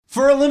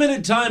For a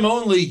limited time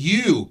only,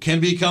 you can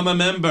become a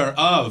member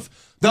of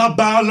the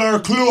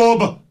Baller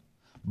Club.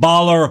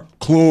 Baller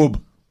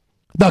Club.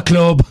 The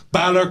club.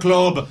 Baller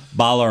Club.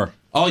 Baller.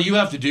 All you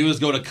have to do is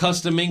go to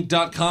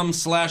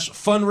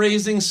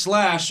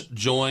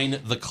customink.com/fundraising/join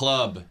the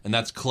club. And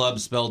that's club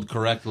spelled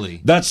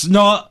correctly. That's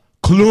not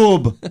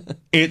club.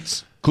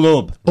 It's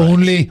club. Right.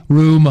 Only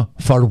room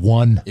for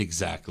one.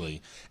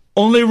 Exactly.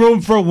 Only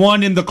room for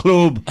one in the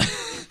club.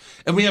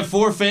 And we have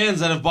 4 fans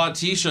that have bought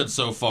t-shirts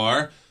so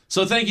far.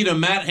 So thank you to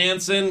Matt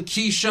Hansen,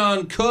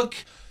 Keyshawn Cook,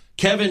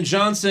 Kevin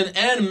Johnson,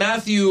 and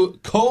Matthew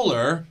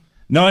Kohler.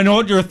 Now I know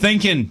what you're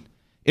thinking.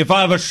 If I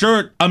have a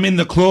shirt, I'm in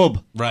the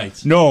club. Right.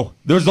 No,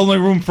 there's only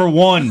room for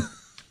one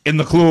in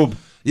the club.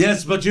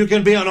 Yes, but you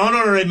can be an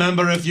honorary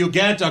member if you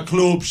get a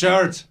club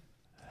shirt.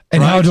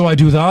 And how do I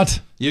do that?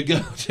 You go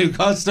to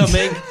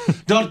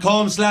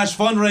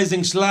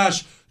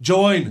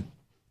customink.com/fundraising/join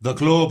the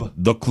club.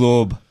 The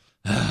club.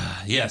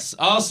 Yes.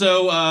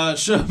 Also,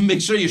 make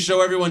sure you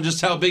show everyone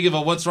just how big of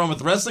a What's Wrong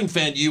with Wrestling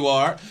fan you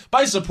are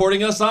by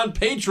supporting us on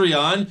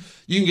Patreon.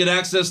 You can get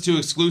access to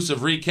exclusive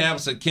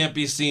recaps that can't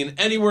be seen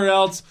anywhere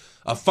else,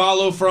 a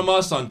follow from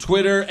us on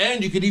Twitter,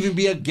 and you could even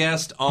be a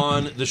guest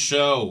on the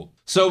show.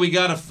 So we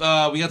got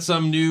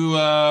some new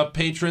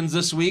patrons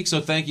this week.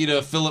 So thank you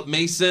to Philip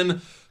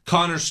Mason,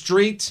 Connor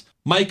Street,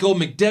 Michael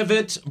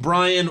McDevitt,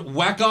 Brian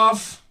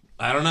Wackoff.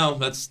 I don't know.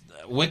 That's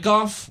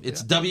Wickoff.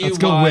 It's W-Y. Let's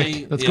go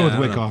Wick. Let's go with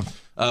Wickoff.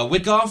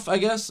 Wickoff, I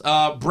guess.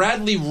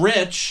 Bradley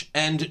Rich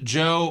and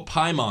Joe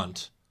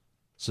Pymont.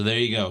 So there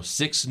you go.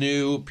 6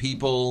 new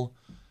people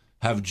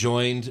have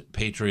joined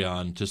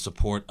Patreon to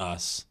support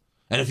us.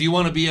 And if you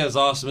want to be as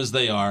awesome as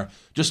they are,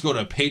 just go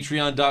to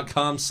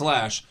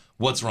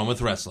patreon.com/What's Wrong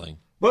with Wrestling.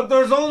 But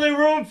there's only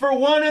room for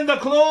one in the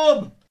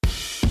club.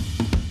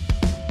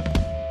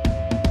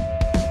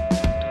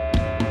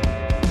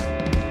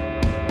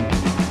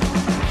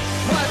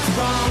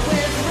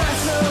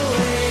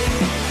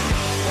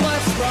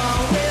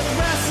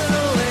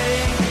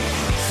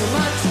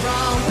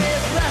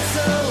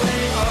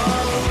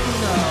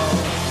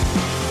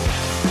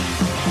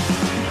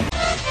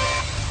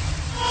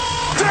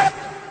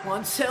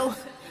 So,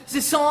 is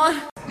this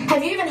on?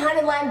 Have you even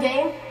hunted live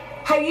game?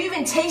 Have you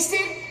even tasted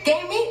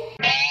game meat?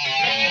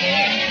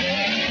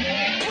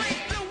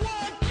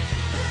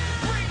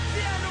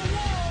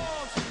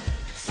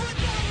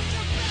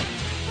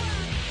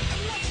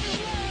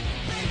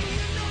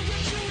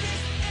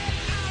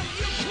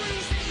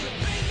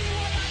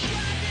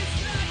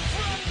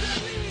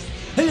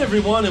 Hey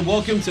everyone, and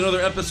welcome to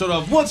another episode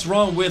of What's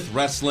Wrong with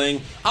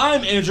Wrestling.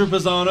 I'm Andrew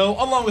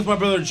Pisano, along with my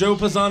brother Joe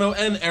Pisano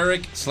and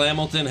Eric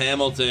Slamilton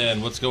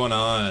Hamilton. What's going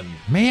on?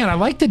 Man, I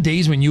like the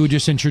days when you would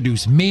just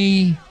introduce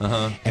me,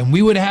 and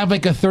we would have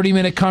like a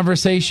 30-minute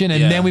conversation,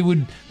 and then we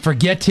would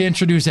forget to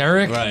introduce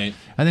Eric. Right.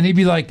 And then he'd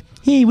be like,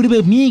 hey, what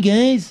about me,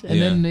 guys?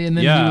 And then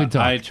he would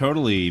talk. I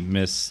totally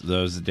miss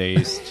those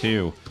days,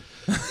 too.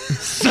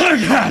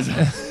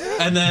 Sarcasm!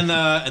 And then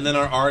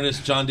our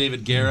artist, John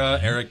David Guerra,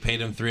 Eric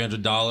paid him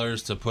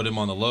 $300 to put him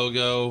on the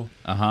logo.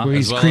 Where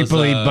he's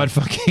creepily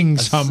butt-fucking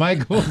Shawn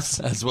Michaels.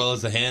 As well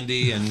as the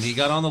handy, and he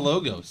got on the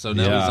logo, so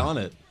now he's on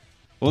it.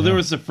 Well, there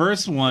was the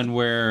first one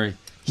where...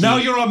 Now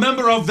you're a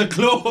member of the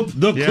club.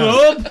 The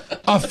club?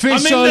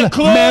 Official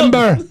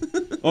member.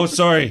 Oh,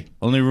 sorry.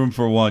 Only room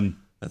for one.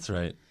 That's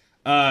right.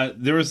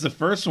 There was the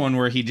first one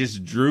where he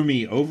just drew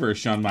me over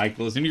Shawn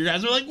Michaels, and you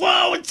guys were like,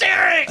 whoa, it's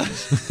Eric!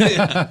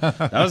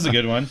 That was a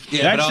good one.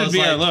 Yeah, that should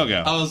be our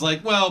logo. I was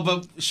like, well,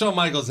 but Shawn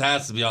Michaels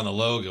has to be on the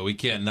logo. We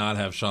can't not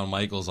have Shawn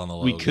Michaels on the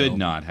logo. We could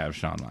not have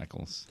Shawn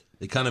Michaels.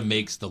 It kind of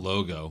makes the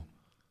logo.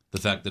 The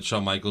fact that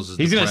Shawn Michaels is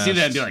He's going to depressed. see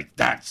that and be like,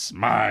 that's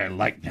my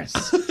likeness.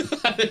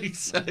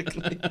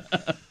 Exactly.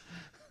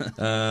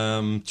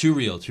 Too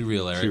real,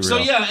 Eric. Too real. So,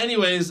 yeah,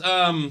 anyways,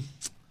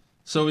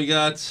 so we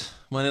got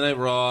Monday Night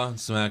Raw and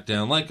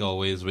SmackDown. Like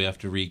always, we have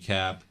to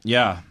recap.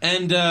 Yeah.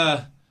 And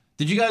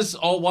did you guys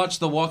all watch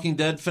the Walking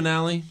Dead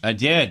finale? I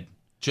did.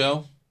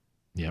 Joe?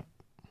 Yep.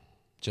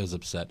 Joe's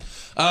upset.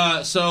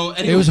 So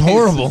anyways, it was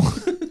horrible.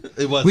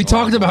 It was. We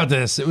talked about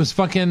this. It was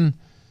fucking...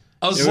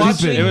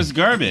 It was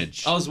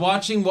garbage. I was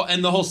watching,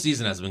 and the whole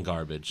season has been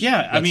garbage.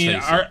 Yeah, I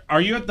mean, are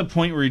you at the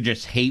point where you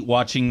just hate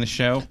watching the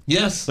show?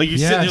 Yes. Like you're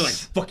sitting there like,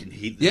 fucking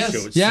hate this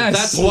show. It's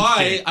That's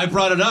why I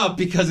brought it up,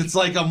 because it's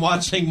like I'm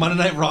watching Monday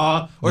Night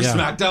Raw or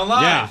SmackDown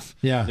Live.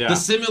 Yeah. The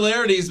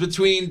similarities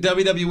between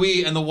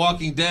WWE and The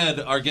Walking Dead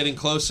are getting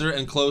closer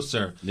and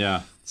closer.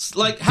 Yeah.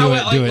 Like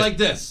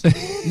this.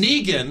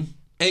 Negan,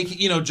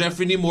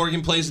 Jeffrey D.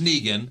 Morgan plays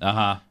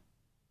Negan.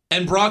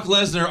 And Brock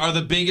Lesnar are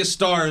the biggest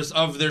stars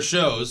of their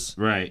shows.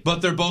 Right.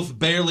 But they're both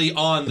barely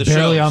on the show.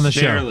 Barely on the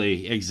show.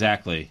 Barely,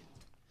 exactly.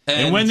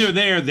 And when they're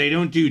there, they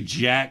don't do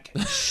jack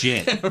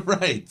shit.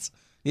 Right.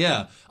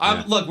 Yeah.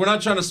 Look, we're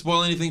not trying to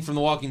spoil anything from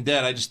The Walking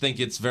Dead. I just think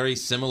it's very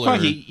similar.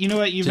 You know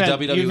what? You've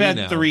WWE had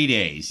now. 3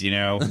 days, you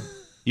know?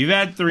 You've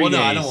had 3 days.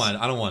 Well, no, I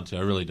don't want to.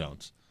 I really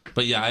don't.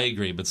 But yeah, I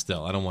agree. But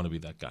still, I don't want to be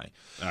that guy.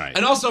 All right.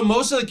 And also,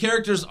 most of the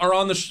characters are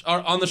on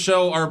the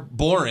show are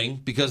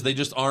boring because they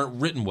just aren't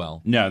written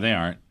well. No, they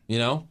aren't. You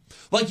know?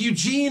 Like,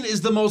 Eugene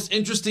is the most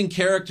interesting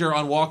character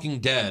on Walking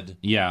Dead,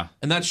 Yeah.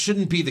 and that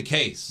shouldn't be the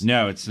case.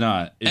 No, it's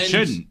not. It And-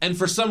 shouldn't. And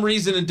for some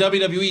reason in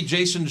WWE,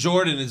 Jason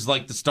Jordan is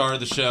like the star of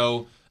the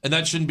show, and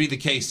that shouldn't be the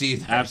case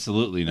either.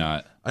 Absolutely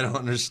not. I don't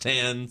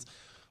understand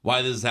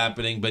why this is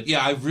happening, but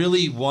yeah, I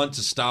really want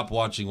to stop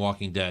watching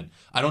Walking Dead.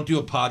 I don't do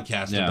a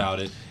podcast Yeah. about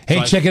it. Hey,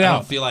 so check it I out.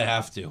 don't feel I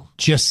have to.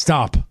 Just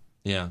stop.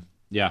 Yeah.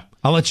 Yeah.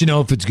 I'll let you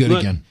know if it's good Look,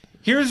 again.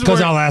 Here's Because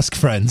where, I'll ask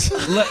friends.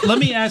 let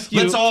me ask you.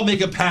 Let's all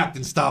make a pact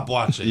and stop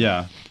watching.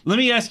 Yeah. Let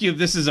me ask you if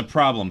this is a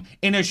problem.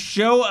 In a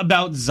show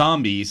about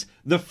zombies,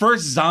 the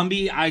first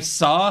zombie I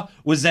saw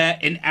was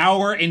at an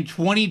hour and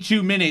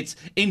 22 minutes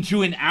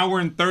into an hour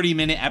and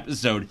 30-minute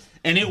episode.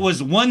 And it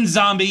was one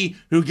zombie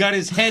who got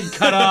his head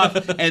cut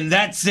off, and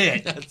that's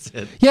it. That's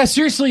it. Yeah,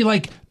 seriously,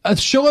 like a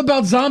show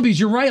about zombies.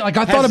 You're right. Like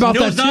I thought about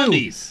no that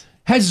zombies. too.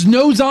 Has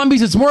no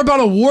zombies. It's more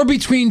about a war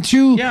between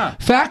two Yeah.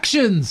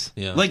 factions.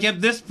 Yeah. Like, at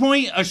this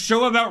point, a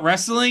show about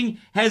wrestling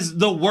has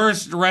the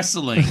worst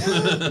wrestling.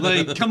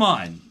 Like, come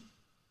on.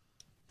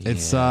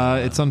 It's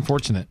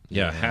unfortunate.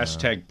 Yeah,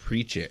 hashtag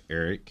preach it,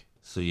 Eric.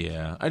 So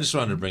yeah, I just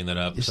wanted to bring that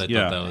up because I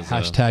Yeah. thought that was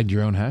Hashtag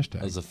your own hashtag.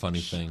 that was a funny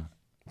thing.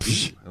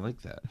 I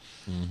like that.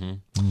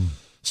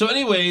 So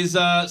anyways,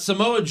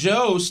 Samoa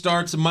Joe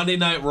starts Monday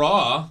Night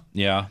Raw.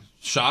 Yeah.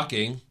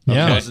 Shocking.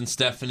 Yeah. It wasn't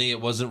Stephanie.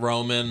 It wasn't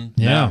Roman.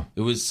 Yeah.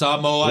 It was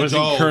Samoa Wasn't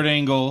Joe Kurt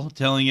Angle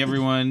telling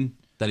everyone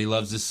that he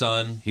loves his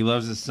son. he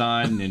loves his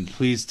son, and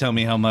please tell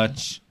me how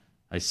much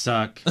I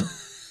suck,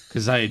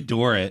 because I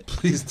adore it.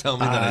 Please tell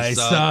me that I, I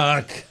suck.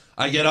 suck.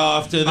 I get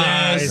off to this.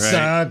 I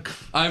suck.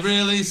 I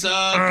really suck.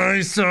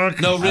 I suck.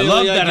 No, really, I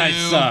love that do. I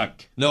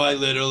suck. No, I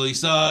literally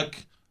suck.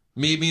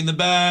 Meet me in the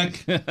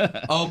back.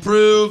 I'll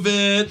prove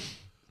it.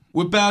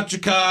 Whip out your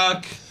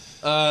cock.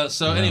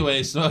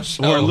 Anyway,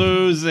 Or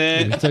lose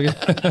it.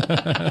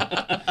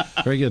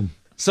 Very good.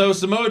 So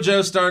Samoa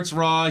Joe starts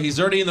Raw. He's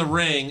already in the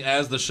ring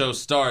as the show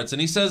starts, and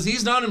he says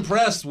he's not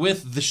impressed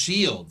with the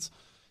Shield.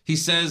 He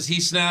says he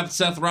snapped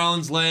Seth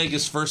Rollins' leg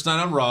his first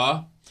night on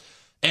Raw.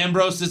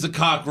 Ambrose is a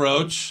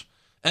cockroach,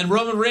 and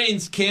Roman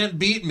Reigns can't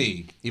beat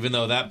me, even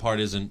though that part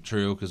isn't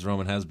true because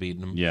Roman has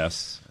beaten him.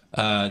 Yes.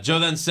 Joe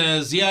then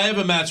says, yeah, I have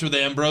a match with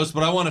Ambrose,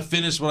 but I want to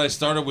finish what I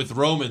started with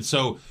Roman,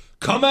 so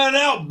come on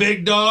out,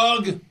 big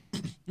dog.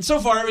 And so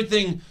far,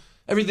 everything's,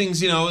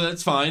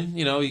 that's fine.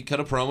 He cut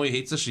a promo, he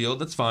hates the Shield,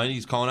 that's fine.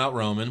 He's calling out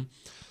Roman.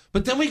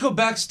 But then we go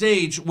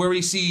backstage where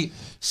we see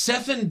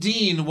Seth and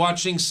Dean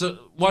watching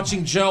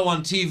Joe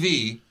on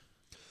TV,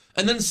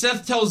 and then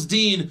Seth tells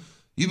Dean,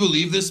 you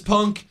believe this,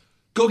 punk?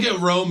 Go get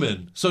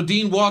Roman. So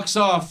Dean walks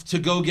off to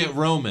go get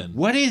Roman.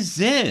 What is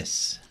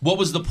this? What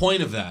was the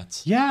point of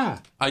that? Yeah.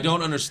 I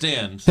don't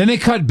understand. Then they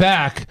cut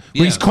back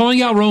where he's Yeah.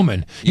 calling out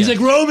Roman. He's Yeah.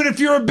 like, Roman, if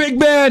you're a big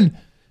man,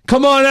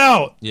 come on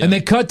out. Yeah. And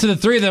they cut to the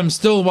three of them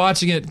still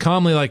watching it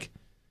calmly like,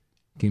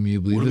 can you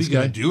believe What are we this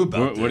going guy? to do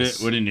about What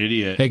this? an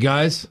idiot. Hey,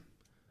 guys,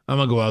 I'm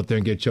going to go out there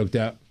and get choked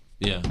out.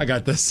 Yeah. I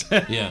got this.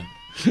 Yeah.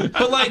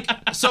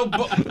 But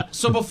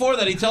so before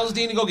that, he tells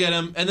Dean to go get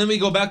him, and then we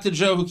go back to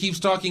Joe, who keeps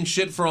talking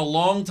shit for a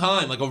long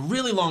time, like a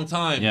really long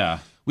time. Yeah.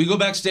 We go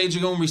backstage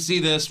again when we see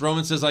this.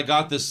 Roman says, I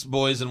got this,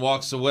 boys, and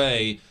walks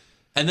away.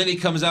 And then he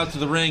comes out to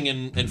the ring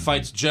and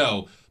fights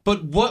Joe.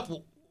 But what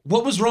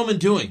was Roman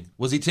doing?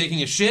 Was he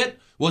taking a shit?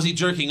 Was he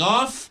jerking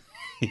off?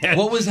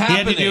 What was happening?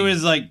 He had to do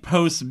his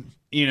post,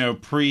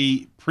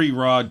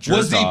 pre-Raw jerk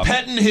Was he off.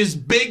 petting his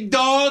big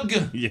dog?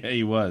 Yeah,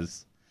 he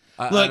was.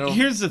 I Look, don't-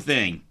 here's the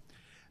thing.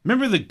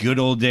 Remember the good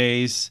old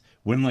days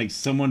when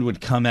someone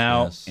would come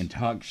out Yes. and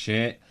talk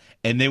shit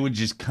and they would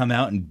just come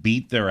out and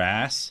beat their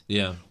ass?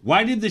 Yeah.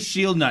 Why did the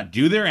Shield not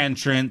do their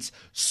entrance,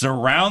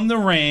 surround the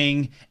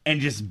ring, and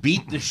just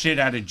beat the shit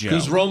out of Joe?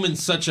 Because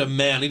Roman's such a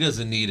man. He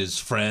doesn't need his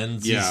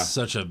friends. Yeah. He's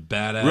such a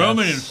badass.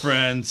 Roman and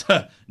friends,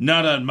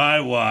 not on my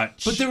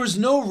watch. But there was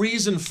no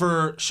reason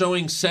for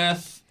showing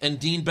Seth and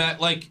Dean back.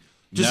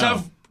 Just No.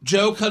 have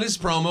Joe cut his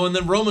promo and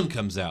then Roman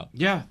comes out.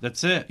 Yeah,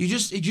 that's it.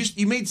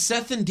 You made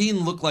Seth and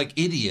Dean look like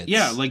idiots.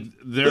 Yeah,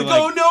 they're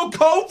oh no,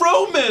 call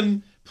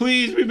Roman.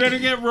 please, we better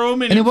get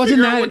Roman And it wasn't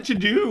figure out that what to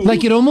do.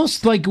 It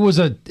almost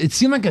it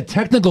seemed like a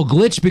technical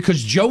glitch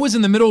because Joe was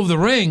in the middle of the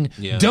ring,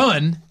 Yeah.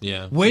 done,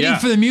 Yeah. waiting Yeah.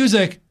 for the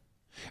music,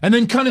 and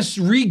then kind of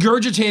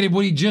regurgitated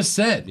what he just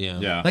said. Yeah.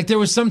 Yeah. Like there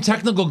was some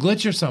technical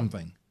glitch or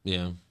something.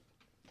 Yeah.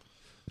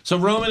 So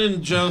Roman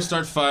and Joe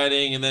start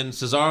fighting, and then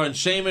Cesaro and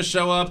Sheamus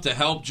show up to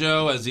help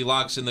Joe as he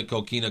locks in the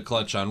coquina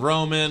clutch on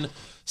Roman.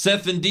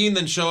 Seth and Dean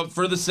then show up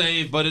for the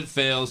save, but it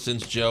fails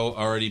since Joe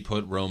already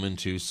put Roman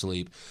to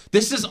sleep.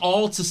 This is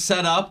all to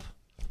set up.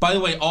 By the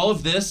way, all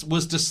of this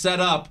was to set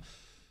up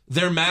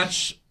their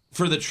match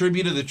for the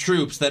Tribute of the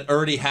Troops that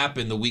already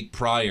happened the week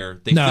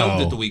prior. They No.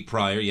 filmed it the week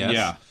prior, yes.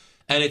 Yeah.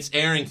 And it's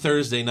airing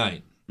Thursday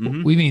night.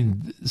 We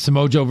mean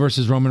Samoa Joe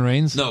versus Roman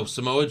Reigns? No,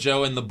 Samoa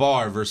Joe and the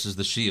Bar versus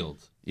the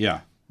Shield.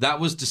 yeah. That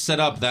was to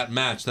set up that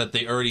match that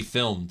they already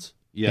filmed.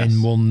 Yes.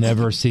 And we'll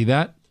never see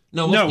that?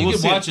 No, No, you we'll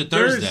can see watch it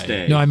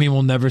Thursday. No, I mean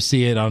we'll never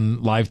see it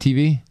on live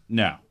TV.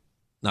 No.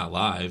 Not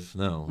live,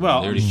 no.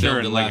 Well, they I'm already sure filmed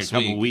it in last a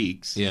couple week.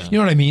 weeks. Yeah. You know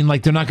what I mean?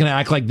 Like they're not going to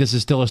act like this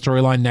is still a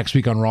storyline next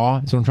week on Raw.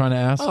 Is what I'm trying to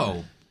ask.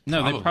 Oh,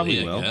 No, they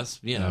probably will. I guess.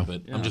 Yeah,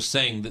 but I'm just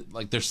saying that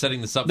like they're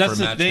setting this up That's for a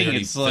the match thing, they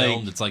already it's like-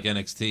 filmed. It's like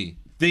NXT.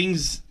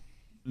 Things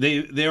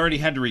they already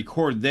had to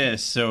record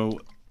this, so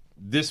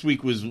this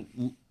week was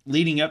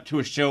leading up to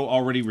a show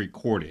already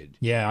recorded.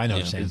 Yeah, I know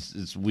what you're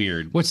saying. It's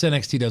weird. What's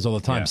NXT does all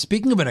the time. Yeah.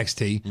 Speaking of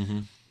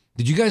NXT,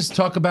 did you guys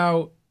talk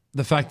about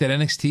the fact that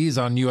NXT is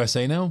on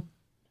USA now?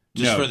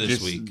 Just for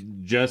this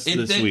week. Just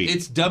this week.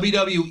 It's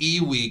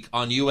WWE week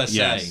on USA.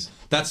 Yes.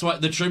 That's why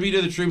the Tribute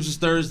to the Troops is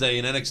Thursday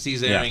and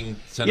NXT's airing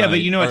tonight. Yeah, but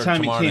you know what or time it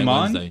tomorrow came night,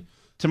 on? Wednesday.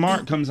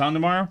 Tomorrow comes on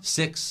tomorrow?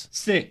 6.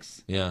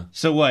 6. Yeah.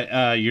 So what?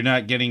 You're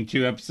not getting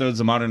 2 episodes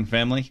of Modern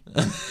Family?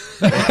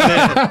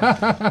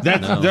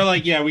 They're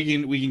like, yeah, we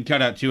can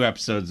cut out 2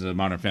 episodes of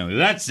Modern Family.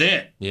 That's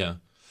it. Yeah.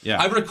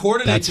 Yeah. I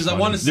recorded That's it because I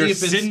funny. want to see They're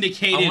if it's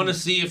syndicated I want to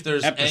see if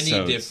there's any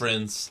episodes.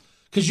 difference.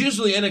 Because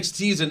usually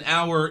NXT is an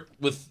hour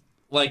with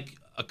like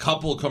a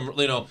couple.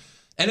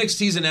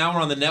 NXT is an hour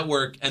on the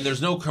network, and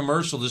there's no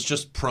commercials. It's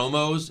just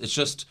promos. It's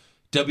just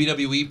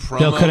WWE promos.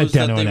 They'll cut it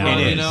down that to they an run,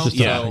 hour. you know? Just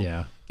So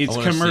yeah. It's I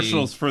wanna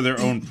commercials for their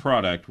own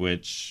product,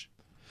 which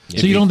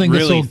So you don't think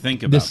really this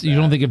think will? about This you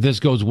don't that. think if this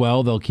goes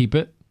well, they'll keep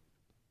it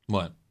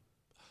What?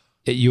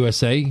 at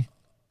USA?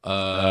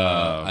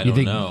 I You don't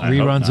think know.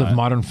 reruns of not.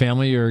 Modern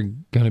Family are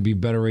going to be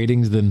better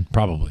ratings than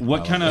probably?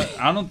 What kind of?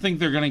 I don't think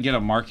they're going to get a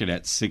market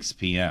at 6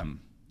 p.m.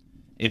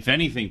 If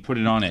anything, put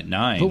it on at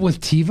 9. But with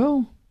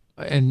TiVo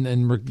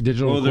and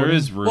digital, well, there recording?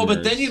 is rumors. Well,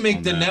 but then you make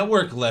on the that.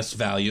 network less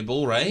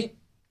valuable, right?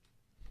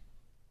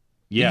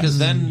 Yes, because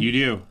then- you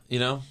do. You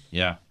know,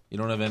 Yeah, you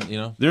don't have any. You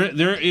know.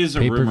 there is a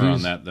rumor Pay-per-views?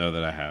 on that though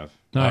that I have.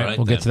 All right,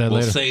 we'll get to then. that We'll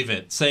later. save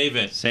it. Save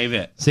it. Save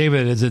it. Save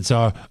it as it's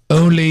our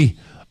only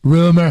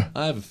rumor.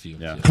 I have a few.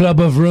 Yeah. Club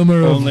of rumor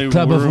of Only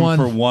Club room of one.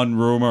 for one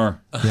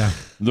rumor. Yeah,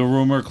 The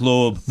rumor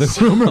club. the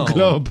rumor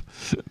club.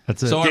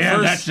 That's it. So our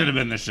Damn, that first, should have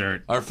been the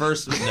shirt. our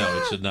first. No,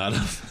 it should not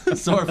have.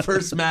 So our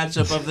first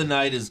matchup of the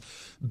night is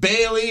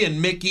Bailey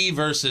and Mickey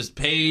versus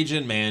Paige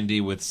and Mandy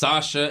with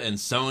Sasha and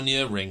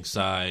Sonya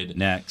ringside.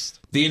 Next.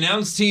 The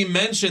announce team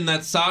mentioned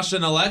that Sasha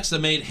and Alexa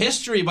made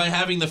history by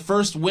having the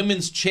first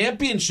women's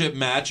championship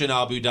match in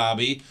Abu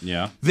Dhabi.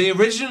 Yeah. They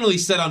originally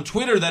said on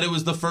Twitter that it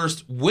was the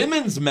first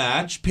women's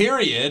match,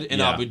 period, in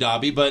Yeah. Abu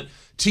Dhabi, but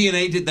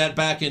TNA did that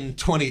back in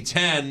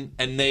 2010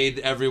 and made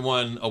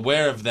everyone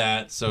aware of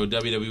that. So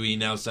WWE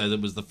now says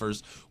it was the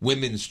first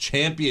women's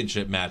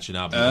championship match in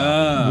Abu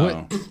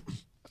Dhabi.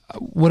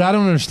 What I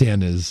don't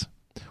understand is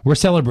we're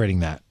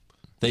celebrating that.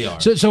 They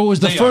are. So it was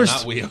the They first. Are,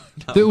 not we are.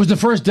 No. It was the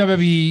first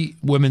WWE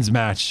women's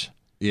match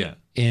Yeah.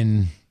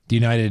 in the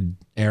United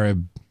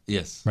Arab,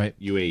 Yes. right?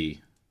 UAE.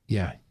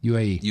 Yeah,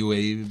 UAE.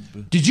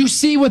 UAE. Did you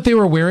see what they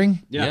were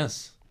wearing? Yeah.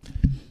 Yes.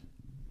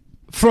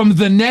 From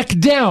the neck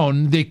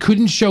down, they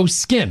couldn't show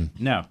skin.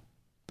 No.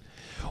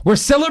 We're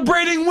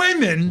celebrating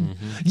women,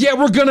 yet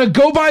we're going to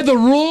go by the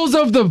rules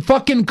of the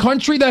fucking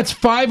country that's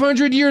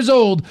 500 years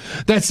old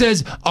that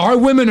says our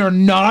women are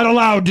not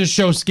allowed to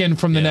show skin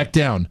from the neck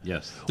down.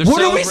 Yes. They're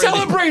What are we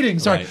celebrating- celebrating?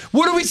 Sorry. Right.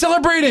 What are we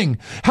celebrating?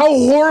 How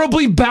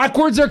horribly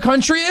backwards our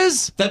country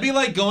is? That'd be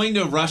like going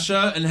to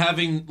Russia and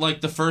having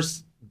like the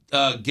first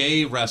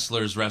gay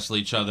wrestlers wrestle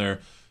each other.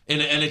 And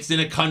it's in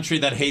a country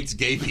that hates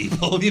gay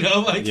people, you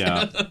know? Like,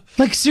 Yeah.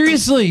 Like,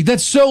 seriously,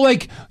 that's so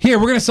like, here,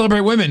 we're going to celebrate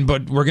women,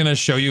 but we're going to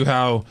show you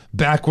how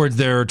backwards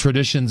their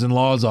traditions and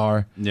laws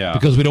are. Yeah.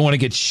 Because we don't want to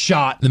get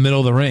shot in the middle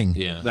of the ring.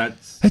 yeah.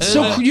 That's That's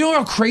so, And, you know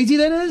how crazy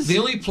that is? They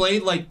only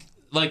played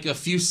like a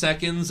few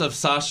seconds of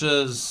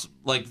Sasha's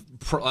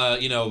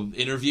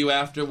interview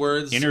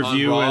afterwards.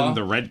 interview on Raw. and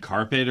the red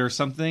carpet or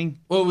something.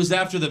 Well, it was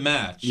after the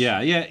match. Yeah.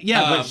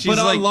 But she's but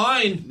like,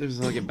 online, there's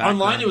like a background.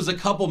 online it was a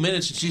couple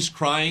minutes and she's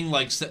crying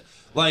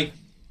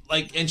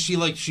and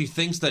she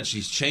thinks that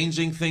she's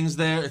changing things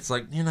there. It's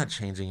like, you're not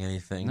changing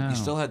anything. No. You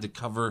still had to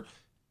cover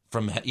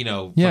from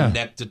Yeah. from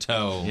neck to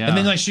toe. Yeah. And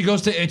then like she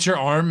goes to itch her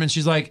arm and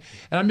she's like,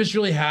 and I'm just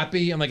really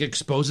happy, and like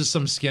exposes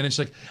some skin and she's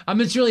like, I'm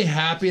just really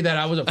happy that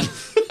I was a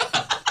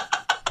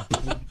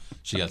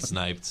She got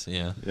sniped.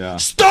 Yeah. Yeah.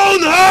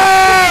 stone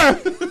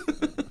her.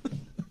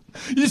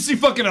 You see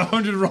fucking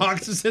 100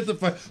 rocks just hit the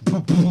fire.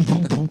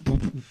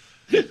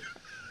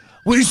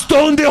 We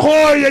stoned the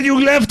whore that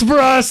you left for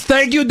us.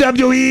 Thank you,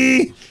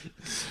 WWE.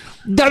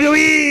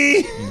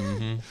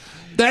 WWE.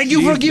 Thank you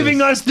for Jesus.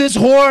 giving us this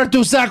whore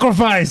to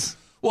sacrifice.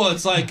 Well,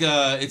 it's like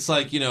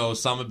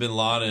Osama bin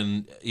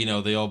Laden.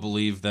 They all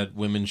believe that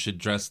women should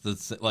dress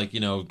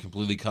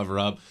completely cover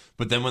up.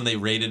 But then when they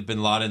raided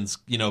bin Laden's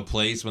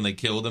place when they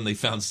killed him, they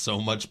found so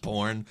much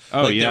porn.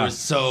 Oh, There yeah. was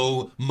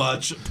so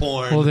much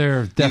porn. Well,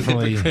 they're You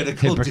definitely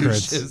hypocritical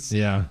hypocrites. douches.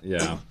 Yeah.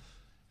 Yeah.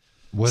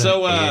 What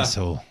So, an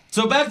asshole.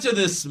 So back to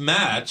this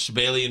match,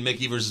 Bailey and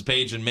Mickey versus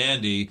Paige and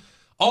Mandy.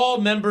 All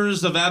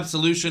members of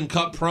Absolution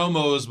cut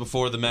promos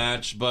before the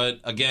match, but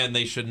again,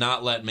 they should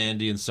not let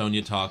Mandy and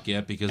Sonya talk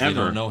yet because they Ever.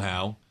 don't know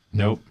how.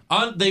 Nope.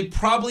 They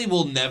probably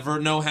will never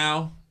know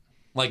how,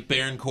 like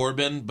Baron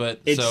Corbin,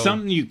 but It's so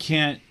something you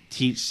can't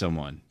teach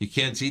someone. you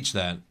can't teach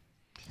that.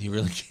 You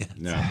really can't.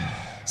 No.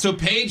 So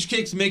Paige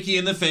kicks Mickey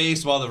in the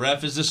face while the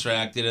ref is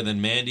distracted, and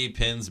then Mandy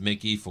pins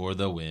Mickey for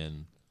the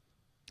win.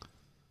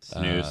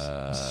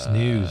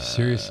 Snooze,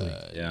 seriously.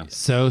 Yeah.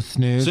 So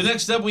snooze. So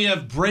next up, we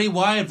have Bray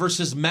Wyatt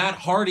versus Matt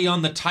Hardy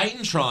on the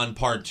Titantron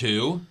Part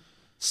 2.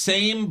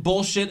 Same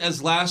bullshit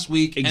as last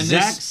week.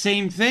 Exact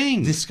same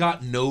thing. This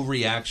got no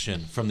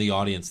reaction from the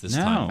audience this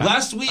No. time.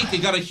 Last week,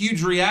 it got a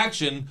huge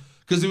reaction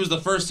because it was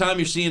the first time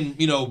you're seeing,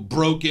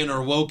 broken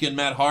or woken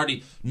Matt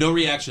Hardy. No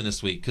reaction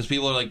this week because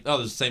people are like, oh,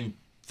 this is the same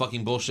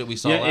fucking bullshit we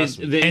saw last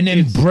week. And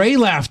then Bray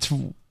laughed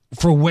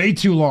for way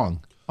too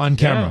long on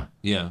camera.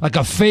 Yeah. Like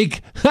a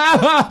fake.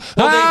 last-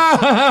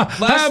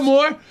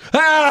 More.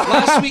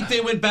 Last week,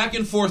 they went back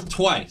and forth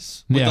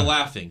twice with Yeah. the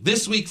laughing.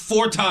 This week,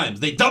 4 times.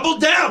 They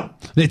doubled down.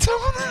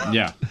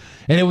 Yeah.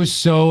 And it was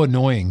so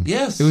annoying.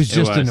 Yes. It was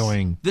just was.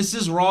 annoying. This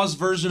is Raw's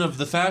version of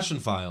the Fashion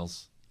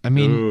Files. I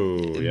mean,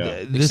 Ooh,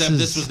 yeah. Except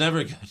this was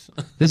never good.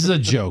 this is a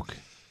joke.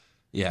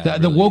 Yeah.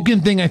 The really.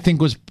 woken thing, I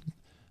think, was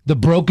the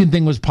broken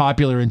thing was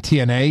popular in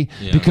TNA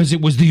Yeah. because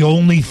it was the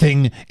only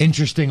thing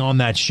interesting on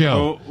that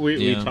show. Oh,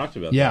 we Yeah. talked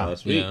about Yeah. that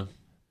last week.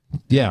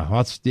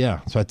 Yeah.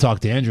 So I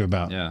talked to Andrew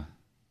about Yeah.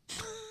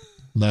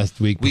 last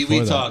week. We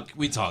before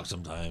that. talk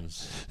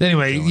sometimes.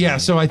 Anyway, yeah.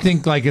 So I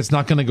think like it's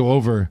not going to go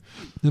over,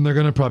 and they're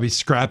going to probably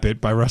scrap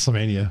it by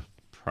WrestleMania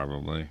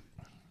Probably.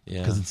 Yeah.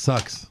 because it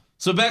sucks.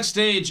 So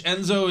backstage,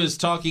 Enzo is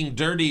talking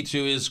dirty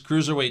to his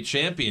cruiserweight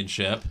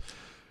championship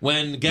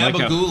when Like Gaba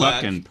a Gulak.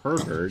 fucking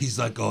pervert. He's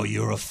like, "Oh,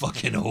 you're a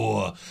fucking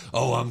whore.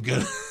 Oh, I'm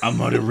gonna. I'm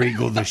gonna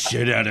wrinkle the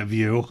shit out of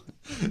you.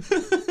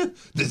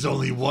 There's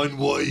only one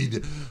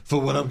word for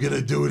what I'm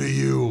gonna do to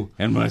you.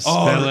 And must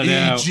spell it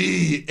out.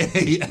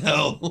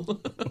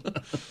 REGAL."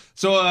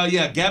 So,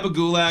 Gaba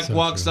Gulak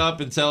walks up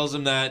and tells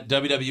him that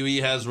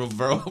WWE has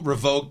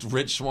revoked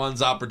Rich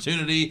Swan's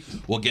opportunity.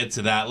 We'll get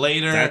to that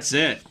later. That's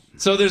it.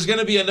 So there's going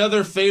to be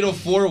another fatal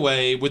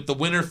 4-way with the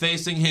winner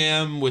facing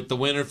him, with the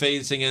winner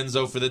facing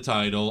Enzo for the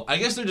title. I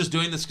guess they're just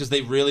doing this because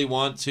they really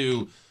want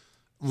to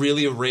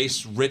really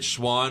erase Rich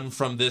Swann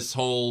from this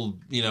whole,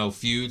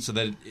 feud so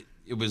that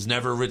it was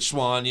never Rich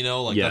Swann,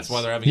 Like Yes. that's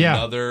why they're having Yeah.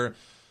 another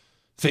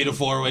fatal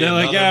 4-way. They're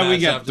like, another we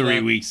match got after 3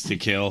 that." weeks to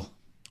kill.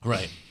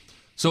 Right.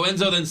 So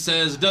Enzo then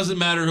says, it doesn't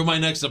matter who my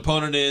next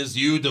opponent is,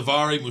 you,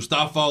 Daivari,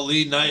 Mustafa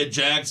Ali, Nia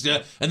Jax.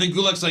 Yeah. And then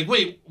Gulak's like,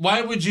 wait,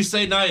 why would you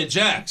say Nia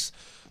Jax?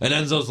 And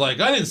Enzo's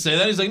like, I didn't say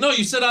that. He's like, no,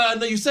 you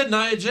said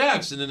Nia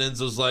Jax. And then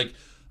Enzo's like,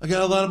 I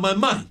got a lot on my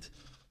mind.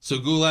 So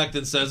Gulak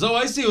then says, oh,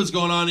 I see what's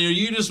going on here.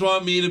 You just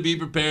want me to be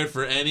prepared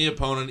for any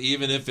opponent,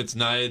 even if it's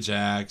Nia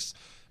Jax.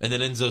 And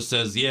then Enzo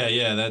says,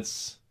 yeah,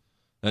 that's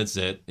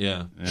it.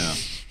 Yeah. Yeah.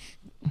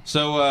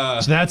 So,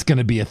 So that's going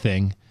to be a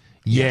thing.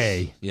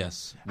 Yay!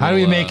 yes. How do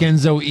we Well, make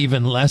Enzo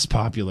even less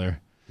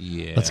popular?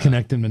 Yeah. Let's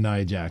connect him to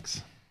Nia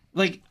Jax.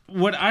 Like,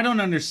 what I don't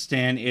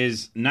understand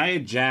is Nia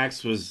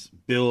Jax was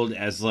billed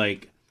as,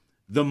 like,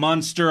 the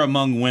monster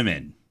among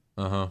women.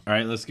 Uh-huh. All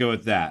right, let's go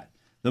with that.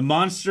 The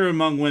monster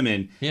among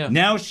women. Yeah.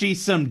 Now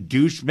she's some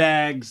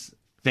douchebag's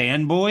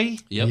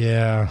fanboy. Yep.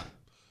 Yeah.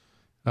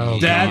 Oh,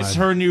 That's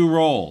God. her new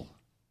role.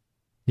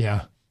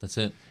 Yeah. That's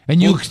it.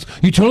 And you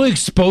totally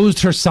exposed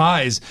her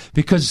size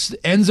because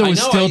Enzo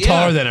is still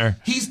taller than her.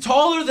 He's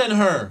taller than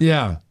her.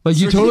 Yeah. Like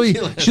It's you totally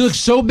ridiculous. she looks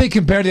so big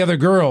compared to the other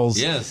girls.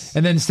 Yes.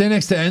 And then stand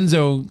next to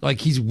Enzo, like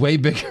he's way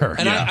bigger.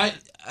 And I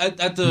at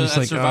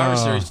like, Survivor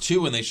oh. Series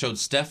 2 when they showed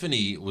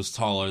Stephanie was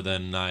taller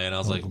than Nia, and I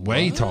was like,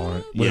 way what?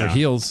 taller. With her Yeah.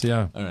 heels,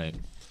 yeah. All right.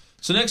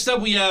 So next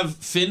up we have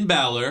Finn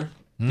Balor,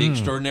 the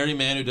extraordinary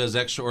man who does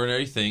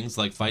extraordinary things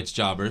like fights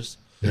jobbers,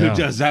 Yeah. Who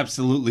does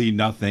absolutely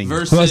nothing. Who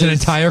has an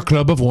entire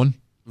club of one.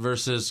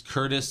 versus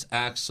Curtis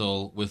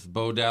Axel with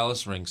Bo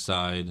Dallas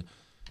ringside.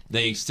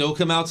 They still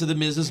come out to the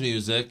Miz's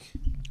music.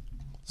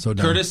 So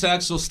dumb. Curtis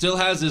Axel still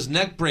has his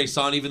neck brace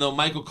on, even though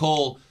Michael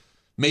Cole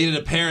made it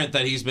apparent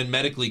that he's been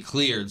medically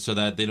cleared so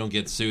that they don't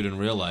get sued in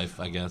real life,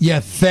 I guess. Yeah,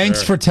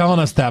 thanks for telling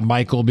us that,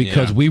 Michael,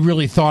 because Yeah. we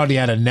really thought he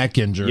had a neck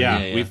injury. yeah,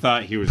 Yeah. we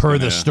thought he was Per gonna,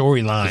 the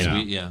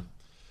storyline. Yeah.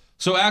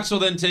 So Axel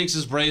then takes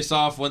his brace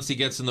off once he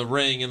gets in the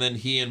ring, and then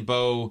he and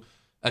Bo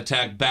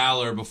attack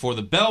Balor before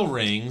the bell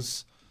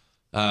rings.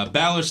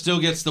 Balor still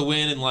gets the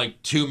win in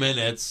like 2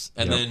 minutes,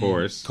 and Yeah, of then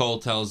course. Cole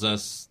tells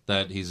us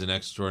that he's an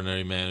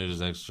extraordinary man who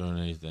does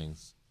extraordinary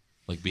things,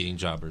 like beating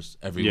jobbers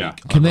every Yeah.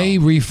 week. Can on they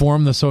Raw.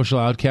 reform the social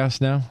outcast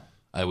now?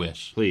 I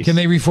wish. Please. Can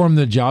they reform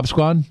the job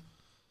squad?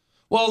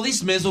 Well, at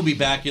least Miz will be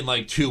back in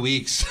like 2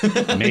 weeks.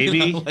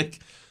 Maybe.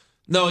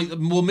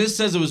 Well, Miz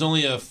says it was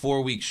only a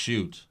 4-week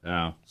shoot.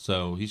 Oh.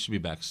 So he should be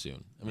back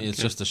soon. I mean, it's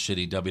just a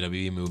shitty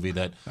WWE movie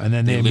that And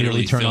then they literally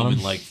immediately turn film on in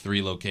him? like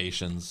 3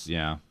 locations,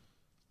 Yeah.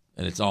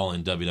 and it's all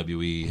in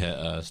WWE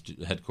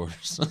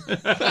headquarters.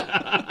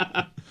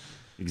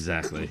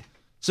 Exactly.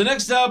 So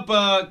next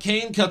up,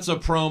 Kane cuts a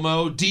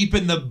promo deep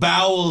in the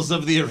bowels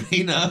of the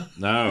arena.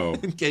 No.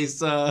 In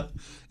case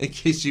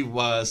you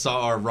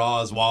saw our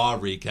Raw's Wah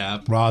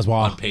recap Raw's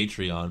Wah. on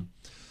Patreon.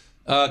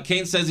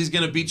 Kane says he's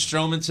going to beat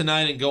Strowman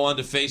tonight and go on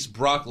to face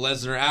Brock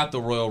Lesnar at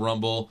the Royal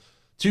Rumble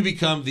to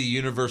become the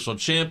Universal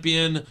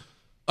Champion.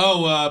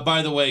 Oh,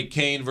 by the way,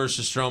 Kane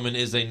versus Strowman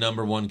is a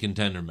number 1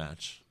 contender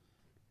match.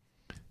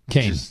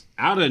 Kane.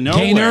 Out of nowhere.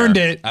 Kane earned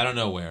it. I don't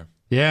know where.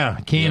 Yeah,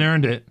 Kane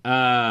earned it.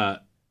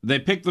 They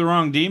picked the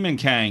wrong demon,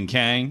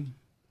 Kang.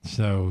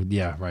 So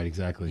yeah, right,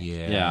 exactly.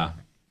 Yeah.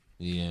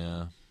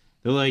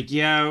 They're like,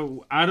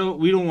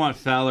 we don't want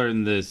Fowler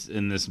in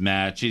this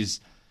match. He's,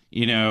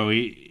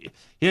 he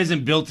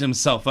hasn't built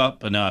himself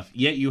up enough.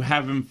 Yet you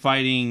have him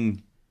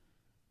fighting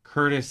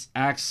Curtis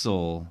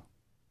Axel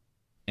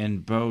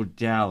and Bo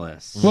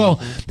Dallas. Well,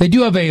 they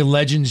do have a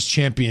Legends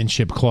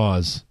Championship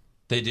clause.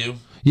 They do.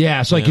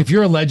 Yeah, so if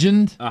you're a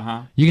legend,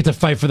 Uh-huh. you get to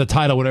fight for the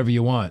title whatever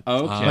you want.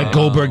 Okay. Like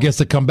Goldberg gets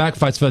to come back,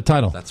 fights for the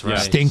title. That's right.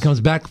 Sting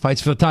comes back, fights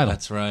for the title.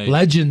 That's right.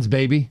 Legends,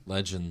 baby.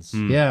 Legends.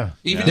 Yeah.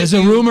 Even There's if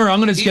a you- rumor. I'm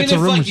going to Even get to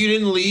if rumors. like you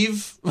didn't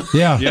leave.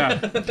 Yeah. Yeah.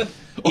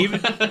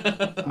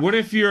 What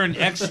if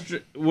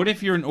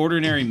you're an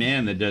ordinary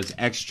man that does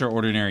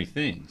extraordinary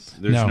things?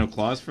 There's No. no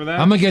clause for that?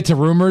 I'm going to get to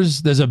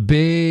rumors. There's a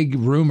big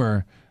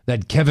rumor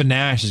that Kevin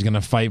Nash is going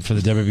to fight for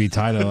the WWE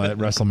title at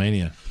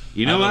WrestleMania.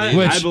 You know what?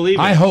 Which I believe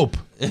it. I hope.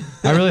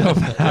 I really hope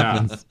that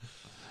happens.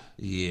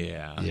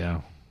 Yeah.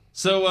 Yeah.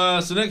 So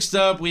next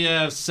up we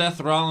have Seth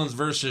Rollins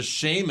versus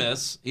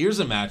Sheamus. Here's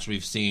a match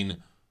we've seen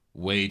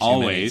way too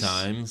Always. many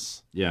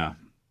times. Yeah.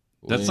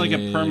 That's like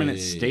a permanent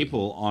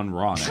staple on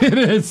Raw now. It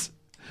is.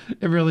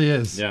 It really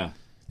is. Yeah.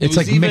 It's It was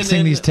like even mixing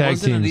in- these tag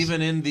wasn't teams. it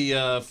even in the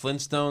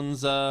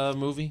Flintstones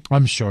movie?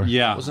 I'm sure.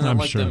 Yeah. Wasn't it I'm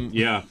like sure. the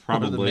Yeah,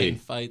 one of the main probably.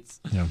 fights?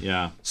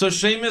 Yeah. So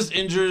Sheamus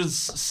injures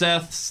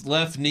Seth's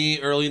left knee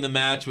early in the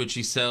match, which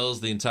he sells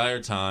the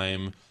entire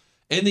time.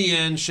 In the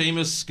end,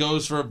 Sheamus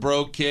goes for a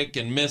bro kick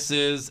and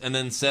misses, and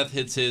then Seth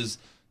hits his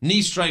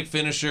knee strike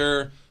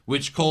finisher,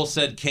 which Cole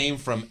said came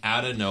from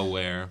out of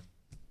nowhere.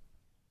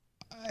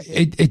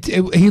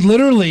 He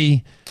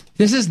literally.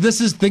 This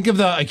is. Think of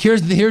the. Like,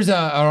 here's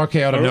a RK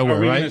out of nowhere, Are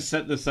we right? going to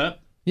set this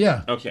up?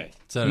 Yeah. Okay.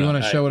 So You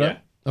want to show it yeah. up?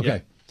 Okay. Yeah.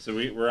 So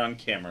we're on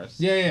cameras.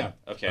 Yeah.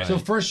 Okay. So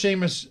first,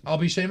 Sheamus. I'll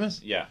be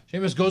Sheamus. Yeah.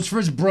 Sheamus goes for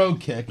his bro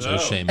kick. So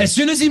Sheamus. As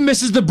soon as he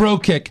misses the bro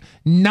kick,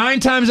 9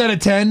 times out of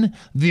 10,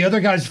 the other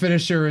guy's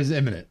finisher is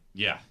imminent.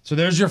 Yeah. So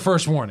there's your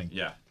first warning.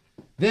 Yeah.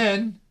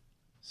 Then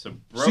So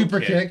bro super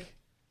kick,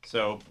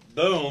 So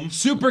boom.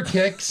 super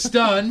kick,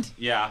 stunned.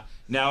 Yeah.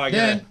 Now I got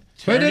Then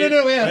wait,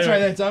 no, yeah, that's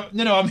right. That's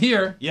no, I'm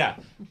here. Yeah.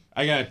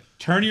 I got to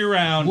turn you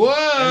around. Whoa! And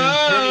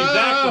then turn you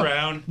back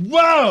around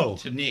Whoa!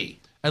 to knee.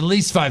 At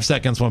least 5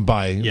 seconds went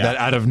by. Yeah. That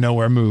out of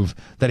nowhere move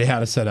that he had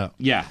to set up.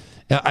 Yeah.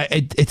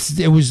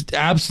 It was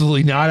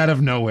absolutely not out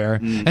of nowhere,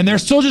 and they're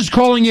still just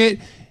calling it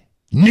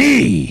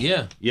knee.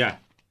 Yeah. Yeah.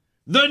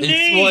 The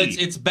knee. Well,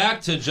 it's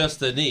back to just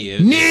the knee.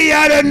 Knee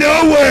out of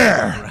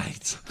nowhere.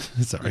 Right.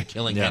 Sorry.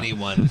 Killing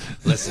anyone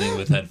listening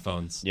with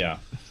headphones. Yeah.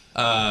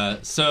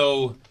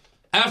 So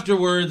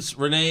afterwards,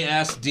 Renee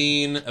asked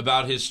Dean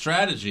about his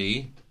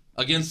strategy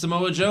against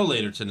Samoa Joe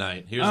later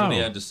tonight. Here's what he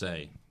had to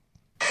say.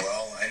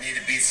 Well, I need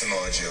to beat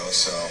Samoa Joe,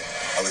 so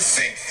I would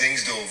think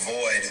things to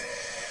avoid.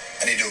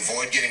 I need to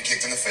avoid getting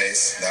kicked in the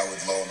face. That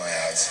would lower my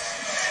odds.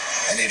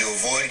 I need to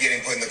avoid getting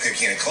put in the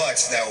Coquina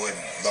clutch. That would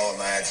lower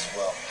my odds as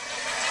well.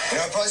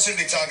 I probably shouldn't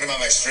be talking about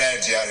my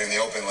strategy out here in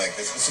the open like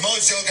this, but Samoa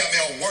Joe got me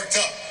all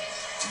worked up.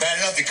 It's bad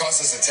enough he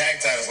cost us the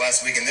tag titles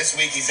last week, and this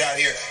week he's out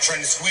here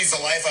trying to squeeze the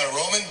life out of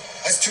Roman.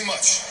 That's too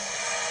much.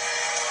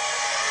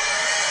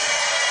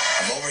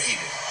 I'm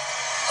overheated.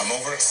 I'm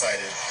overexcited,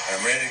 and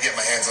I'm ready to get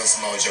my hands on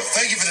Samoa Joe.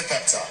 Thank you for the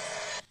pep talk.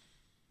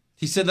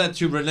 He said that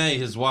to Renee,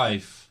 his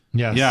wife,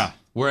 Yes. Yeah.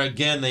 where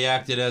again they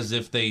acted as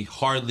if they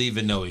hardly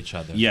even know each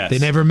other. Yes. They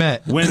never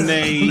met. When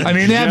they I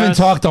mean, they haven't just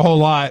talked a whole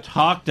lot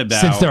talked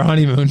about since their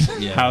honeymoon.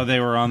 Yeah. how they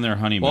were on their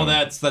honeymoon. Well,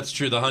 that's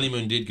true. The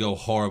honeymoon did go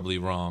horribly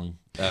wrong.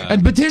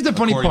 But here's the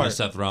funny According to part: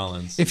 Seth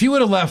Rollins. if he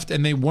would have left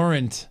and they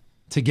weren't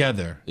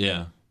together,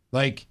 Yeah.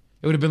 like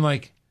it would have been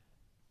like,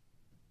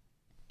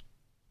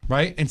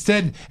 right?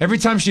 Instead, every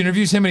time she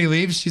interviews him and he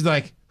leaves, she's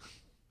like,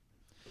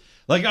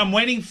 like I'm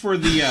waiting for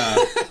the.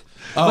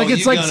 like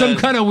it's like some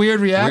kind of weird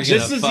reaction.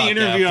 This is the fuck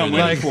interview after I'm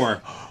this. waiting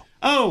for.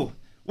 Oh,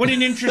 what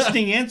an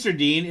interesting answer,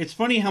 Dean. It's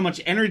funny how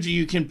much energy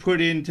you can put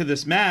into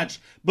this match,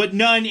 but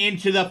none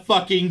into the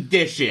fucking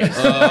dishes.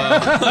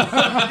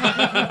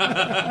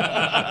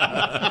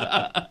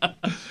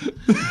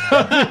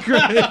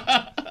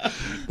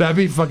 That'd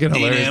be fucking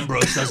Dean hilarious.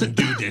 Ambrose doesn't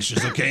do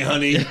dishes, okay,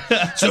 honey?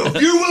 So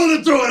if you're willing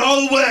to throw it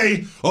all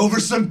away over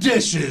some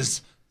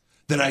dishes,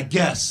 then I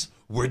guess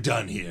we're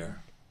done here.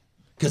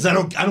 Because I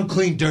don't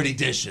clean dirty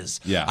dishes.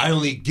 Yeah. I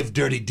only give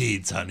dirty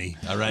deeds, honey.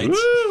 All right?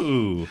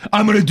 Ooh.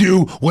 I'm gonna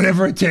do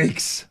whatever it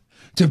takes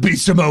to beat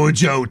Samoa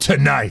Joe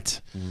tonight.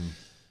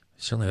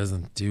 Certainly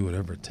doesn't do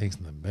whatever it takes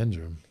in the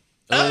bedroom.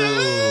 What?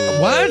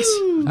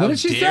 How What did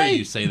she dare say?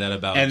 you say that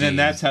about And then Dean?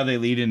 that's how they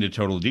lead into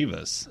Total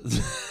Divas.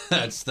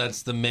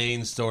 that's the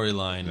main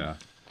storyline. Yeah.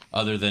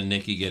 Other than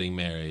Nikki getting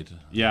married.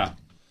 Yeah.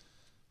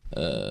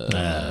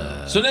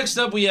 So next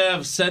up we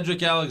have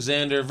Cedric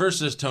Alexander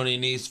versus Tony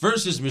Nese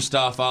versus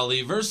Mustafa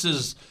Ali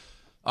versus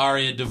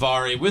Arya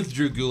Davari with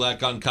Drew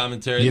Gulak on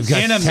commentary. You've This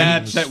got In a seems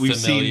match that we've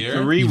familiar.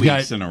 seen 3 You've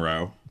weeks got- in a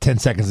row. 10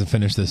 seconds to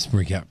finish this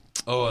recap.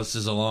 Oh, this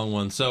is a long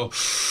one. So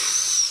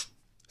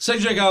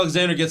Cedric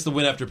Alexander gets the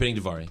win after pinning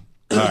Davari.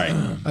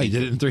 right. Oh, you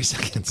did it in 3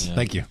 seconds.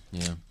 Thank you.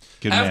 Yeah.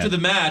 Good After man. the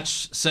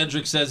match,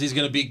 Cedric says he's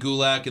going to beat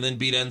Gulak and then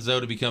beat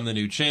Enzo to become the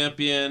new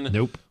champion.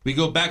 Nope. We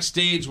go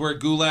backstage where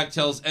Gulak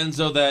tells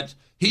Enzo that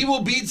he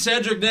will beat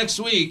Cedric next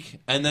week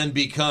and then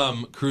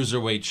become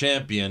Cruiserweight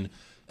champion.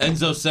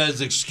 Enzo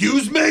says,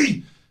 "Excuse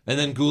me?" And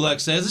then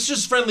Gulak says, "It's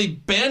just friendly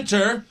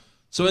banter."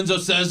 So Enzo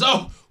says,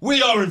 "Oh,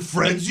 we aren't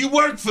friends. You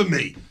work for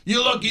me.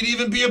 You're lucky to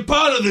even be a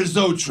part of this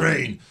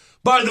O-Train.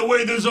 By the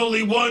way, there's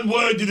only one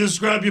word to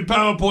describe your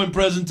PowerPoint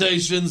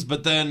presentations."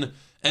 But then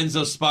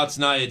Enzo spots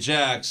Nia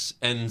Jax,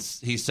 and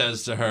he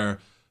says to her,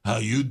 "How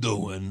you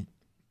doing?"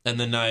 And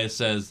then Nia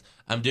says,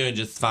 "I'm doing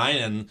just fine,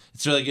 and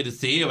it's really good to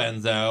see you,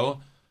 Enzo."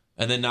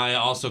 And then Nia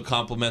also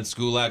compliments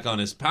Gulak on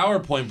his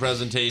PowerPoint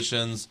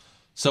presentations.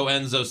 So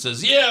Enzo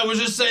says, "Yeah, we're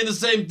just saying the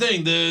same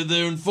thing.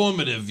 They're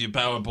informative, your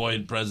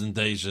PowerPoint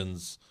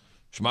presentations.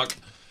 Schmuck."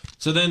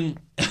 So then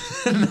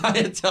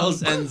Nia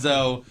tells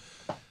Enzo,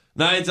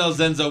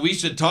 "We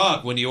should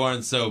talk when you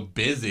aren't so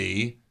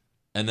busy."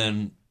 And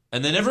then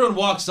everyone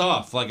walks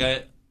off. Like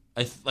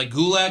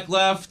Gulak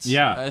left.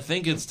 Yeah. I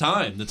think it's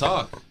time to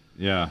talk.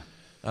 Yeah.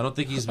 I don't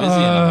think he's busy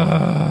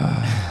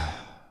anymore.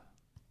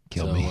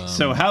 Kill me.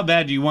 So how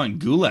bad do you want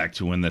Gulak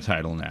to win the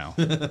title now?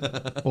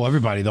 Well,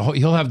 everybody.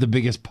 He'll have the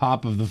biggest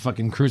pop of the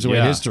fucking cruiserweight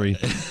Yeah. history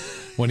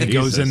when he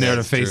goes in there to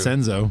That's face true.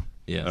 Enzo.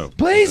 Yeah. Oh.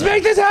 Please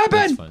make this That's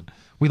happen. fine.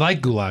 We like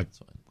Gulak,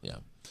 Yeah.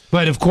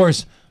 but of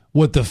course,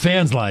 what the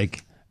fans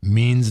like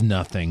means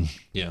nothing.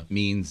 Yeah.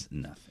 Means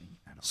nothing.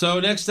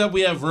 So next up,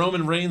 we have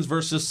Roman Reigns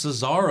versus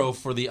Cesaro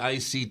for the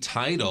IC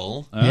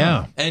title.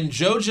 Yeah. And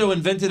JoJo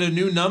invented a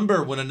new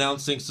number when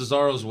announcing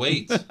Cesaro's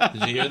weight. Did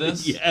you hear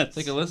this? Yes.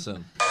 Take a listen.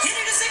 Here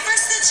to say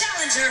first the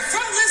challenger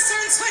from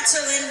Lucerne,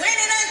 Switzerland, weighing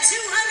in at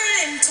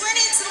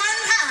 221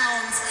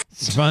 pounds.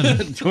 It's fun.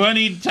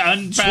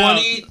 20-ton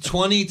pound.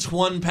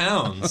 21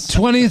 pounds.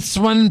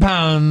 21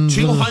 pounds.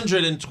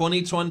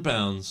 221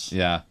 pounds.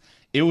 Yeah.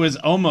 It was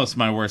almost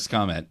my worst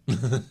comment.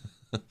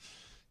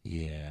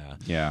 Yeah.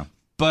 Yeah. You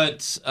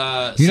But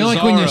know,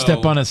 like when you Cesaro-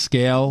 step on a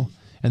scale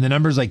and the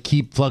numbers like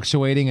keep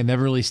fluctuating and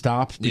never really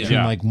stop between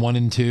Yeah. like 1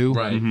 and 2.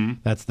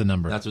 Right. That's the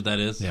number. That's what that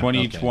is?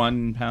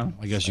 21 pound.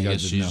 I guess I you guess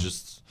guys she's didn't know.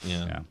 just,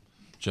 yeah. Yeah.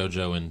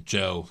 JoJo and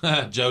Joe.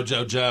 Joe.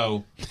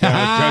 Joe.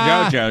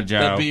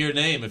 That'd be your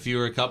name if you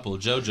were a couple.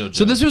 JoJo.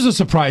 So this was a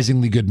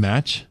surprisingly good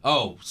match.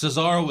 Oh,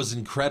 Cesaro was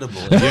incredible.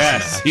 in this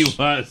Yes, match. he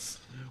was.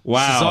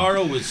 Wow.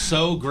 Cesaro was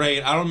so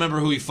great. I don't remember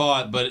who he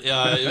fought, but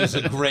it was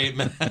a great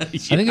match. I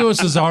think it was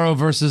Cesaro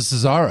versus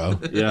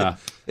Cesaro. Yeah.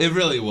 It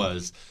really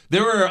was.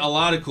 There were a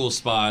lot of cool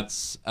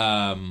spots,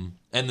 and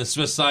the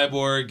Swiss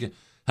Cyborg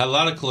had a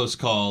lot of close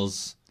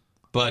calls,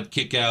 but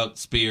kick out,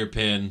 spear,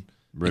 pin,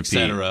 Repeat.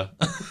 etc.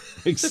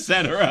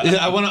 Etc.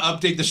 I want to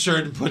update the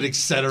shirt and put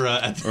etc.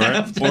 at the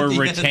at Or the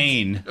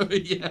retain. end.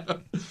 Yeah.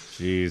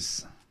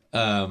 Jeez.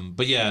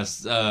 But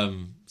yes,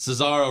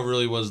 Cesaro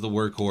really was the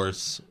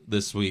workhorse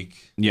this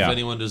week. Yeah. If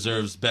anyone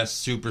deserves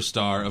best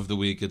superstar of the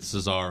week, it's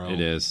Cesaro. It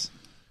is.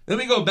 Then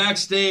we go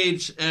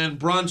backstage, and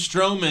Braun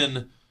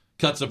Strowman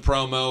cuts a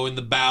promo in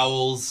the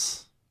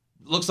bowels.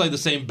 Looks like the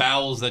same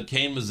bowels that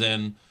Kane was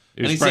in.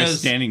 He was and he probably says,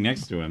 standing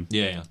next to him.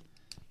 Yeah.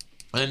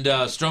 And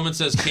Strowman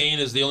says Kane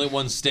is the only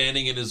one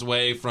standing in his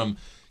way from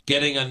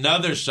getting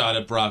another shot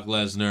at Brock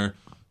Lesnar,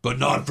 but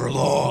not for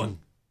long.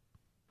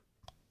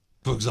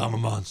 Because I'm a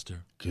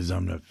monster. Because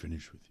I'm not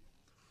finished with you.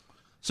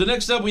 So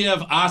next up we have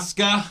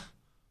Asuka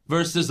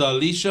versus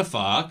Alicia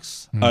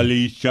Fox.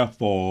 Alicia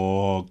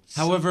Fox.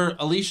 However,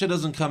 Alicia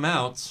doesn't come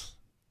out.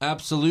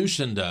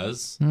 Absolution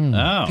does.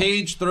 Oh.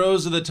 Paige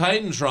throws the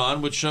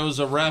Titantron, which shows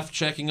a ref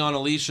checking on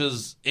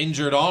Alicia's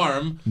injured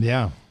arm.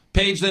 Yeah.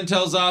 Paige then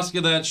tells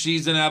Asuka that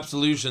she's in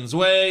Absolution's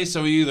way,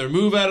 so you either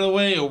move out of the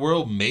way or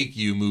we'll make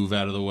you move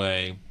out of the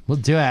way. We'll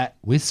do it.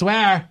 We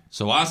swear.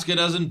 So Asuka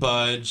doesn't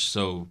budge,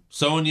 so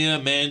Sonya,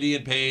 Mandy,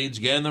 and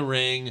Paige get in the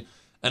ring,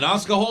 and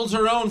Asuka holds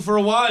her own for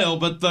a while,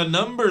 but the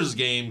numbers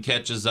game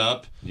catches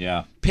up.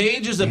 Yeah.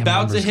 Paige is about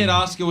to numbers hit game.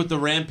 Asuka with the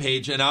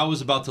Rampage, and I was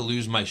about to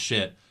lose my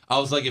shit. I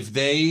was like, if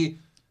they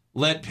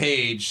let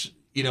Paige,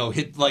 beat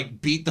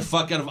the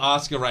fuck out of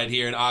Asuka right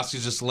here, and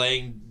Asuka's just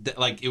laying,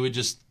 it would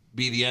just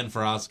be the end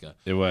for Asuka.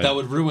 It would. That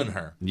would ruin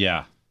her.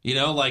 Yeah.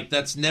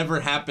 That's never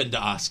happened to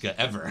Asuka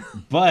ever.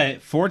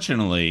 But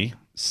fortunately,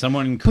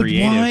 someone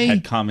creative why-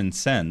 had common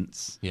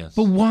sense. Yes.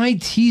 But why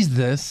tease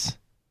this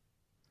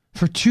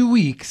for 2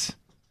 weeks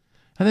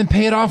and then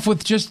pay it off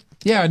with just,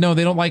 they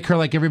don't like her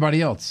like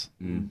everybody else?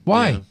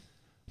 Why? Yeah.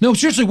 No,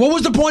 seriously, what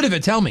was the point of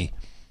it? Tell me.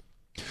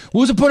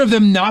 What was the point of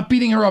them not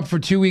beating her up for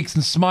 2 weeks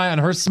and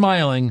her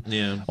smiling,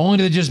 only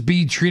to just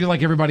be treated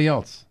like everybody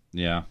else?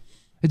 Yeah.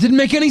 It didn't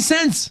make any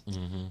sense.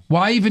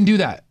 Why even do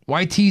that?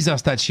 Why tease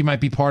us that she might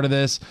be part of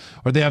this,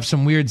 or they have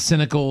some weird,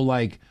 cynical,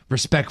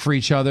 respect for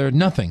each other?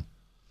 Nothing.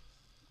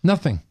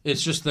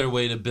 It's just their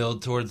way to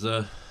build towards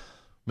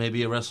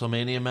maybe a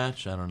WrestleMania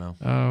match. I don't know.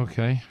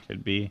 Okay.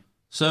 Could be.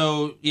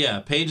 So,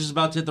 Paige is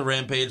about to hit the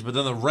Rampage, but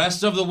then the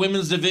rest of the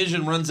women's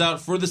division runs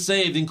out for the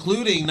save,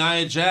 including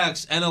Nia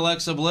Jax and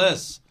Alexa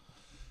Bliss.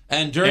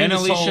 And during And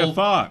this Alicia whole,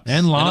 Fox.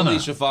 And Lana. And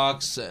Alicia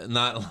Fox,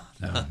 not.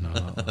 No.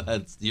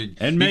 You're And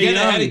getting Mae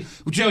ahead Young.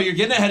 Joe, you're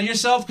getting ahead of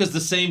yourself because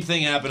the same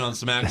thing happened on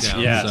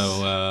SmackDown. Yes.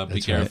 So be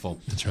That's careful.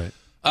 Right. That's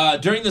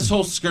right. During this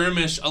whole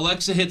skirmish,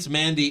 Alexa hits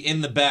Mandy in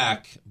the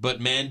back,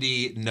 but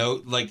Mandy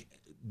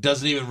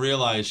doesn't even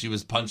realize she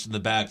was punched in the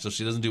back, so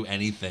she doesn't do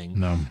anything.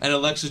 No. And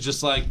Alexa's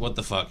just like, what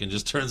the fuck, and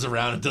just turns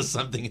around and does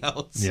something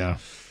else. Yeah.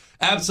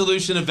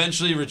 Absolution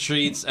eventually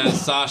retreats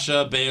as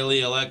Sasha,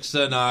 Bailey,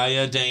 Alexa,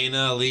 Nia,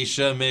 Dana,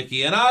 Alicia,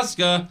 Mickey, and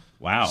Asuka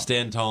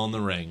stand tall in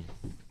the ring.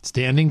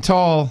 Standing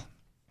tall.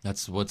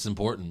 That's what's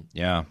important.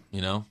 Yeah.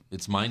 You know,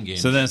 it's mind games.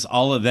 So then it's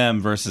all of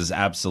them versus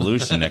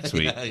Absolution next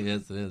week. Yeah,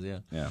 yes, it is, yeah.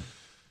 Yeah.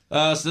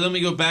 So then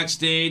we go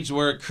backstage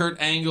where Kurt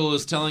Angle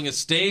is telling a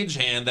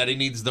stagehand that he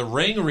needs the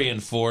ring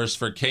reinforced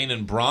for Kane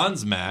and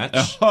Braun's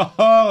match.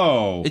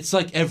 Oh. It's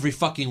like every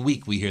fucking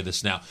week we hear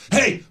this now.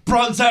 Hey,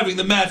 Braun's having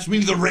the match. We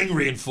need the ring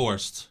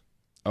reinforced.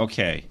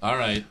 Okay. All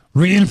right.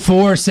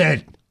 Reinforce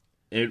it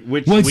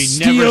Which with we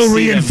never steel see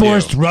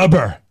reinforced them do.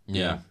 rubber.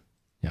 Yeah.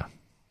 Yeah.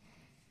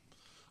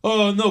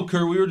 Oh, no,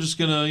 Kurt, we were just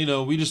going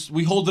to,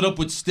 we hold it up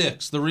with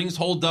sticks. The rings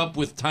hold up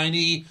with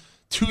tiny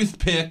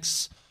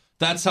toothpicks.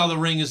 That's how the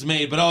ring is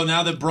made. But,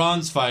 now that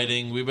Braun's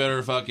fighting, we better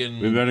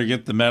We better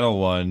get the metal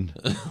one.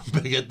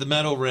 get the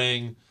metal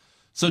ring.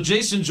 So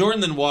Jason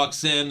Jordan then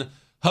walks in,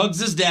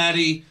 hugs his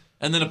daddy,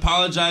 and then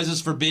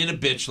apologizes for being a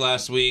bitch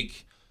last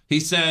week.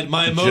 He said,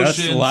 my emotions...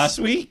 Just last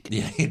week?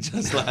 Yeah,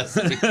 just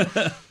last week.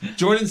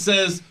 Jordan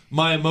says,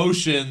 my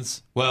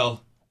emotions,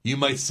 well, you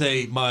might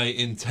say my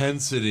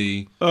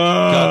intensity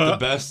got the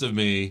best of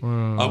me.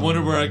 I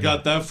wonder where I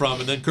got that from.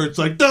 And then Kurt's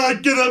like, I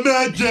can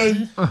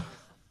imagine.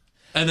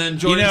 And then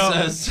Jordan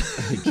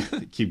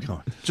says... Keep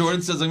going.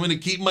 Jordan says, I'm going to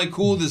keep my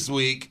cool this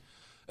week.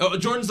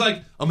 Jordan's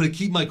like, I'm going to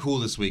keep my cool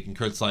this week. And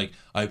Kurt's like,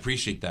 I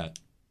appreciate that.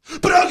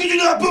 But how could you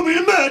not put me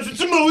in a match with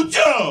Samoa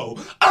Joe?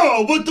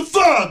 Oh, what the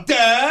fuck,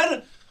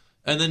 Dad?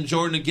 And then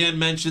Jordan again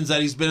mentions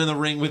that he's been in the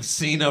ring with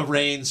Cena,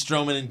 Reigns,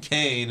 Strowman, and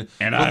Kane.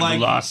 And I've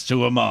lost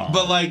to them all.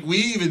 But like we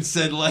even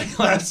said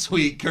last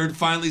week, Kurt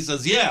finally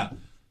says, yeah.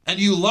 And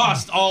you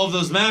lost all of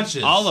those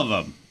matches. All of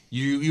them.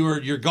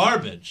 You're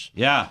garbage.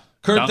 Yeah.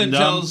 Kurt then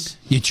tells...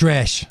 You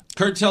trash.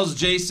 Kurt tells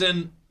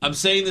Jason, I'm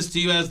saying this to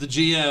you as the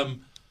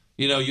GM.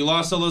 You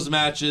lost all those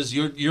matches.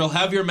 You'll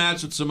have your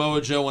match with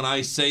Samoa Joe when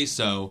I say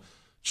so.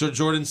 So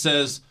Jordan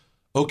says,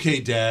 okay,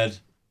 Dad.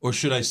 Or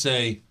should I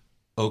say,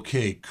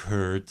 okay,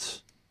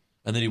 Kurt.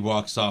 And then he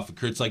walks off, and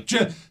Kurt's like,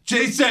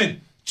 Jason!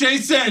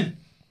 Jason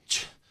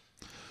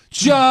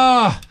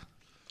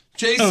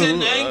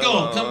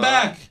Angle, come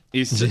back!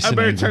 I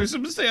better text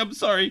him and say I'm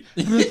sorry.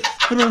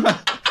 That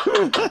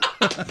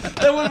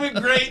would have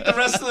been great. The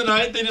rest of the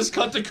night, they just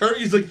cut to Kurt.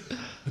 He's like,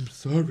 I'm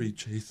sorry,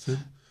 Jason.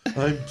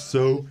 I'm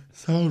so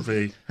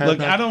sorry. Look,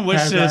 I don't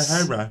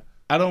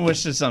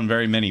wish this on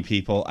very many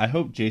people. I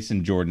hope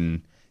Jason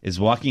Jordan is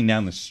walking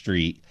down the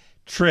street,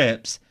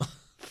 trips,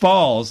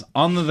 falls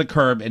onto the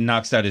curb, and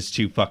knocks out his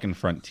 2 fucking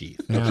front teeth.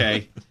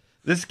 Okay?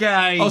 This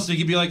guy... Oh, so he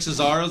could be like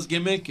Cesaro's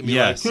gimmick? And be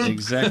yes, like,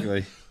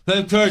 exactly.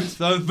 That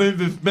hurts. I've been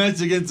with match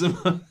against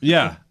him.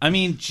 Yeah. I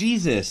mean,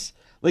 Jesus.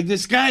 Like,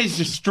 this guy is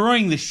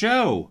destroying the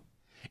show.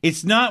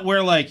 It's not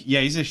where, like,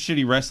 yeah, he's a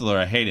shitty wrestler.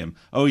 I hate him.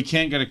 Oh, he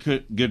can't get a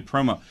good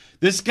promo.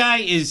 This guy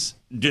is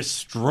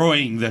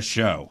destroying the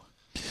show.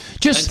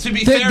 And to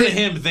be fair to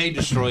him, they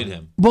destroyed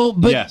him. Well,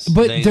 but Yes,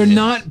 they're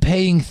not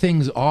paying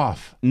things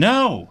off.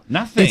 No,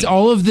 nothing. It's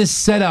all of this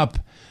setup.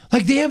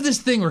 Like they have this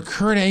thing where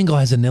Kurt Angle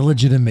has an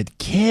illegitimate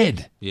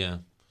kid. Yeah.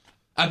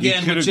 Again, You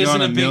which could've isn't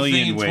gone a a big million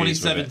thing in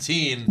ways with it.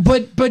 2017.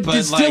 But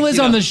it still is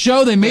on the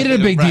show. They made it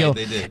a big Right, deal.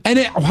 they did. And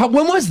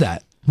when was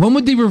that? When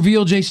would they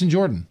reveal Jason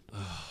Jordan?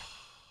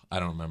 I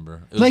don't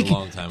remember. It was a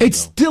long time ago. It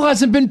still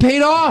hasn't been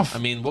paid off. I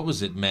mean, what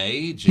was it,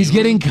 May? June? He's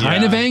getting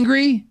kind of Yeah.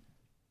 angry.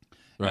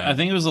 Right. I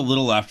think it was a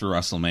little after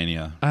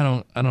WrestleMania. I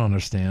don't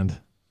understand.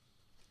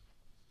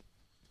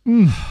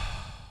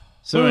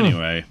 So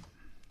anyway,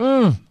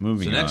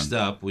 moving So next on.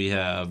 up, we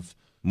have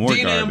More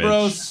Dean garbage.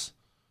 Ambrose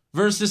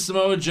versus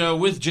Samoa Joe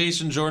with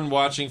Jason Jordan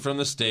watching from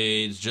the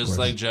stage, just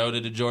like Joe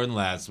did to Jordan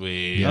last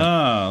week.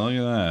 Oh, look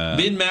at that.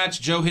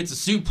 Mid-match, Joe hits a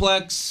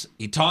suplex.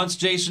 He taunts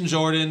Jason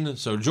Jordan.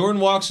 So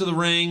Jordan walks to the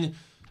ring,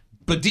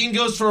 but Dean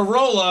goes for a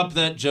roll-up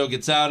that Joe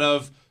gets out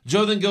of.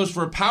 Joe then goes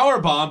for a power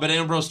bomb, but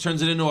Ambrose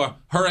turns it into a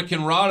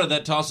Hurricane Rana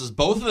that tosses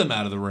both of them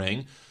out of the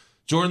ring.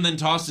 Jordan then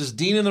tosses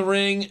Dean in the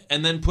ring,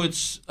 and then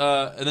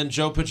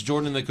Joe puts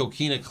Jordan in the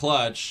Coquina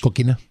clutch.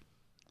 Coquina.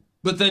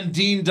 But then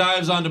Dean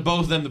dives onto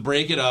both of them to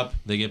break it up.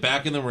 They get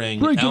back in the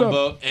ring.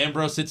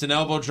 Ambrose hits an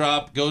elbow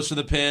drop, goes for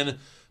the pin,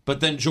 but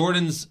then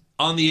Jordan's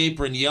on the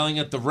apron yelling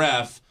at the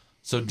ref.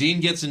 So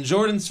Dean gets in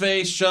Jordan's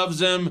face, shoves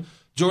him.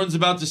 Jordan's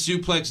about to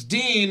suplex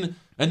Dean,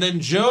 and then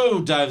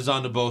Joe dives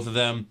onto both of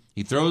them.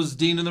 He throws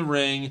Dean in the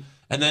ring,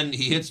 and then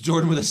he hits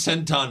Jordan with a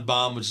senton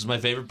bomb, which is my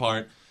favorite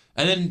part.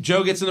 And then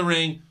Joe gets in the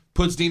ring,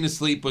 puts Dean to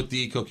sleep with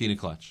the Coquina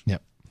clutch.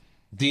 Yep.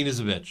 Dean is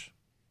a bitch.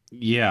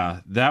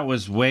 Yeah, that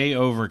was way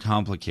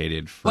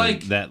overcomplicated for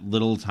that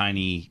little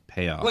tiny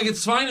payoff. Like,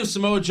 it's fine if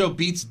Samoa Joe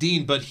beats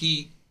Dean, but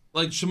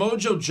Samoa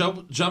Joe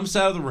jumps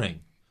out of the ring.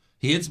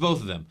 He hits both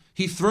of them.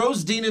 He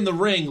throws Dean in the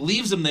ring,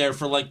 leaves him there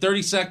for like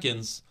 30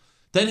 seconds,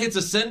 then hits a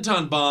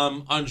senton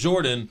bomb on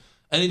Jordan,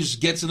 and then just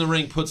gets in the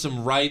ring, puts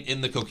him right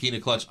in the Coquina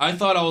clutch. I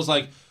was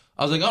like,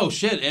 oh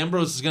shit,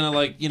 Ambrose is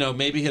gonna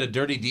maybe hit a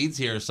dirty deeds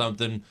here or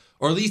something,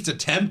 or at least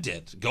attempt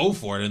it, go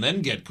for it, and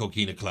then get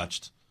Coquina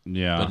clutched.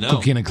 Yeah. But no,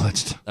 Coquina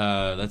clutched.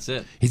 that's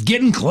it. He's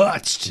getting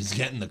clutched. He's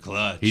getting the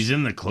clutch. He's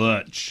in the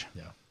clutch.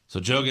 So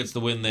Joe gets the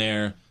win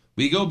there.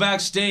 We go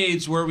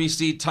backstage where we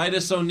see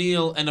Titus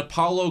O'Neil and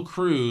Apollo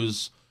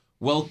Crews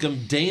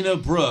welcome Dana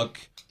Brooke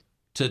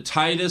to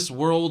Titus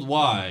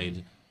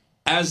Worldwide.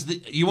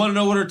 You want to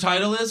know what her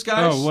title is,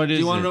 guys? Oh, what is it? Do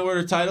you want to know what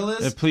her title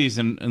is? Please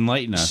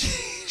enlighten us.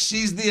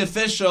 She's the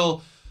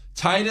official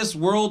Titus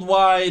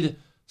Worldwide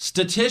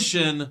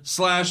statistician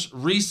 /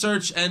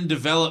 research and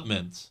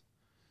development.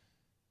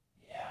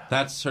 Yeah.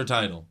 That's her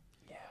title.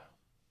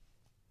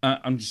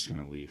 I'm just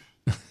gonna leave.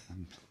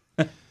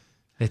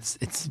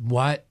 It's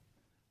what?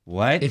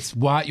 What? It's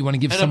what? You want to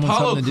give And someone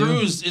Apollo something to do?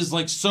 Crews is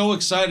like so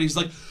excited. He's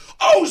like,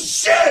 "Oh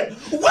shit!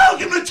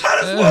 Welcome to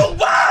Titus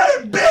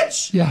Worldwide,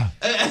 bitch!" Yeah.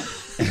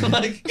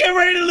 Like, Get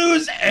ready to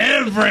lose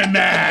every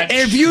match.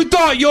 If you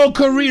thought your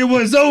career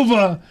was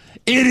over,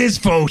 it is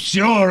for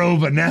sure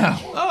over now.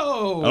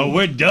 Oh,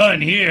 we're done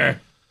here.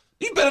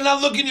 you better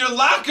not look in your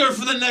locker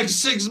for the next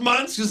 6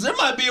 months because there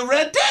might be a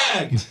red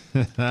tag.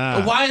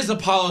 Why is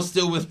Apollo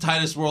still with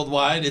Titus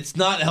Worldwide? It's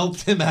not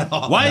helped him at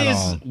all.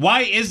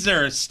 Why is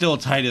there still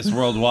Titus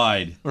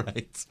Worldwide?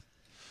 Right.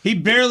 He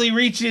barely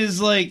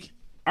reaches like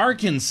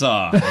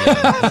Arkansas.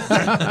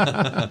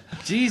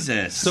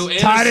 Jesus. So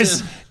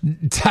Anderson,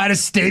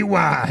 Titus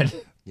statewide.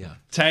 yeah.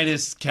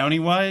 Titus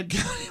countywide?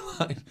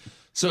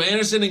 So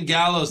Anderson and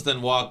Gallows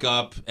then walk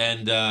up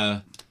and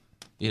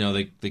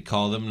they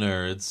call them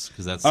nerds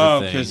because that's the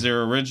thing. Because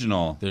they're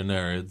original. They're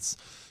nerds.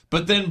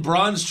 But then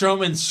Braun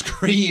Strowman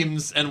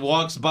screams and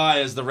walks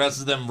by as the rest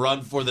of them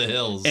run for the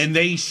hills. And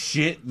they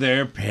shit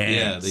their pants.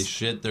 yeah, they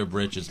shit their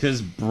britches.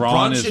 Because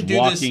Braun is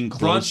walking Braun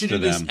close should to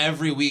do this them.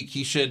 every week.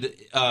 He should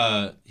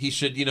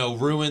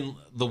ruin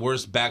the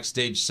worst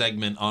backstage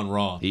segment on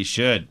Raw, He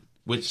should.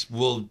 which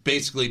will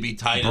basically be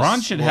Titus.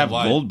 Braun should have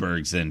Worldwide.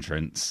 Goldberg's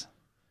entrance.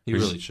 He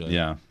really should.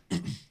 Yeah.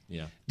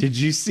 Yeah. Did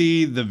you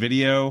see the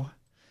video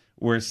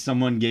where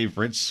someone gave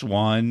Rich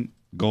Swann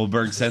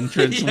Goldberg's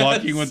entrance Yes.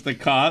 walking with the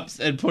cops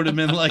and put him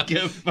in like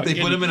a fucking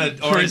They put him in an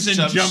orange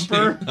prison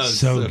jumper? jumpsuit. Oh,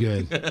 So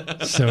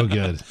good. So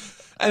good.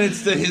 And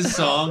it's his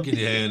song. Can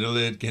you handle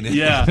it? Can you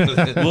Yeah. handle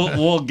it?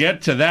 we'll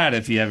get to that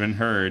if you haven't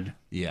heard.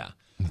 Yeah.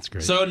 That's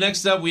great. So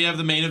next up, we have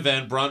the main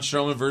event: Braun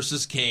Strowman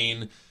versus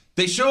Kane.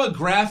 They show a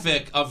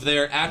graphic of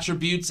their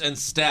attributes and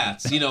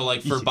stats,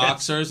 like for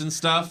boxers and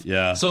stuff.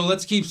 Yeah. So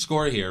let's keep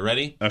score here.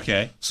 Ready?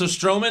 Okay. So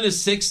Strowman is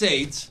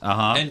 6'8",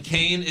 and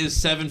Kane is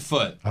 7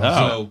 foot.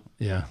 So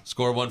yeah.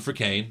 score 1 for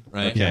Kane,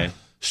 right? Okay.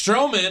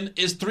 Strowman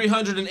is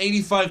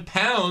 385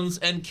 pounds,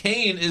 and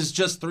Kane is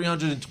just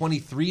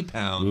 323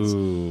 pounds.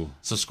 Ooh.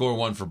 So score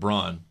 1 for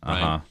Braun,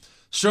 right? Uh-huh.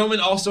 Strowman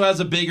also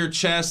has a bigger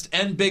chest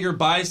and bigger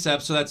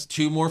biceps, so that's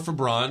 2 more for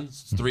Braun.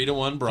 It's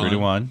 3-1 Braun.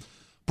 3-1.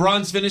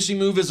 Braun's finishing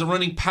move is a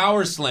running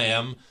power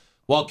slam,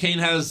 while Kane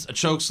has a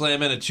choke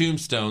slam and a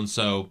tombstone,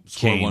 so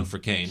score Kane. 1 for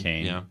Kane.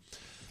 Yeah.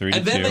 3-2.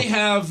 And then they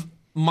have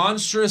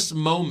monstrous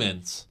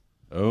moment.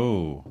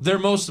 Oh. Their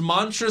most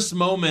monstrous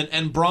moment,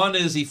 and Braun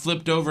is he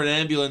flipped over an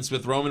ambulance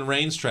with Roman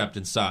Reigns trapped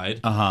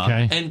inside. Uh-huh.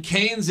 Okay. And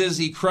Kane's is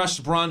he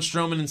crushed Braun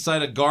Strowman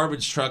inside a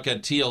garbage truck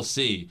at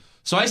TLC.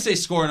 So I say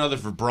score another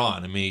for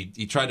Braun. I mean,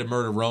 he tried to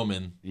murder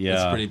Roman. Yeah.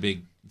 It's pretty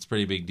big. It's a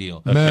pretty big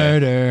deal.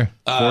 Murder.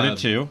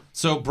 4-2.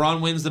 So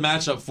Braun wins the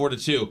matchup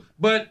 4-2.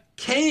 But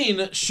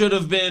Kane should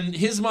have been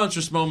his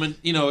monstrous moment.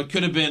 It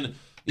could have been,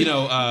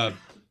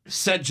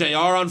 set JR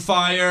on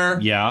fire.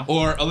 Yeah.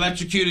 Or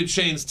electrocuted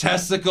Shane's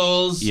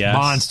testicles. Yes.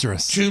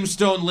 Monstrous.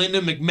 Tombstone Linda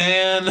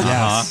McMahon.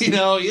 Yes. He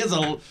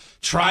has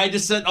tried to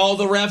set all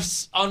the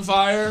refs on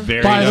fire.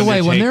 Buried By the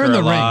way, when they're in the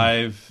ring-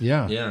 alive.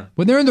 Yeah. Yeah.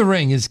 When they're in the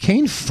ring, is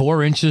Kane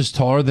 4 inches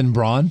taller than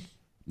Braun?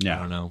 No. I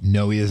don't know.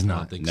 No, he is I don't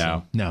not. think No.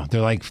 so. No,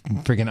 they're like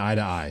freaking eye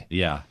to eye.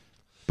 Yeah.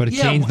 But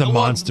Kane's the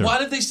monster. Why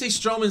did they say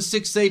Strowman's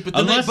 6'8"? But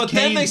then Unless then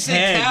they Kane's say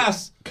head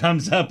Cass.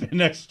 comes up an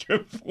extra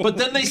 4. But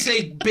then they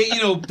say,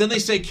 then they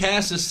say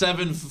Cass is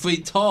 7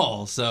 feet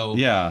tall. So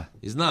Yeah.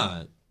 he's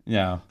not.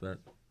 Yeah. But,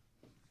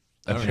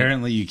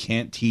 Apparently you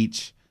can't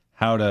teach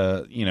how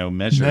to,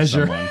 measure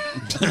someone.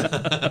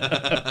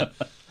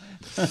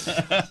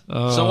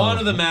 So on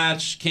to the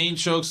match. Kane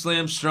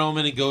chokeslams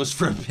Strowman and goes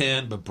for a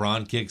pin, but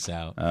Braun kicks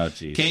out. Oh,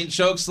 jeez. Kane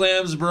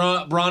chokeslams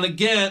Braun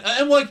again.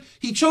 And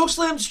he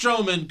chokeslams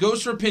Strowman,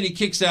 goes for a pin, he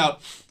kicks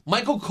out.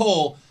 Michael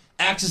Cole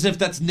acts as if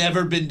that's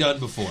never been done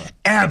before.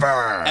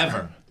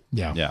 Ever.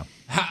 Yeah. Yeah.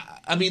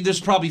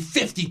 There's probably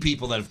 50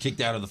 people that have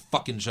kicked out of the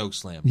fucking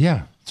chokeslam.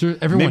 Yeah. So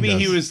everyone Maybe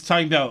does. he was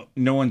talking about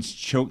no one's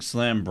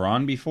chokeslam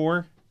Braun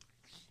before.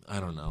 I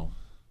don't know.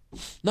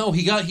 No,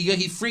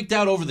 he freaked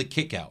out over the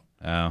kick out.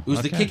 Oh, It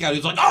was the kick out. He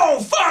was like,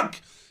 "Oh fuck!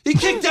 He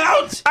kicked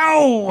out!"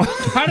 Ow!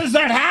 How does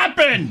that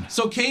happen?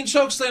 So Kane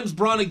chokeslams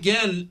Braun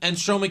again, and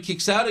Strowman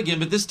kicks out again.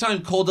 But this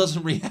time Cole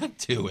doesn't react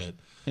to it.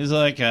 He's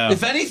like,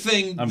 if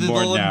anything, I'm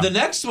bored now. the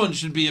next one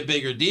should be a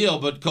bigger deal,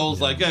 but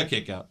Cole's like,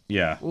 kick out.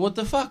 yeah. Well, what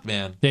the fuck,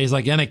 man? Yeah, he's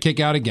like, and a kick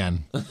out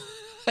again. Oh,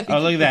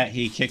 look at that.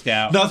 He kicked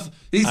out.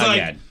 He's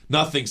like, Again.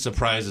 nothing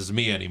surprises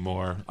me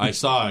anymore. I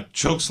saw a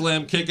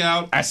chokeslam kick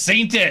out. I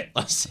seen it.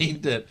 I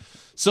seen it.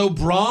 So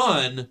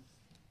Braun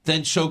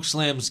then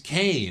chokeslams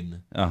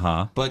Kane,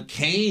 Uh-huh. but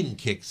Kane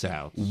kicks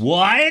out.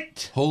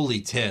 What? Holy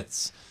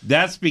tits.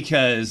 That's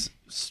because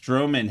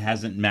Strowman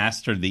hasn't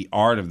mastered the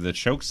art of the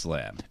choke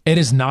slam. It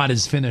is not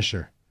his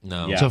finisher.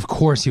 No. Yeah. So, of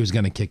course, he was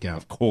going to kick out.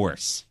 Of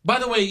course. By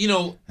the way,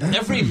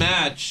 every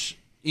match,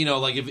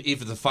 like if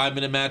it's a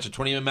 5-minute match, a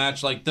 20-minute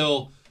match, like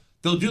they'll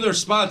do their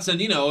spots,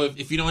 and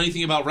if you know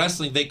anything about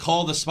wrestling, they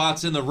call the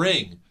spots in the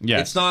ring.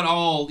 Yes. It's not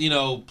all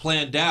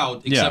planned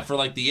out except for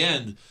like the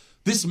end.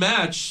 This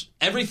match,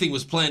 everything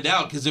was planned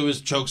out because it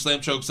was chokeslam,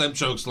 chokeslam,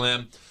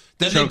 chokeslam.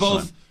 Then they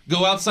both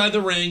go outside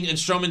the ring, and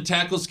Strowman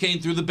tackles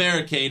Kane through the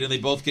barricade, and they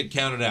both get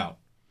counted out.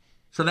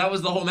 So that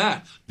was the whole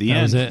match. The That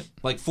end. was it.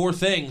 Like 4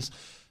 things.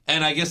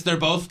 And I guess they're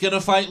both going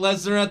to fight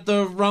Lesnar at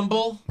the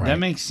Rumble. That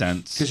makes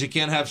sense. Because you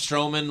can't have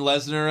Strowman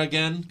Lesnar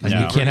again. And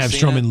No. you can't have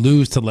Strowman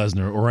lose to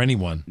Lesnar or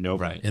anyone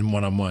Nope. Right. in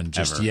one-on-one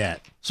just Ever.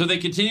 yet. So they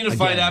continue to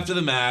fight Again. after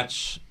the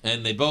match,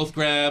 and they both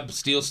grab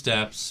steel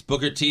steps.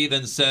 Booker T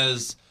then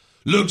says,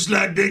 "Looks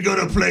like they're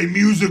going to play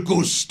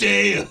musical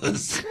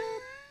stairs."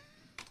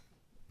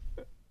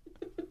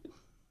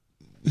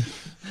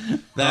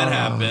 That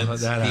happened.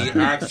 that He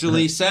happened.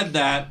 actually said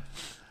that.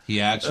 He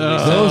actually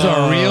said Those that.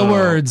 are real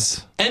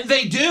words. And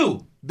they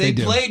do. They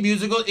do. played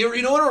musical.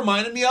 You know what it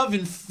reminded me of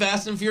in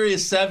Fast and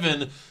Furious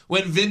 7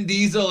 when Vin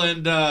Diesel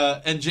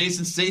and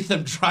Jason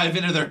Statham drive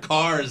into their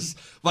cars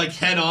like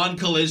head-on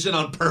collision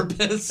on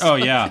purpose. Oh,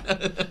 yeah.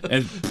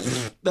 And,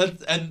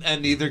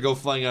 And neither go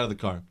flying out of the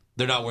car.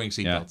 They're not wearing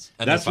yeah. seatbelts.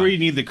 And That's they're where fine. you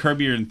need the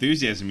Curb Your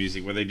Enthusiasm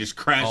music where they just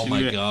crash Oh into my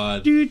it.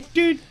 god.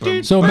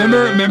 So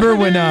remember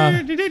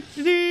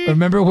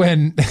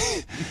when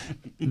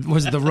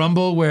was it the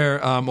Rumble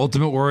where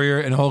Ultimate Warrior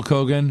and Hulk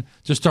Hogan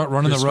just start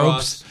running the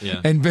ropes, Crisscross,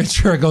 yeah. and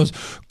Ventura goes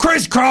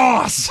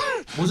crisscross.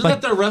 Wasn't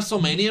that their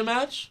WrestleMania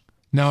match?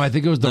 No, I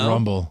think it was the No?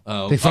 Rumble.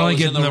 Oh. They finally Oh, it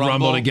was get in in the the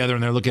Rumble Rumble? together,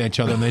 and they're looking at each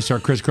other, and they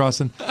start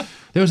crisscrossing.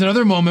 There was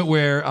another moment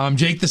where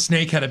Jake the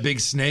Snake had a big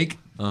snake,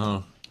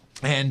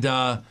 and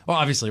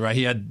obviously, right?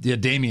 He had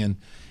Damien,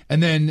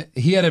 and then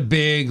he had a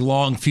big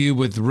long feud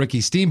with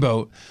Ricky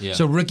Steamboat. Yeah.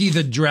 So Ricky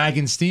the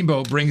Dragon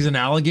Steamboat brings an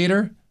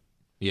alligator,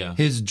 Yeah.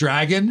 his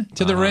dragon,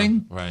 to the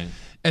ring. Right.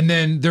 And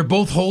then they're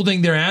both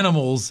holding their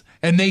animals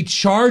and they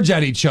charge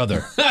at each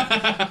other.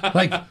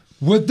 Like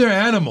with their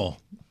animal.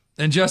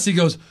 And Jesse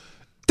goes,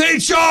 "They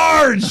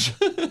charge!"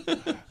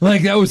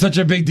 Like that was such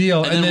a big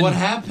deal. And then what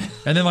happened?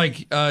 And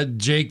then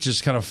Jake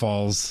just kind of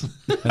falls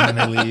and then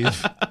they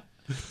leave.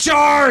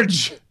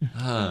 Charge!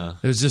 It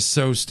was just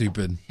so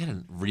stupid. He had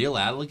a real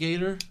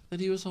alligator that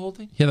he was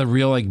holding? He had a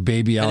real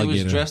baby And alligator.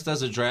 he was dressed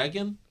as a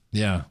dragon?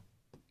 Yeah.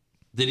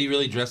 Did he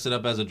really dress it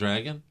up as a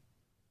dragon?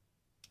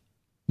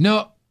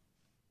 No.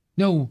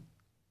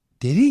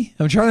 Did he?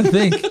 I'm trying to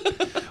think.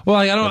 Well,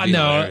 I That'd don't be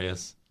know.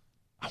 hilarious.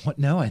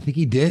 No, I think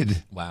he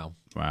did. Wow.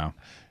 Wow.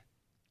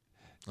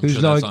 I'm Who's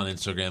sure that's like- on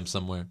Instagram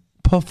somewhere.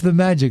 Puff the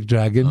Magic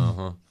Dragon.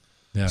 Uh-huh.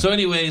 Yeah. So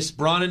anyways,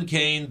 Braun and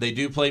Kane, they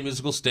do play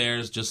musical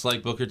stairs, just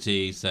like Booker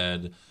T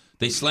said.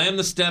 They slam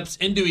the steps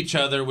into each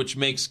other, which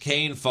makes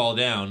Kane fall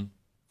down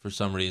for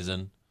some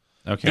reason.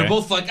 Okay. They're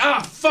both like,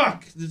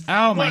 fuck.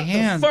 Ow, my What the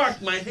hand.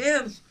 fuck, my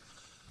hands.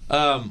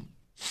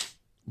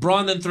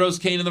 Braun then throws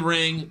Kane in the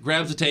ring,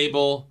 grabs a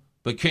table,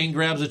 but Kane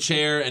grabs a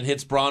chair and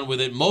hits Braun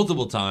with it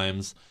multiple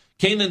times.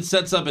 Kane then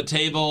sets up a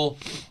table,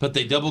 but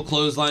they double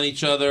clothesline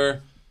each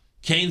other.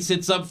 Kane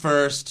sits up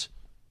first,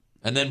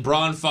 and then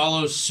Braun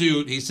follows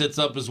suit. He sits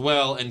up as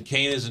well, and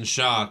Kane is in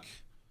shock.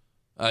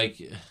 And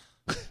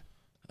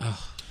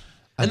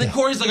then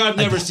Corey's like, I've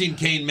never seen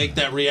Kane make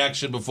that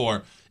reaction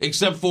before,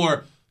 except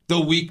for the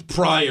week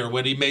prior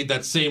when he made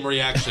that same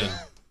reaction.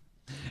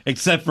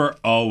 Except for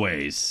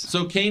always.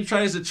 So Kane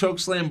tries to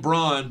chokeslam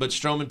Braun, but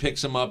Strowman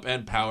picks him up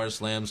and power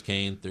slams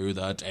Kane through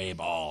the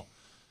table.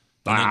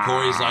 And then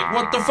Corey's like,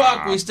 what the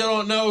fuck? We still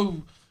don't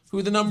know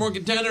who the number one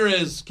contender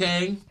is,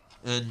 Kane.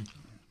 And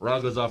Raw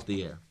goes off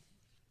the air.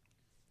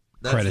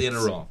 That's Credits. the end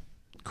of Raw.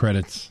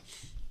 Credits.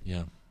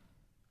 Yeah.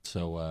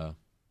 So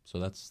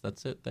that's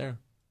it there.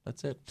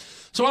 That's it.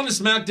 So on to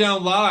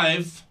SmackDown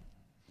Live,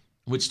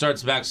 which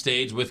starts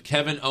backstage with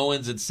Kevin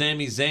Owens and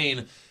Sami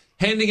Zayn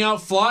handing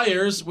out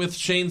flyers with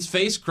Shane's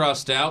face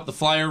crossed out. The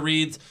flyer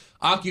reads,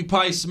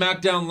 "Occupy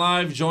SmackDown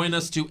Live. Join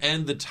us to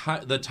end the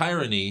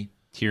tyranny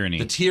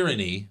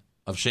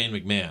of Shane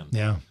McMahon."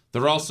 Yeah.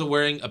 They're also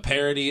wearing a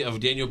parody of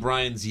Daniel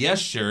Bryan's Yes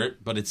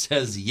shirt, but it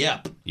says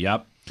Yep.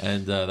 Yep.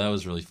 And that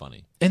was really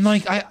funny. And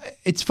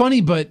it's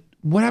funny, but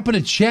what happened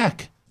to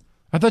Czech?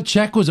 I thought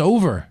Czech was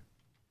over.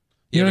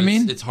 You know what I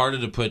mean? It's harder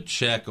to put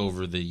check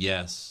over the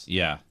yes.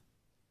 Yeah.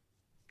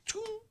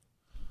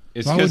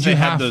 It's Why because would they you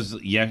had have-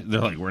 those. Yeah,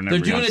 they're like, we're never.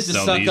 They're doing gonna it to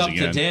sell suck these up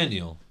again. to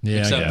Daniel. Yeah, I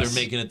Except guess.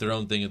 they're making it their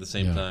own thing at the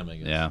same time, I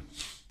guess. Yeah.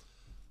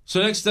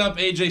 So next up,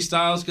 AJ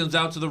Styles comes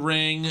out to the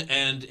ring,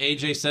 and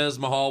AJ says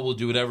Mahal will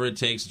do whatever it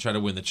takes to try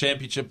to win the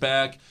championship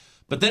back.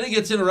 But then it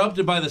gets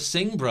interrupted by the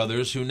Singh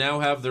brothers, who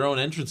now have their own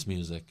entrance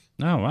music.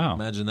 Oh, wow.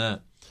 Imagine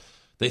that.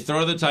 They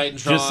throw the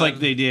Titantron. Just like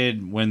they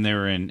did when they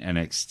were in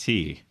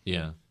NXT.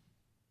 Yeah.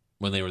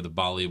 When they were the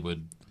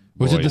Bollywood.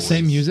 Was it the boys.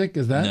 same music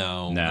as that?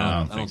 No. No, I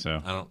don't think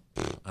so.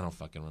 I don't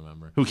fucking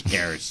remember. Who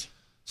cares?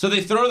 So they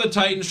throw the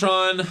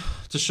Titantron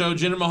to show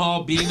Jinder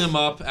Mahal beating them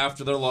up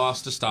after their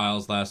loss to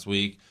Styles last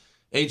week.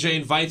 AJ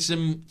invites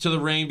him to the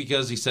ring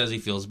because he says he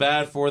feels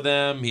bad for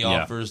them. He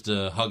offers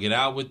to hug it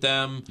out with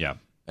them. Yeah.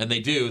 And they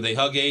do. They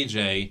hug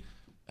AJ.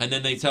 And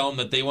then they tell him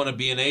that they want to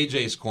be in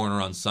AJ's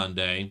corner on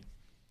Sunday.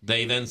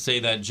 They then say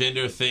that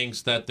Jinder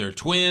thinks that they're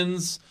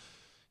twins.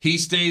 He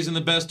stays in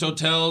the best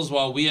hotels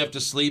while we have to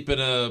sleep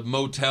in a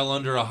motel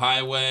under a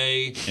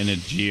highway. In a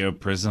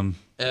geoprism.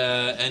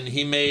 And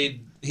he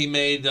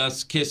made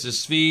us kiss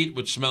his feet,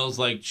 which smells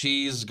like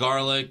cheese,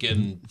 garlic,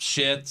 and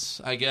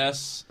shit, I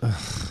guess.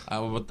 I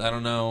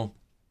don't know.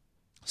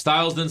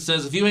 Styles then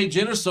says, if you hate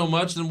Jinder so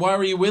much, then why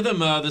were you with him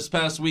this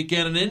past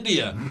weekend in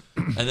India?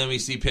 And then we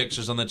see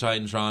pictures on the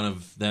Titantron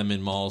of them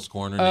in Mahal's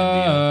corner in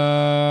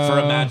India for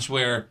a match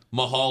where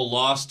Mahal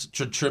lost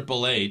to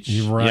Triple H.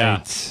 Right.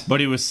 Yeah.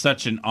 But it was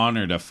such an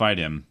honor to fight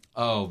him.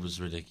 Oh, it was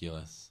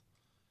ridiculous.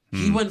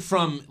 He went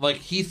from,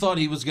 he thought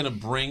he was going to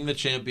bring the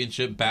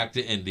championship back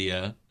to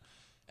India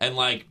and,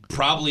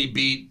 probably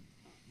beat,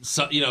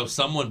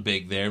 someone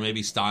big there,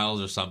 maybe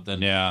Styles or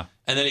something. Yeah.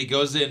 And then he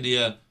goes to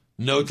India,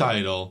 no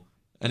title,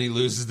 and he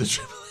loses the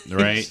Triple H.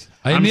 Right.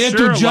 I I'm need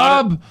sure a a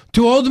job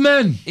to old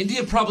men.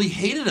 India probably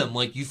hated him.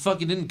 You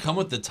fucking didn't come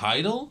with the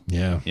title?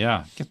 Yeah.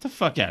 Yeah. Get the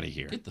fuck out of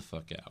here. Get the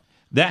fuck out.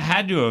 That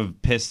had to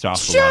have pissed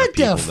off a lot of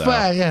people,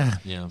 though. Yeah.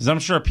 Yeah. Because I'm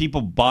sure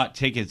people bought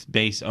tickets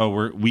based,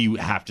 we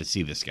have to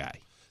see this guy.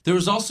 There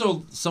was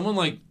also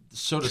someone,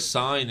 showed a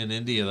sign in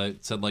India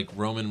that said,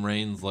 Roman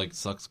Reigns,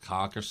 sucks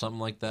cock or something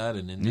like that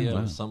in India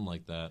or something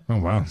like that. Oh,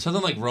 wow.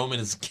 Something like Roman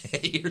is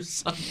gay or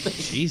something.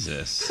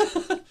 Jesus.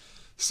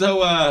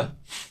 So,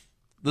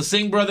 the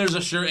Singh brothers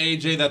assure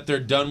AJ that they're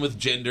done with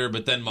Jinder,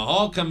 but then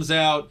Mahal comes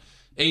out.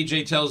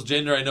 AJ tells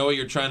Jinder, I know what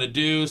you're trying to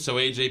do. So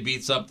AJ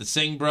beats up the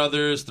Singh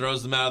brothers,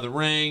 throws them out of the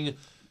ring.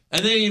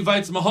 And then he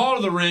invites Mahal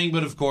to the ring,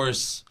 but of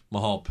course,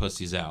 Mahal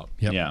pussies out.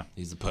 Yep. Yeah.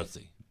 He's a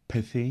pussy.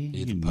 Pussy?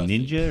 He's a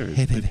pussy. Ninja?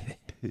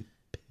 Or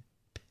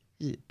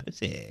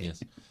pussy?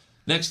 Yes.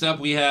 Next up,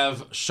 we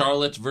have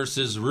Charlotte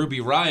versus Ruby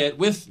Riott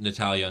with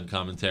Natalya on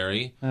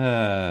commentary.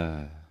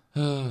 So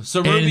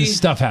And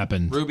stuff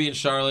happened. Ruby and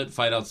Charlotte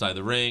fight outside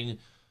the ring.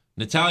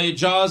 Natalya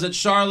jaws at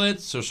Charlotte,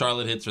 so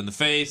Charlotte hits her in the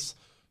face.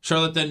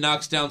 Charlotte then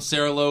knocks down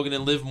Sarah Logan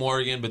and Liv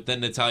Morgan, but then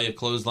Natalya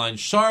clotheslines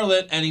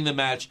Charlotte, ending the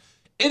match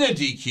in a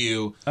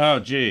DQ. Oh,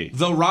 gee.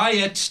 The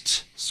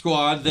Riott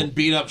squad then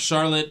beat up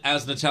Charlotte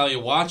as Natalya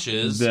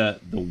watches. The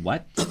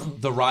what?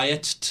 The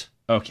Riott,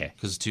 Okay.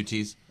 because it's two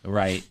T's.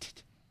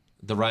 Right.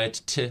 The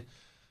Riott.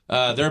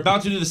 They're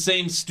about to do the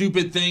same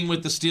stupid thing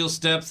with the steel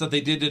steps that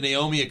they did to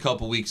Naomi a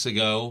couple weeks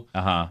ago.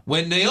 Uh-huh.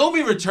 When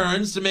Naomi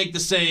returns to make the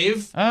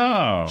save,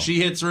 Oh.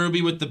 she hits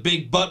Ruby with the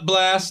big butt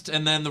blast,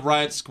 and then the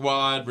Riott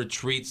squad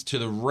retreats to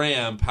the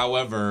ramp.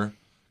 However,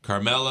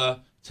 Carmella,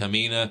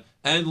 Tamina,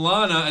 and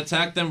Lana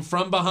attack them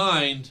from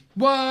behind.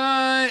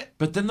 What?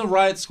 But then the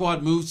Riott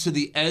squad moves to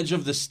the edge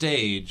of the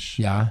stage,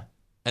 Yeah.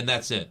 and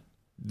that's it.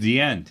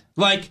 The end.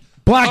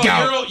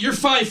 Blackout. Oh, you're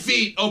 5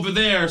 feet over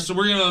there, so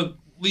we're going to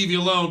leave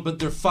you alone, but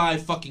they're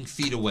 5 fucking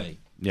feet away.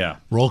 Yeah.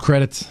 Roll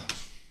credits.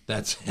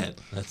 That's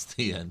it. That's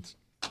the end.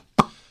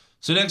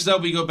 So next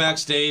up, we go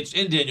backstage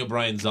in Daniel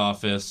Bryan's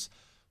office,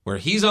 where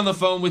he's on the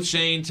phone with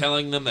Shane,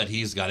 telling them that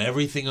he's got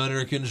everything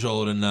under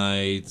control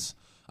tonight.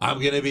 I'm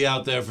going to be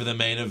out there for the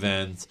main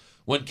event.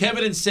 When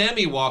Kevin and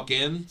Sammy walk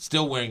in,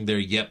 still wearing their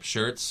Yep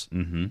shirts,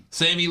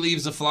 Sammy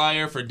leaves a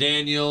flyer for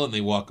Daniel, and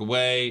they walk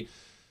away.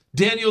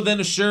 Daniel then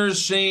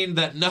assures Shane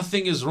that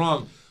nothing is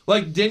wrong.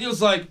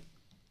 Daniel's like,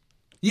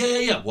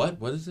 yeah.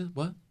 What? What is it?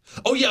 What?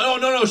 Oh, yeah. Oh,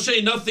 no,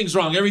 Shane, nothing's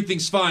wrong.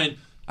 Everything's fine.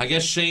 I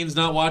guess Shane's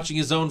not watching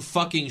his own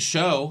fucking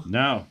show.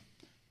 No.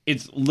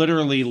 It's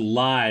literally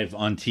live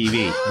on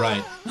TV.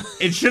 Right.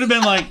 It should have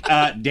been like,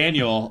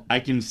 Daniel, I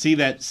can see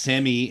that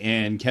Sammy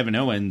and Kevin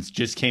Owens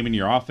just came in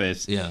your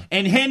office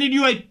and handed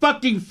you a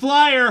fucking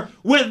flyer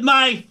with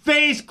my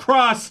face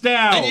crossed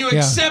out. And you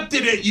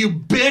accepted it, you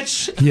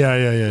bitch.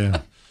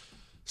 Yeah.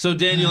 So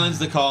Daniel ends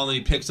the call, and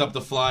he picks up the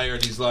flyer,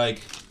 and he's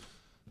like,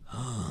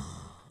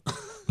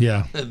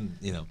 Yeah. and,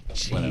 whatever.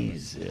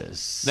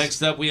 Jesus.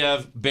 Next up, we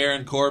have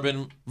Baron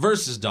Corbin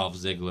versus Dolph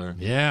Ziggler.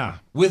 Yeah.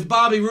 With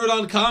Bobby Roode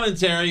on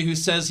commentary, who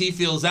says he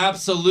feels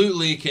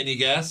absolutely, can you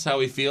guess how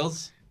he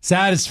feels?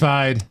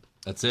 Satisfied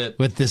That's it.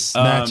 with this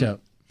matchup.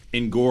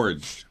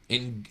 Engorged.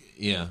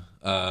 Inglorious.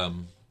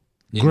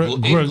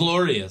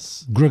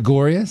 Gregorius?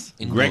 Gregorious.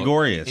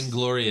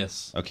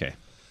 Inglorious. Okay.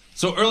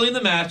 So early in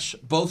the match,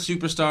 both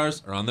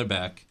superstars are on their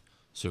back.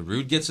 So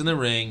Roode gets in the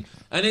ring,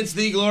 and it's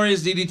the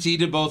glorious DDT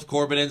to both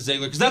Corbin and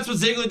Ziggler, because that's what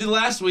Ziggler did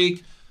last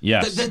week.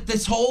 Yes.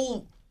 This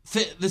whole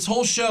this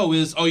whole show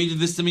is, oh, you did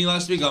this to me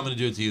last week, I'm going to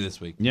do it to you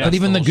this week. Yeah. But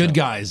even the whole good show.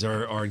 guys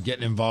are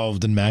getting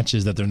involved in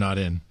matches that they're not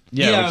in.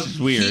 Yeah, which is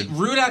weird.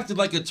 Rude acted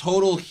like a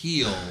total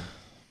heel.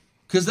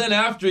 Because then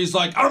after, he's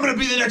like, I'm going to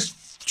be the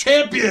next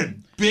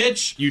champion,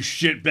 bitch. You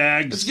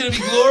shitbags. It's going to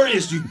be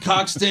glorious, you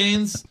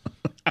cockstains.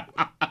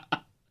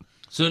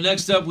 So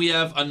next up, we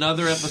have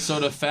another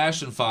episode of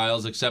Fashion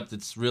Files, except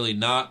it's really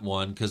not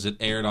one because it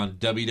aired on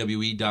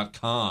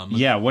WWE.com.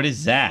 Yeah, what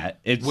is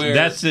that?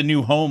 That's the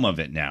new home of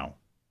it now.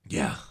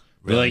 Yeah.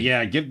 They're like,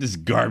 yeah, get this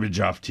garbage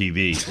off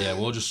TV. Yeah,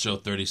 we'll just show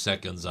 30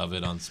 seconds of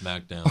it on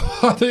SmackDown.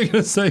 I think you're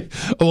going to say,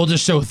 oh, we'll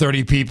just show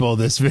 30 people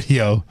this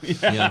video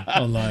Yeah.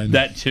 online.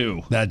 That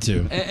too. That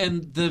too.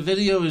 And the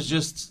video is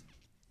just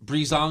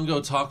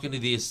Breezango talking to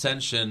the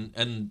Ascension,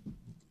 and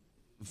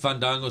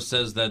Fandango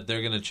says that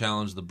they're going to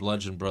challenge the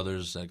Bludgeon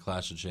Brothers at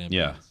Clash of Champions.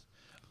 Yeah.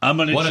 I'm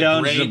going What to a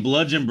challenge great- the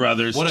Bludgeon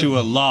Brothers what a- to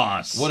a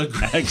loss what a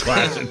great- at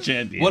Clash of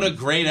Champions. What a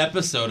great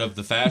episode of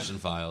the Fashion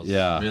Files.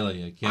 Yeah.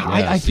 Really, I can't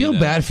wait to I see feel that.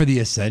 bad for the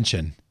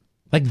Ascension.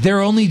 Like, their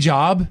only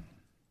job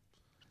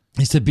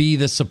is to be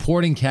the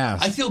supporting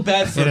cast I feel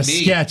bad for in a me.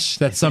 sketch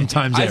that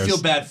sometimes I airs.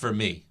 feel bad for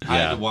me. I had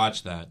Yeah. to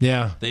watch that.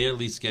 Yeah. They're at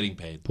least getting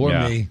paid. Poor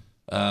Yeah. me.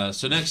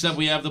 So next up,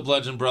 we have the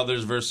Bludgeon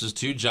Brothers versus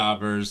two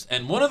jobbers.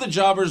 And one of the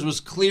jobbers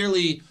was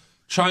clearly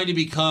trying to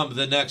become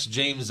the next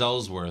James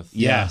Ellsworth.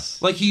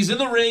 Yes. Like, he's in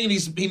the ring,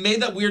 and he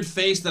made that weird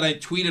face that I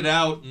tweeted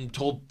out and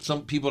told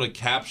some people to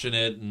caption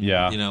it. And,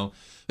 Yeah. you know,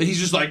 and he's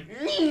just like,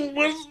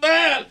 what's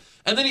that?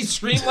 And then he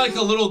screamed like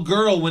a little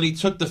girl when he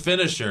took the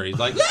finisher. He's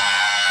like,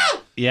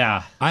 ah!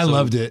 Yeah. I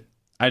loved it.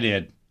 I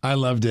did. I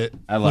loved it.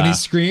 I When he laughed.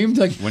 screamed,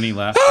 like, When he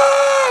left.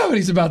 ah! When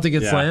he's about to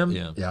get Yeah. slammed.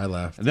 Yeah. I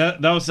laughed. That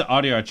was the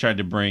audio I tried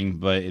to bring,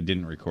 but it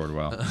didn't record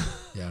well.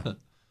 Yeah.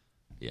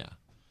 Yeah.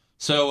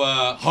 So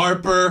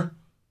Harper,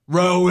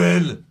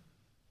 Rowan,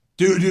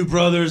 Doo-Doo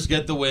Brothers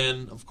get the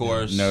win, of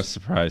course. No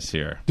surprise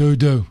here.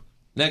 Do.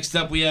 Next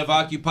up, we have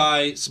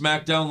Occupy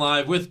SmackDown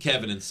Live with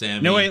Kevin and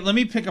Sammy. No, wait, let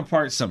me pick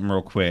apart something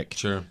real quick.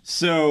 Sure.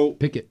 So,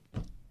 Pick it.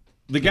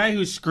 the guy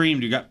who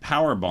screamed, who got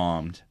power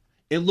bombed,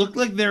 it looked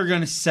like they were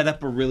going to set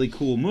up a really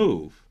cool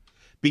move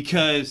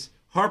because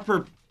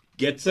Harper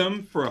gets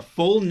him for a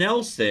full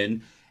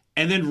Nelson,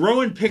 and then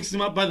Rowan picks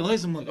him up by the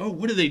legs. I'm like, oh,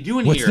 what are they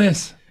doing What's here?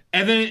 this?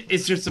 And then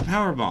it's just a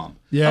power bomb.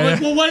 Yeah, I'm like,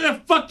 yeah. well, why the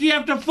fuck do you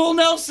have to full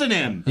Nelson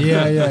him?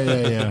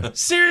 Yeah.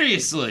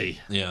 Seriously.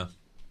 Yeah.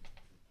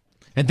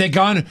 And thank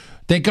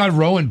God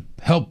Rowan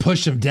helped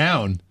push him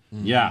down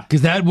Yeah.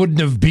 because that wouldn't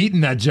have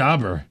beaten that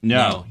jobber.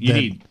 No, you That-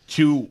 need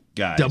two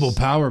guys Double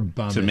power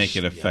bomb to make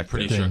it Yeah, effective.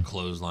 pretty thing. sure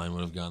Clothesline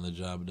would have gotten the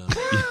job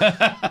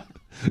done.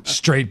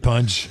 Straight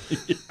punch.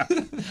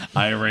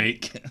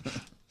 Irate.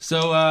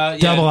 So,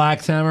 Double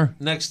axe hammer.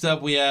 Next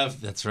up, we have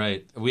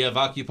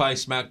Occupy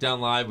SmackDown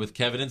Live with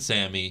Kevin and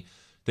Sammy.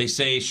 They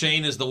say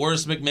Shane is the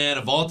worst McMahon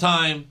of all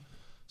time.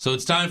 So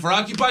it's time for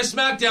Occupy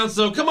SmackDown.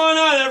 So come on,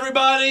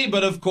 everybody.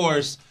 But of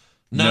course,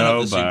 none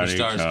of the Nobody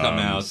superstars come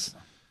out. comes.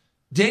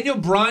 Daniel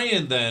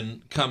Bryan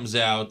then comes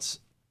out.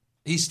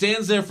 He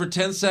stands there for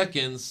 10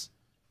 seconds,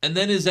 and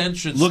then his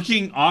entrance,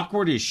 Looking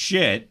awkward as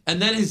shit. and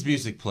then his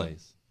music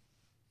plays.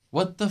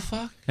 What the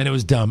fuck? And it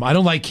was dumb. I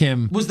don't like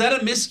him. Was that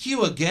a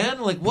miscue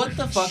again? Like, what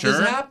the fuck is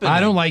Sure. happening?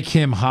 I don't like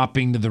him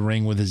hopping to the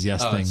ring with his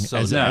yes Oh, thing it's so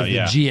as dumb. the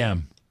Yeah.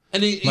 GM.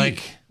 And he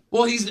Like-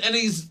 well, he's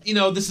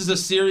this is a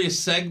serious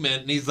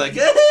segment, and he's like,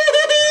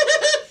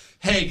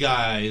 "Hey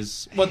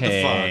guys, what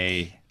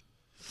Hey.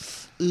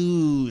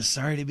 Ooh,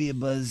 sorry to be a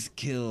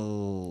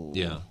buzzkill.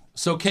 the fuck?" Yeah.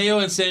 So KO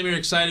and Sammy are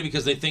excited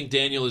because they think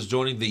Daniel is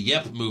joining the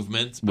Yep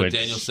movement, but Which-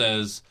 Daniel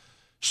says,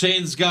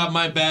 "Shane's got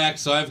my back,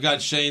 so I've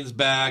got Shane's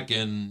back,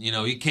 and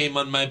he came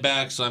on my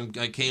back, so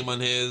I came on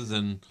his,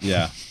 and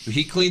Yeah.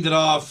 he cleaned it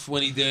off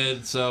when he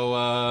did, so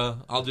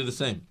I'll do the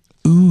same."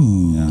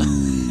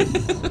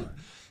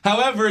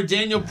 However,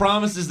 Daniel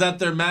promises that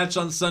their match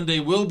on Sunday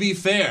will be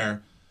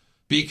fair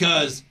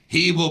because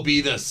he will be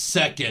the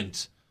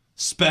second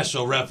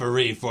special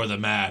referee for the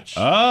match,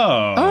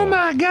 Oh.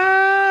 my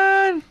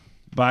God.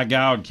 By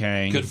God,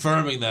 Kang.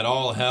 confirming that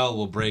all hell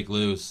will break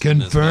loose. in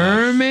this match.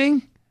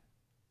 Confirming?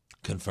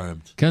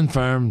 Confirmed.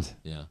 Confirmed.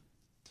 Yeah.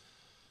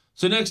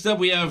 So next up,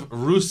 we have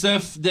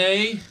Rusev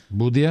Day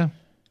Budia?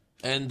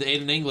 and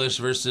Aiden English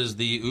versus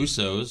the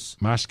Usos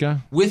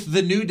Mashka? with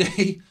the New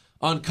Day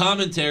on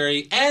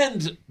commentary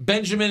and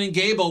Benjamin and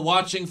Gable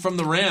watching from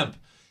the ramp.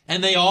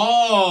 And they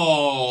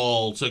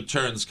all took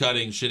turns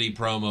cutting shitty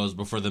promos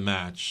before the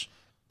match.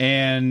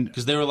 And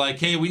Because they were like,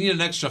 hey, we need an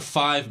extra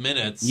 5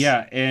 minutes.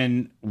 yeah,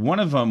 and one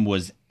of them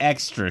was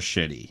extra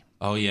shitty.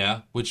 Oh,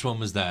 yeah? Which one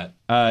was that?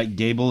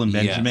 Gable and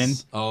Benjamin.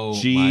 Yes. Oh, my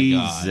God.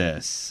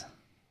 Jesus.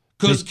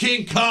 Because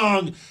King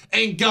Kong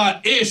ain't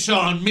got ish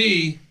on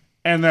me.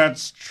 And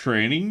that's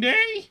training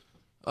day?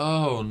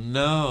 Oh,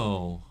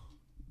 no.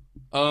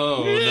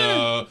 Oh,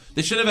 no.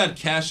 They should have had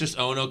Cassius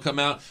Ohno come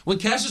out. When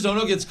Cassius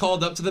Ohno gets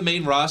called up to the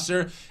main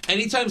roster,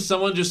 anytime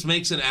someone just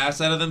makes an ass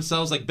out of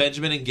themselves, like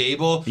Benjamin and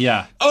Gable,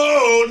 Yeah.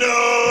 oh, no!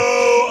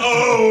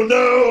 Oh,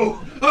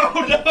 no!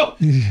 Oh, no!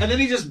 And then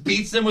he just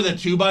beats them with a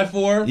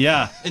 2x4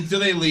 Yeah. until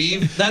they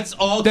leave. That's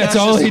all That's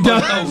Cassius all he Ohno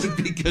does. would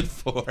be good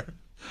for.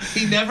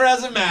 He never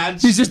has a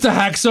match. He's just a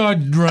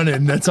hacksaw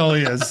running. That's all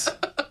he is.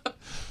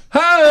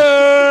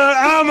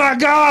 Oh my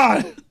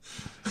God.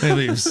 He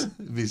leaves.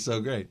 It'd be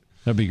so great.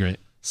 That'd be great.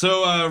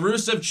 So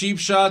Rusev cheap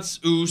shots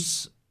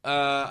Oos.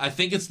 I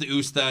think it's the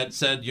Oos that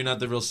said you're not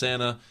the real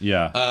Santa.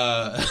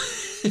 Yeah.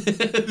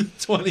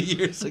 20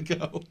 years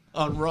ago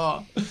on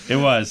Raw. It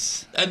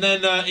was. And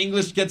then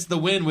English gets the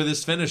win with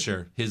his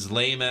finisher, his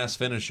lame ass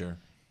finisher.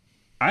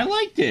 I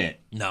liked it.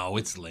 No,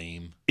 it's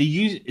lame.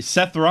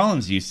 Seth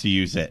Rollins used to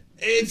use it.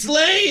 It's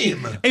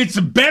lame. It's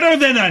better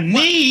than a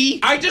knee.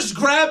 I just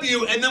grab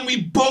you and then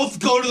we both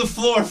go to the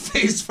floor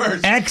face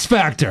first. X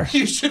Factor.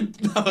 You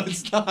should. No,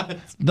 it's not.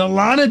 The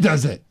Lana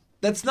does it.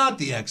 That's not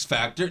the X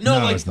Factor. No,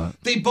 No, like it's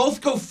not. they both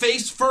go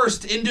face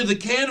first into the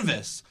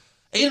canvas.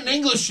 Aiden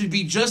English should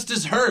be just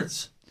as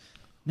hurt.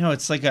 No,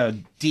 it's like a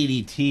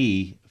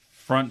DDT,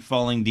 front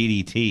falling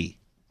DDT.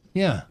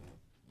 Yeah.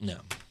 No.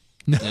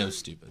 That was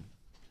stupid.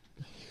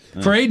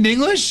 For Aiden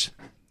English?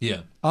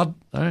 Yeah. All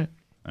right.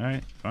 All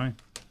right, fine.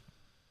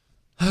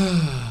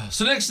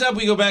 So next up,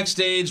 we go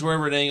backstage where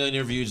Renee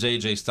interviews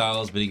AJ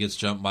Styles, but he gets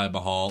jumped by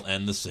Mahal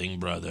and the Singh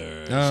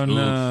brothers. Oh,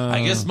 no.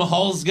 I guess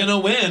Mahal's gonna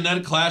win at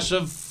a clash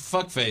of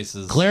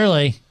fuckfaces.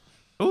 Clearly.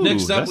 Ooh,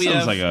 Next up, that we sounds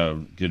have- like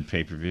a good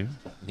pay-per-view.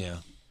 Yeah.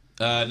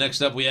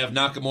 Next up, we have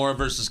Nakamura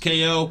versus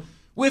KO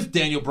with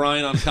Daniel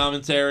Bryan on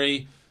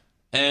commentary.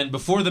 And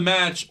before the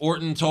match,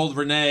 Orton told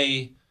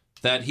Renee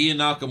that he and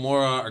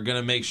Nakamura are going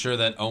to make sure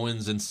that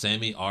Owens and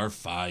Sammy are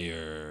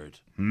fired.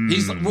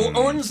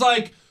 Orton's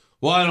like,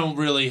 well, I don't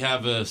really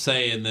have a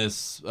say in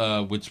this,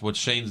 which what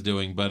Shane's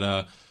doing,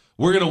 but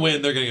we're going to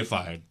win. They're going to get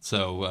fired.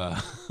 So,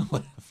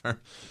 whatever.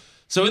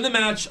 So in the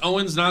match,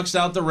 Owens knocks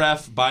out the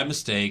ref by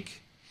mistake.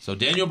 So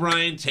Daniel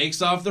Bryan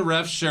takes off the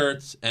ref's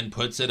shirt and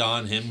puts it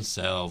on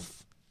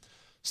himself.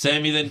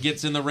 Sammy then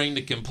gets in the ring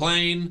to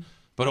complain,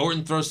 but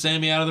Orton throws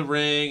Sammy out of the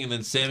ring, and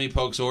then Sammy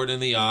pokes Orton in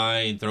the eye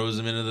and throws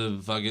him into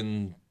the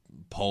fucking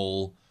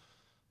pole.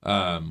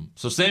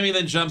 So Sammy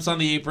then jumps on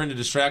the apron to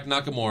distract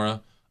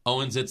Nakamura.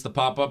 Owens hits the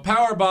pop-up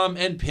powerbomb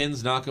and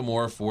pins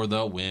Nakamura for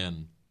the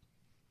win.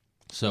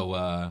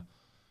 So,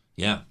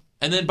 yeah.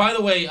 And then, by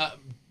the way,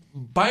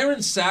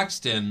 Byron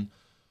Saxton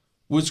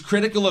was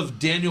critical of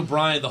Daniel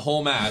Bryan the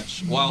whole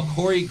match, while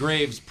Corey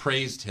Graves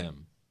praised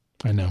him.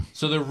 I know.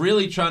 So they're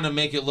really trying to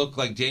make it look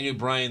like Daniel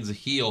Bryan's a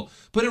heel.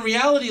 But in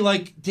reality,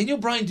 like, Daniel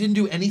Bryan didn't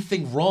do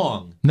anything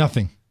wrong.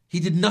 Nothing. He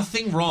did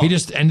nothing wrong. He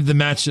just ended the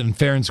match in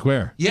fair and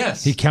square.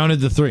 Yes. He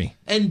counted the 3.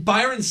 And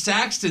Byron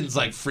Saxton's,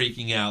 like,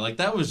 freaking out. Like,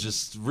 that was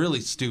just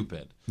really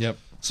stupid. Yep.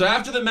 So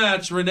after the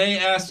match, Renee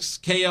asks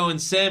KO and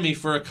Sammy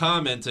for a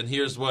comment, and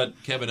here's what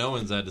Kevin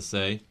Owens had to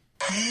say.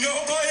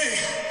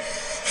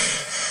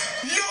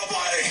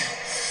 Nobody,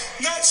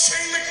 not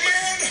Shane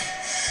McMahon,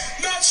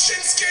 not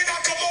Shinsuke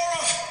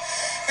Nakamura,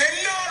 and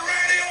not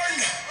Randy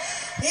Orton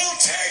will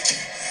take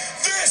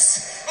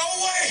this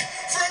away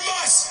from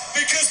us,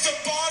 because the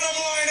bottom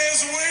line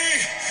is we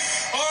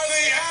are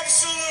the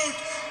absolute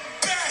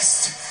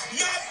best,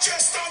 not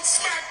just on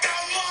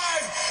SmackDown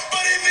Live,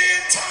 but in the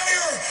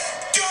entire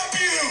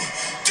WWE.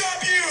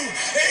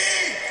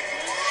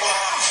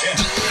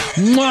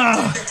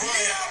 Mwah!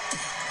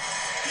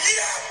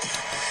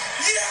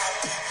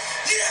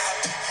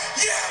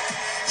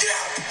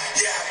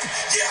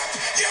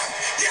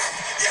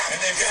 And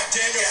they've got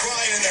Daniel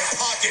Bryan in their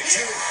pocket,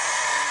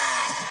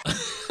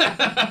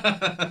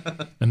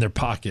 too. In their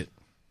pocket.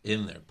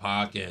 In their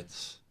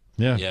pockets.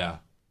 Yeah. Yeah.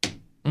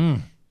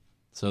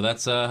 So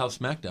that's how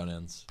SmackDown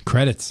ends.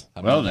 Credits.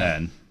 How Well about that?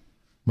 then.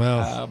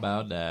 Well, How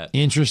about that?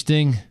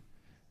 interesting.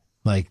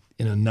 Like,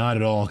 in a not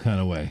at all kind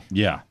of way.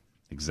 Yeah,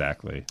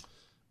 exactly.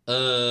 Yeah.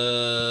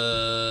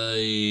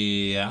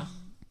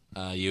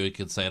 You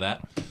could say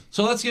that.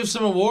 So let's give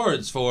some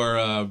awards for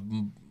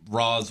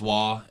Raw's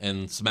Wah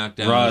and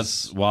SmackDown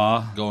Ross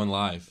Wah. going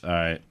live. All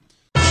right.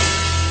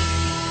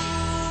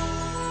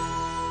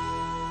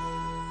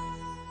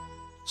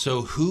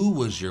 So who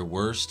was your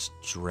worst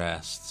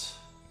dressed?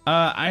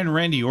 I and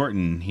Randy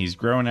Orton. He's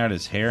growing out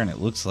his hair and it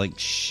looks like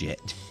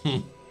shit.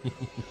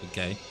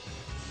 Okay.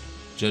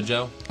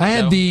 JoJo? I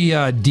had Joe? the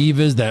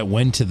divas that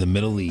went to the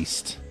Middle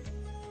East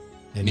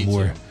and Me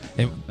wore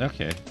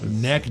Okay.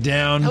 neck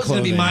down That was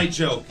going to clothing. be my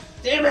joke.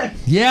 Damn it!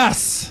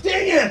 Yes.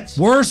 Dang it!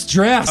 Worst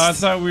dressed. I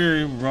thought we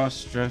were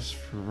Ross dressed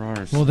for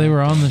Raw. Well, they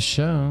were on the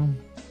show.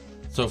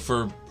 So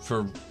for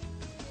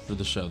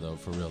the show, though,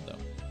 for real, though.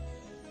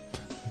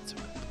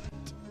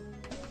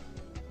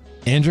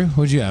 Andrew,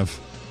 what'd you have?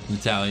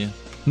 Natalia.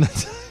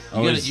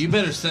 Always, You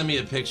better send me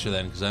a picture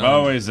then, because I don't.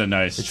 always a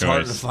nice It's choice.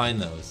 harder to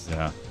find those.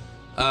 Yeah.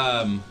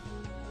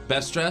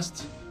 Best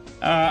dressed?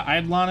 I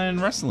had Lana in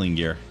wrestling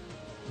gear.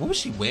 What was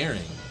she wearing?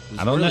 It was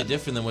I don't really know.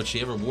 different than what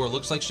she ever wore.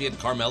 Looks like she had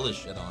Carmella's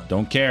shit on.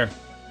 Don't care.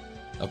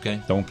 Okay.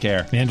 Don't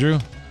care. Andrew,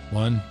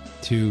 1,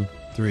 2,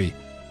 3.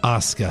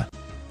 Asuka.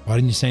 Why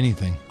didn't you say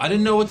anything? I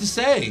didn't know what to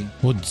say.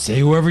 Well, say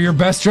whoever your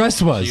best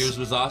dressed was. Yours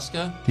was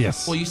Asuka?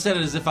 Yes. Well, you said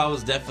it as if I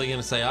was definitely going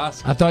to say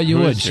Asuka. I thought you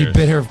Who would. is She yours?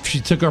 bit her.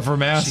 She took off her She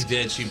mask.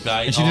 did. She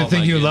bite. And she did Oh, the thing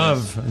my you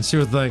goodness. love. And she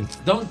was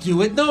like, Don't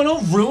do it. No,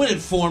 don't ruin it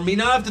for me.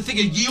 Now I have to think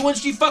of you when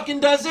she fucking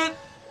does it.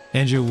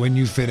 Andrew, when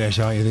you finish,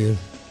 I want you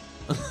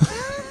to.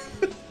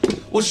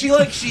 Well, she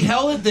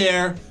held it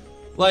there,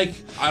 like,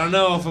 I don't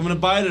know if I'm gonna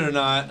bite it or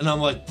not, and I'm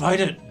like, bite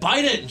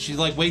it, and she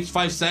like waits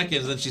 5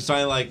 seconds, and she's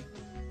finally like,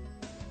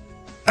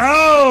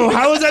 Oh,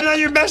 how is that not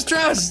your best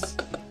dress?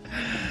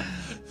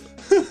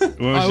 What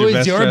was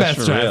was your best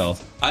for dress? real?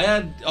 I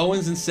had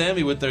Owens and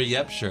Sammy with their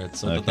Yep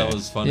shirts. I thought that Okay.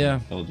 was funny. Yeah.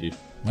 Told you.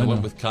 I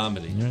went with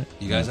comedy. Right.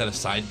 You guys had a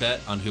side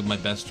bet on who my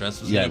best dress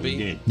was Yeah, gonna we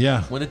be. did.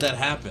 Yeah. When did that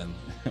happen?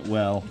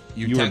 Well,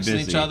 You were texting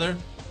busy. each other,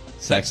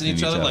 texting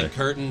each other like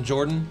Kurt and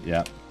Jordan.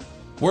 Yeah.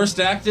 Worst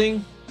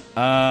acting.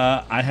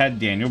 I had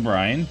Daniel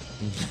Bryan.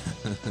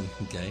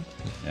 Okay.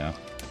 Yeah.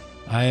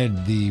 I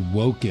had the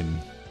Woken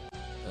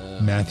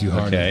Matthew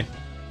Hardy. Okay.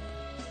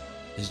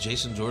 Is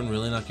Jason Jordan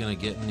really not gonna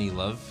get any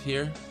love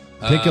here?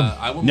 Pick him.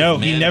 I went No,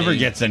 with he Mandy. never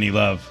gets any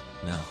love.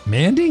 No,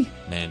 Mandy?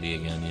 Mandy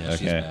again. Yeah,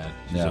 she's Okay. bad.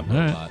 She's Yeah. a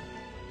robot.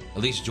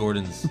 At least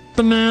Jordan's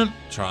Banana.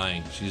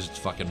 trying. She's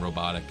fucking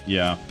robotic.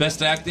 Yeah.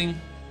 Best acting.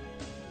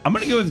 I'm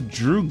gonna go with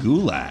Drew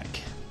Gulak.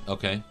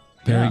 Okay,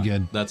 Very Yeah.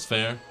 good. that's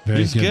fair. Very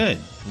He's good.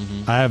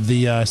 I have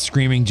the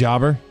Screaming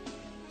Jobber.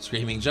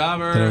 Screaming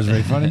Jobber. That was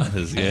very funny.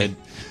 That's good.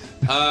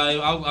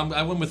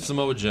 I went with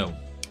Samoa Joe.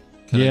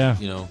 Kinda, Yeah.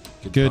 you know,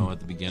 good Good. promo at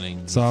the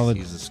beginning. Solid.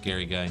 He's a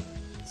scary guy.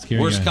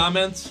 Scary Worst guy.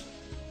 comments?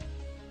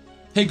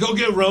 Hey, go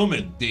get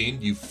Roman, Dean,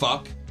 you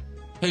fuck.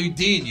 Hey,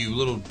 Dean, you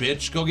little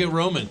bitch, go get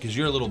Roman, because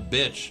you're a little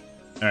bitch.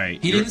 All right.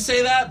 He didn't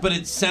say that, but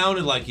it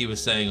sounded like he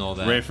was saying all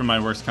that. Ready for my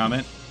worst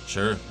comment?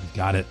 Sure.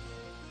 Got it.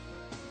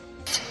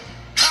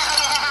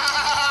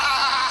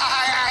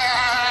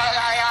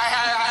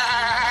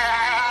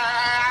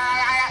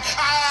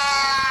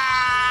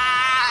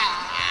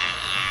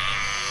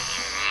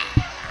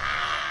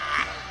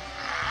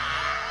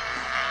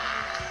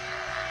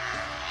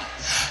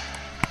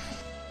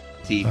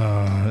 Teeth.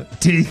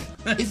 Teeth.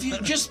 If you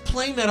just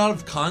playing that out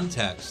of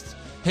context.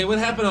 Hey, what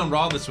happened on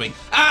Raw this week?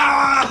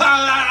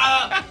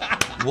 Ah!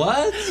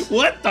 What?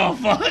 What the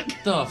fuck?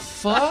 The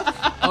fuck?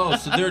 Oh,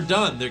 so they're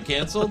done. They're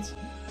canceled?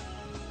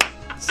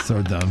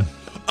 So dumb.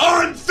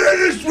 I'm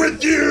finished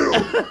with you!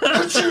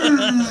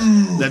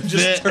 That's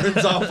Just it.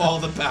 turns off all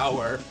the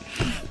power.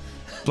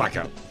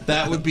 Blackout.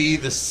 That would be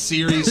the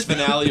series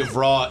finale of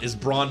Raw, is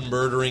Braun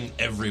murdering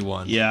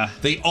everyone. Yeah.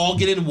 They all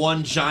get in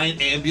one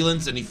giant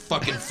ambulance and he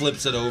fucking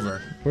flips it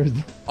over. Where's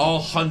the... All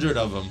 100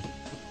 of them.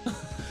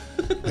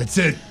 That's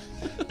it.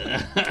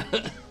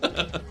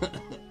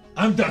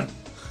 I'm done.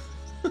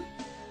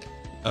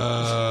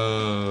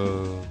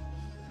 Oh.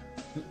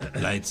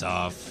 Lights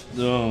off.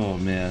 Oh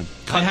man.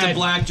 Cut to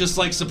black just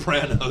like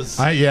Sopranos.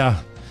 I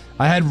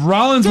had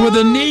Rollins with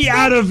a knee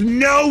out of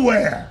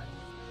nowhere.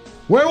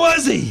 Where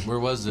was he? Where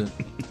was it?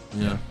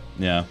 Yeah.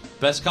 Yeah.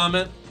 Best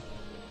comment?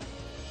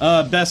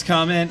 Best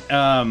comment.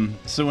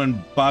 So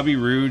when Bobby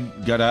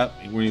Roode got up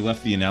when he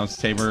left the announce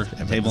table on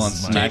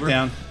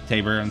SmackDown,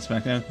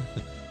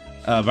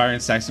 Byron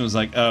Saxton was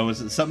like, "Oh,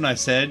 was it something I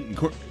said?" And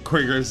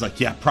Corey Graves was like,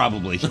 "Yeah,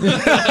 probably." That's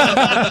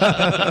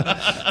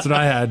what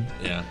I had.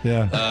 Yeah.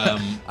 Yeah.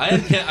 I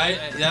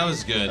had that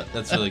was good.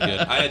 That's really good.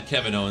 I had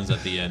Kevin Owens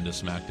at the end of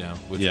SmackDown,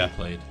 which Yeah. we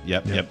played.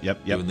 Yep.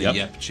 Doing the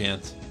yep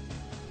chant.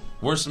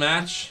 Worst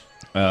match?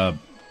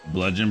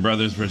 Bludgeon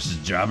Brothers versus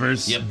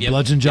Jobbers. Yep.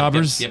 Bludgeon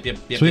Jobbers. Yep.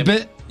 Sweep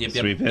it. Yep.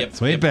 Sweep it.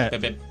 Sweep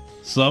it. Yep.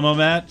 Slow-mo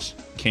match.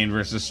 Kane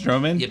versus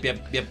Strowman. Yep.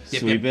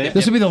 Sweep it.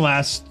 This will be the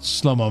last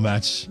slow-mo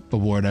match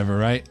award ever,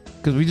 right?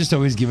 Because we just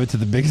always give it to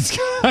the biggest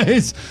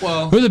guys.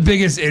 Well- we're the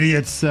biggest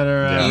idiots that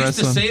are We used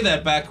to wrestling. say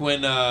that back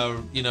when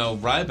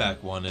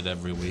Ryback won it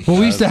every week. Well,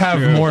 we used to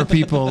have more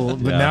people,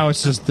 but Yeah. now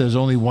it's just there's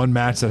only one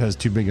match that has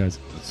two big guys.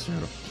 That's true.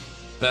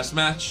 Best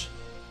match?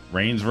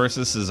 Reigns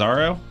versus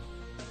Cesaro.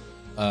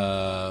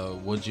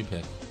 What'd you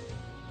pick?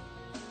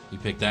 You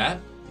picked that?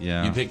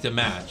 Yeah. You picked a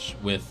match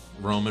with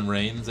Roman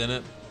Reigns in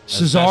it?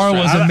 as Cesaro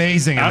best was friend?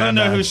 amazing. I in don't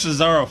that know who match.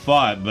 Cesaro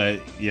fought,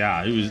 but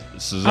yeah, he was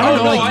Cesaro. I don't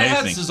know, No, was I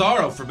had amazing.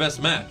 Cesaro for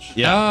best match.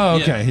 Yeah. Oh,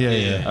 okay.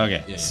 Yeah.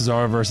 Okay. Yeah.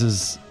 Cesaro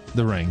versus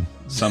The Ring.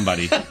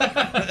 Somebody. Hey,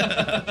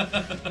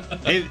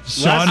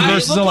 Sean It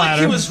versus looked a like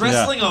ladder. he was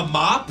wrestling a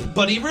mop,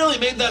 but he really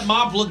made that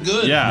mop look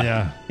good. Yeah.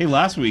 Yeah. Hey,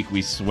 last week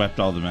we swept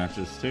all the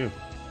matches too.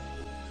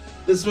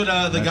 This one,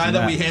 the guy Imagine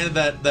that we that.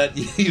 handed that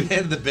you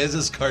handed the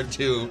business card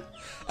to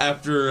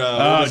after what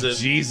Oh, was it?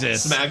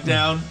 Jesus.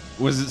 SmackDown.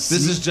 Was it? This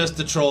is just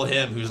to troll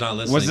him who's not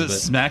listening. Was it but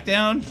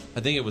SmackDown? I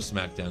think it was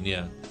SmackDown.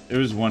 Yeah, It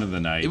was one of the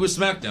nights. it was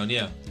SmackDown.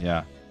 Yeah.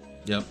 Yeah.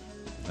 Yep.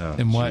 Oh,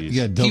 And what? jeez.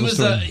 Yeah, He double was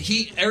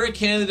story. Eric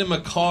handed him a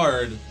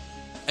card,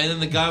 and then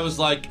the guy was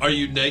like, "Are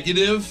you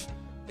negative?"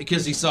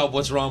 Because he saw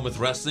what's wrong with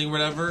wrestling or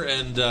whatever,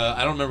 and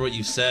I don't remember what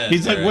you said.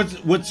 He's like, Eric.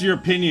 "What's your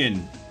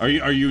opinion? Are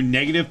you a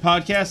negative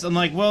podcast?" I'm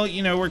like, "Well,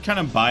 we're kind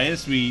of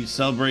biased. We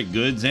celebrate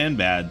goods and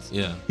bads."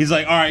 Yeah. He's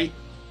like, "All right,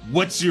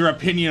 what's your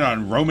opinion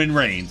on Roman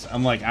Reigns?"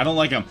 I'm like, "I don't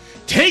like him."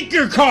 Take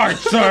your card,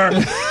 sir.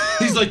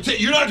 He's like,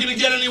 "You're not going to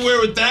get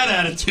anywhere with that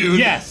attitude."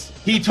 Yes,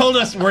 he told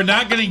us we're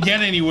not going to get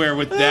anywhere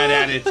with that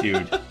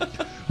attitude.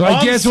 Well, I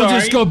I'm guess we'll sorry.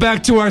 just go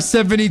back to our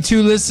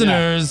 72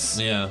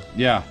 listeners. Yeah.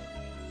 Yeah,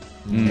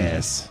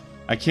 Yes.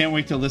 I can't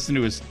wait to listen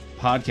to his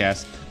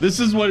podcast. This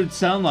is what it'd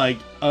sound like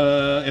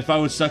if I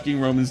was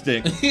sucking Roman's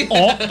dick.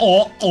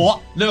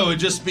 Oh. No, it'd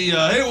just be,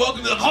 hey,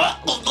 welcome to the...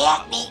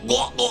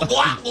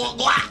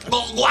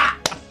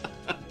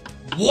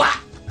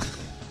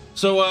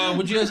 So,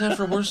 what'd you guys have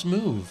for worst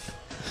move?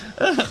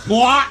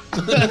 What?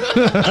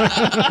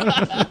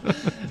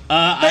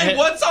 Hey,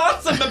 what's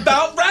awesome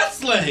about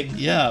wrestling?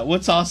 Yeah,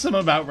 what's awesome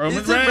about Roman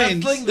Isn't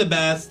Reigns? wrestling the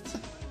best?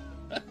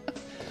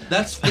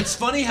 It's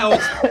funny how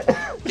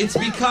it's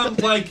become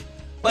like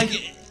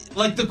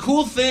the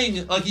cool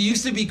thing. Like, it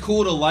used to be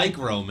cool to like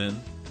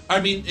Roman. I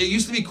mean, it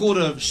used to be cool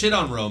to shit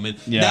on Roman.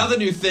 Yeah. Now the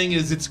new thing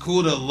is it's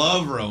cool to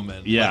love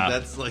Roman. Yeah. Like,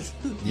 that's like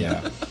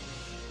Yeah.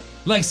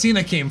 Like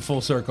Cena came full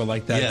circle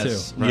like that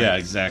Yes, too. right. Yeah,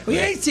 exactly. We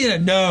hate Cena.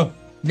 No.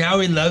 Now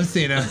we love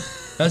Cena.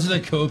 That's what the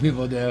cool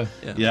people do.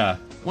 Yeah,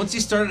 once he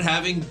started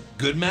having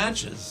good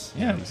matches.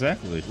 yeah,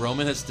 exactly.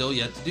 Roman has still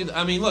yet to do that.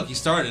 I mean, look, he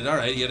started. All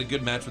right, he had a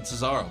good match with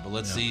Cesaro, but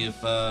let's see if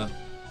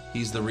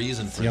he's the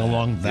reason for See how that.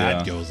 long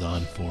that Yeah. goes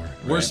on for.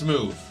 Worst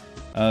move.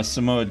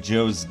 Samoa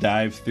Joe's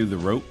dive through the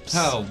ropes.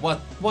 How? What?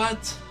 Why?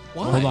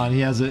 Hold on, he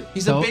has it.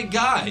 He's a big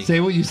guy.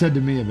 Say what you said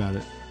to me about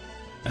it.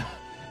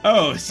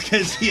 Oh, it's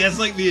because he has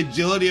like the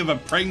agility of a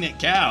pregnant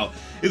cow.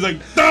 He's like,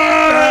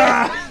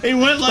 ah! He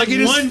went like he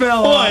just one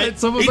fell foot. out.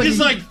 It's almost He like just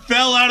he- like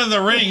fell out of the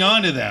ring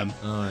onto them.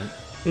 All right.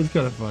 It's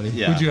kind of funny.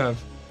 Yeah. Who'd you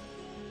have?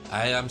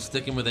 I'm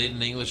sticking with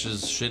Aiden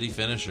English's shitty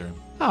finisher.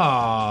 Aww. Oh.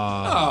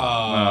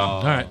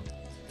 All right.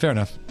 Fair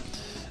enough.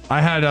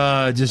 I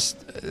had just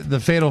the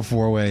Fatal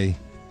 4-Way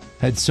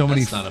had so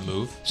many That's not a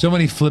move.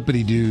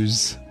 flippity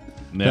doos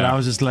that I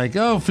was just like,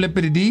 oh,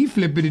 flippity dee,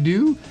 flippity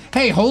doo.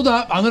 Hey, hold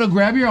up. I'm going to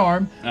grab your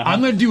arm. I'm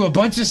going to do a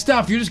bunch of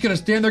stuff. You're just going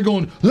to stand there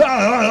going, so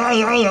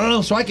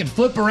I can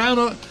flip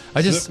around.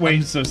 I just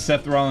Wait, so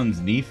Seth Rollins'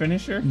 knee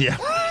finisher? Yeah.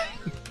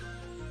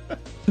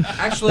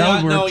 Actually,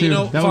 That would work no, too. you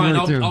know, That would fine.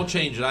 work too. I'll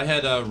change it. I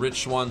had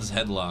Rich Swann's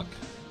headlock.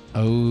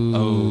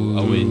 Oh.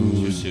 Oh, wait,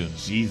 too soon.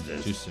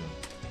 Jesus. Too soon.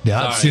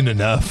 Not Sorry. soon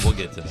enough. We'll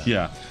get to that.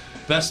 Yeah.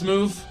 Best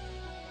move?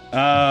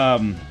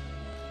 In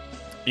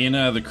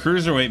the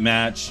cruiserweight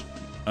match,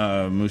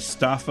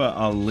 Mustafa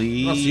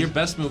Ali. Oh, so your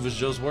best move is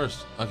Joe's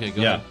worst. Okay,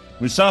 go Yeah. ahead.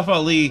 Mustafa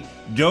Ali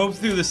dove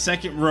through the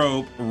second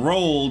rope,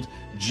 rolled,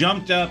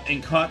 jumped up,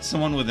 and caught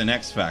someone with an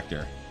X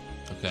Factor.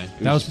 Okay.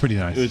 That was pretty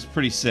nice. It was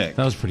pretty sick.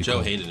 That was pretty Joe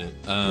cool. hated it.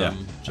 Yeah.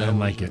 Joe I didn't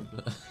like it.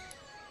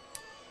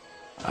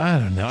 I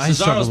don't know. I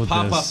struggled Cesaro's with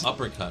pop-up this.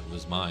 uppercut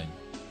was mine.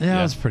 Yeah,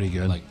 that was pretty I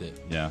good. liked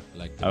it. Yeah.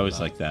 Liked it I always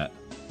a lot. like that.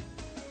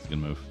 It's a good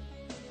move.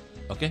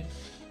 Okay.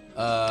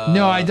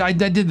 No, I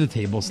did the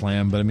table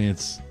slam, but I mean,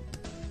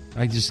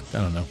 I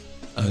don't know.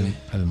 I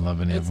didn't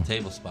love any It's of a them.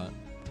 table spot.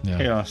 Yeah.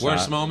 Chaos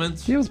Worst shot.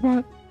 moments? Table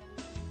spot.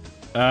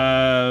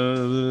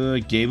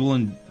 Gable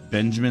and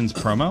Benjamin's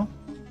promo.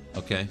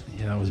 Okay.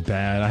 Yeah, that was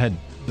bad. I had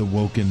the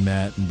Woken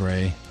Matt and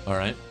Bray. All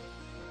right.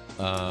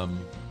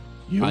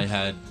 I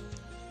had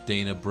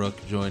Dana Brooke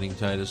joining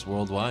Titus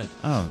Worldwide.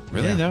 Oh,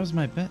 really? Yeah. That was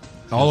my bet.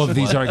 All of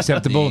these are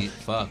acceptable. The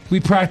fuck. We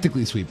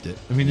practically sweeped it.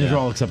 I mean, these Yeah. are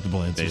all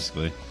acceptable answers.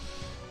 Basically.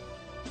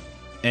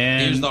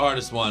 And Here's the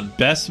hardest one.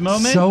 best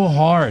moment? So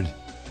hard.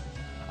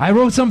 I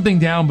wrote something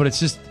down, but it's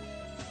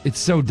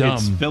so dumb.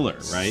 It's filler,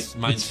 right?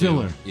 Mine It's too.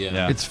 filler. Yeah.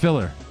 Yeah. It's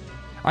filler.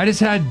 I just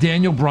had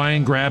Daniel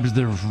Bryan grabs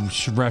the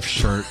ref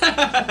shirt.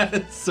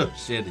 It's so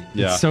shitty.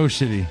 Yeah. It's so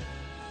shitty.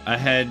 I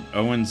had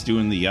Owens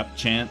doing the up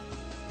chant.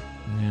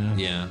 Yeah.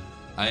 Yeah.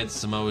 I had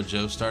Samoa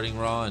Joe starting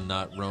Raw and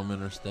not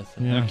Roman or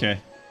Stephanie. Yeah. Okay.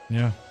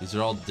 Yeah. These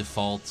are all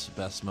default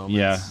best moments.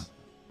 Yeah.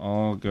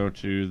 I'll go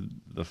to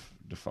the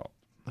default.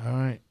 All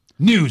right.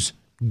 News.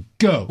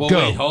 Go. Well, go.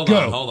 wait, hold go,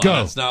 on. Go.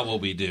 That's not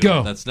what we do.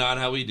 Go. That's not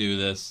how we do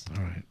this.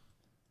 All right.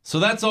 So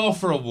that's all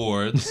for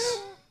awards.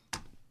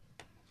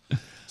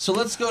 So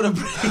let's go to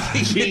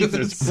breaking Jesus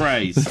news.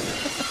 Christ.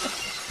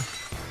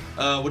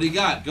 What do you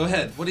got? Go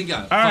ahead. What do you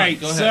got? All Fine, right,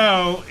 go ahead.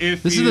 so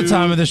if This you... is the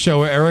time of the show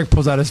where Eric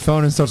pulls out his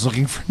phone and starts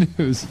looking for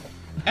news.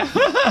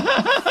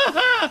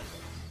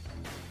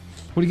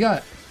 What do you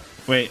got?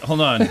 Wait,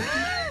 hold on.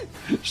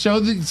 Show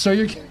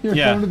your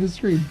Yeah. phone to the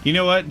screen. You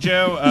know what,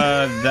 Joe?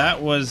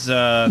 That was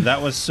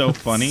so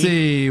funny. Let's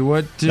see,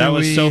 what do That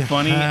was we so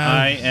funny. have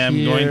I am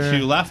going here?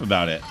 to laugh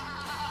about it.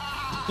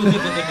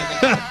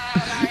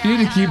 You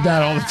need to keep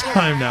that all the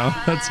time now.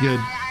 That's good.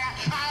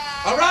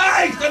 All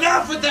right,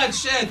 enough with that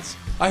shit.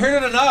 I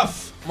heard it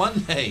enough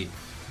Monday.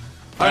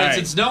 All right, right.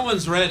 since no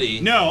one's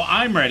ready. No,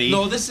 I'm ready.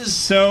 No, this is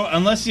So,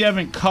 unless you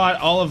haven't caught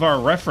all of our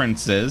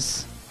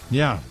references,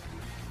 Yeah.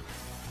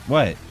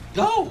 what?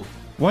 go.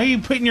 Why are you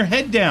putting your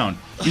head down?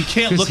 You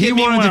can't 'Cause look he at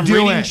me wanted when to I'm do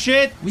reading it.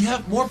 shit. We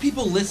have more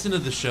people listen to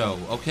the show.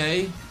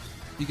 Okay,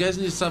 you guys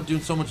need to stop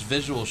doing so much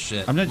visual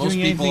shit. I'm not Most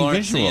doing people anything aren't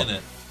visual. seeing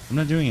it. I'm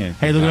not doing it.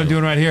 Hey, look what I'm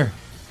doing right here.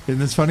 Isn't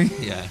this funny?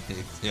 Yeah,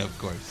 yeah, of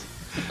course.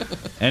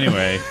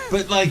 Anyway,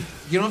 But like,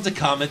 you don't have to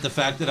comment the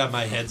fact that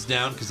my head's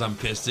down because I'm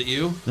pissed at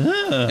you.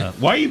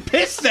 why are you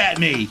pissed at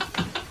me?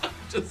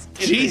 Just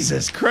kidding.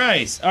 Jesus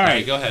Christ! All All right,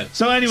 right, go ahead.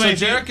 So anyway, So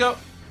if you- Jericho.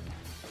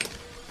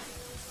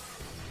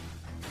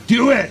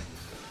 Do it.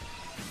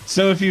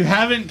 So if you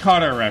haven't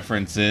caught our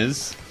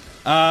references,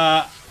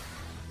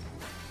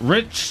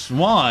 Rich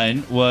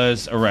Swann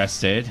was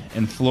arrested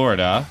in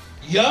Florida.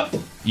 Yup.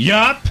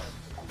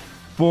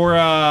 For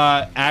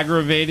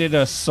aggravated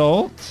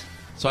assault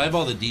So I have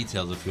all the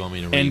details if you want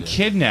me to read and it.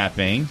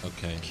 kidnapping.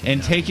 Okay.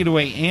 And take it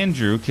away,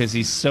 Andrew, because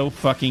he's so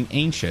fucking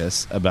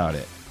anxious about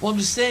it. Well, I'm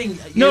just saying,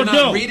 No, you're not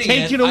no, reading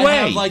take it I away.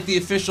 have, like, the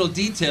official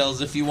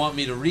details if you want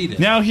me to read it.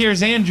 Now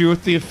here's Andrew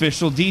with the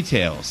official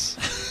details.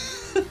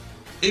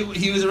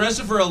 He was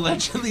arrested for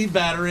allegedly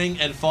battering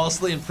and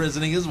falsely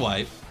imprisoning his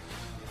wife.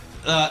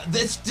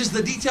 This just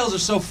the details are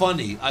so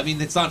funny. I mean,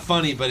 it's not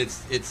funny, but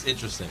it's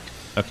interesting.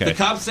 Okay. The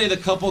cops say the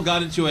couple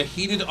got into a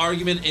heated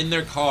argument in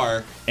their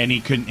car. And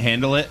he couldn't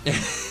handle it?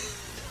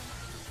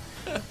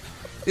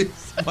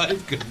 His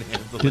wife couldn't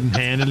handle it. Couldn't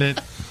handle it.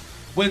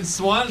 When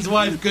Swann's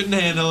wife couldn't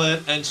handle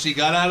it and she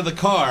got out of the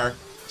car,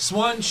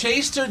 Swann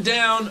chased her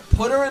down,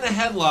 put her in a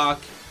headlock,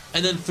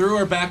 and then threw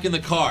her back in the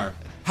car.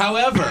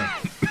 However,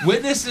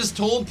 witnesses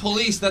told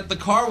police that the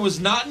car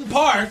was not in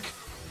park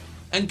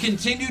and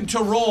continued to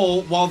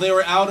roll while they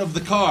were out of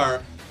the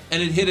car,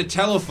 and it hit a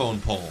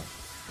telephone pole.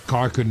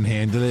 Car couldn't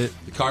handle it.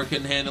 The car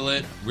couldn't handle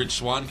it. Rich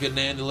Swann couldn't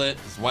handle it.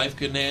 His wife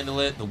couldn't handle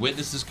it. The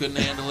witnesses couldn't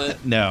handle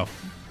it. No.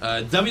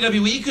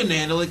 WWE couldn't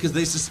handle it because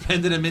they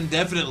suspended him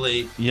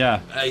indefinitely. Yeah.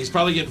 He's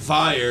probably getting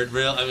fired.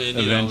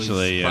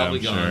 Eventually, he's yeah, probably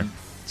I'm gone. sure.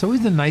 It's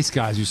always the nice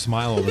guys who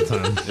smile all the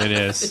time. It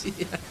is.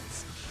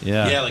 Yes.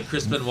 Yeah. Yeah, like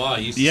Chris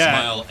Benoit used to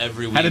smile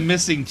every week. Had a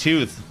missing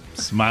tooth.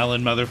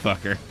 Smiling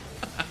motherfucker.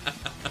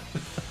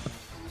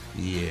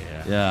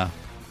 Yeah.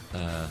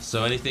 Yeah.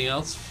 So anything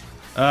else?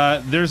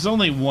 There's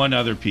only one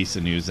other piece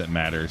of news that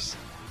matters.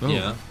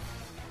 Yeah.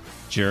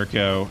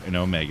 Jericho and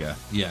Omega.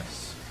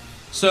 Yes.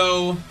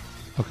 So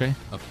Okay.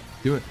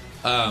 Do it.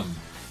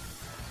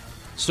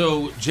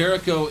 So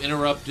Jericho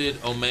interrupted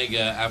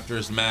Omega after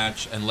his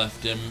match and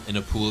left him in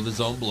a pool of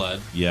his own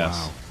blood. Yes.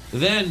 Wow.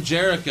 Then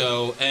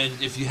Jericho, and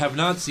if you have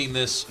not seen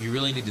this, you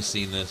really need to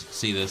see this. It's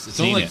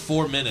Seen only like it.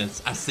 4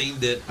 minutes. I seen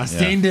it. I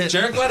stained it.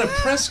 Jericho had a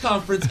press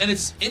conference, and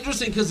it's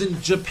interesting because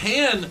in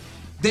Japan,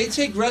 they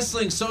take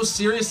wrestling so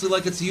seriously,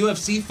 like it's a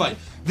UFC fight.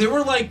 There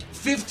were like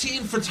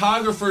 15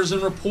 photographers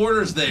and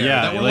reporters there.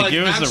 Yeah, that were like,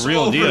 it was the actual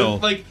real deal.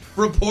 Like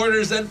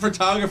reporters and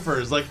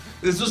photographers. Like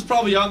this was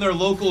probably on their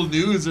local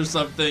news or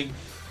something.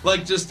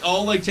 Like just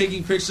all like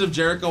taking pictures of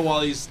Jericho while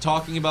he's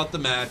talking about the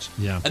match.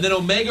 Yeah. And then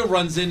Omega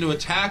runs in to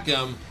attack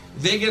him.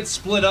 They get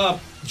split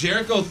up.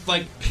 Jericho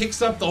like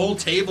picks up the whole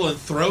table and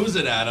throws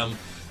it at him.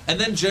 And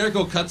then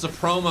Jericho cuts a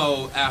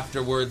promo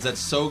afterwards that's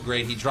so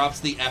great. He drops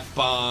the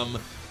F-bomb.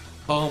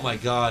 Oh my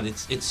god,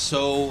 it's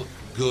so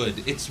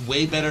good. It's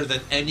way better than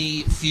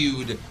any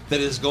feud that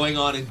is going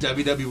on in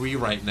WWE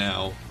right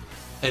now.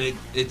 And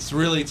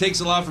it takes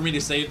a lot for me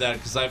to say that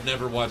because I've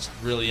never watched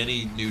really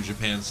any New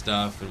Japan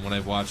stuff, and when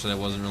I've watched it, I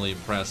wasn't really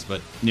impressed.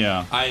 But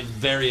Yeah. I'm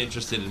very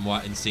interested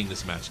in seeing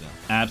this match now.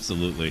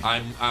 Absolutely.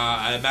 I'm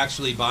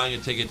actually buying a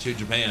ticket to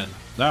Japan,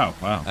 Oh,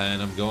 wow.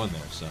 and I'm going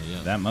there. So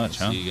yeah, That much,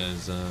 I'll huh? See you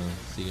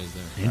guys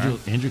there.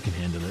 Andrew can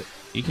handle it.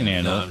 You can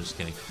handle No, it. I'm just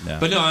kidding. Yeah.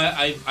 But no,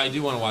 I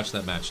do want to watch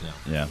that match now.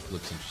 Yeah.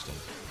 Looks interesting.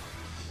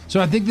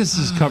 So I think this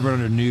is covered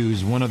under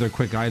news. One other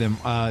quick item.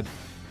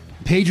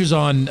 Paige was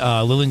on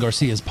Lillian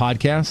Garcia's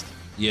podcast,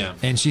 Yeah.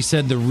 and she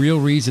said the real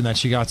reason that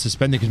she got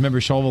suspended, because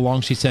remember, all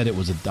along she said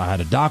I had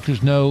a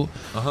doctor's note,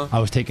 I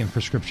was taking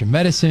prescription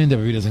medicine,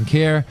 WWE doesn't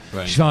care.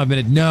 Right. She finally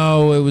admitted,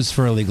 no, it was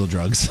for illegal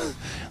drugs.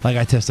 Like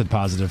I tested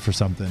positive for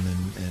something,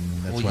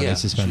 and that's why they she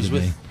suspended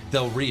was me. with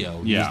Del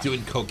Rio. He Yeah. was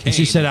doing cocaine. And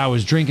she said I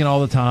was drinking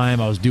all the time,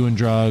 I was doing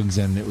drugs,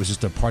 and it was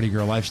just a party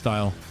girl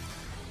lifestyle.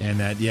 And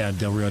that,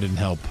 Del Rio didn't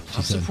help. She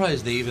I'm said.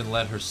 surprised they even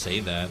let her say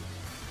that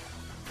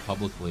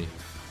publicly.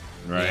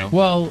 Right. You know?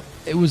 Well,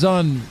 it was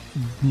on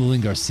Lillian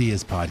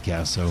Garcia's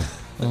podcast, so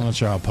I'm not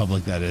sure how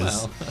public that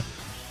is.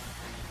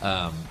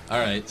 All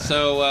right.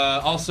 So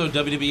also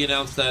WWE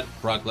announced that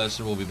Brock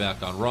Lesnar will be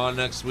back on Raw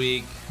next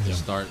week to Yeah.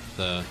 start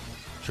the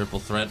triple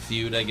threat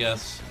feud, I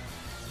guess.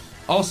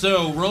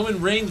 Also, Roman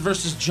Reigns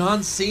versus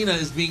John Cena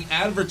is being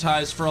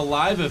advertised for a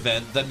live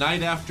event the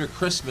night after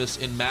Christmas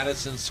in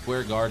Madison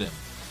Square Garden.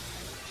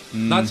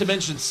 Not to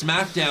mention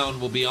SmackDown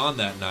will be on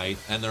that night,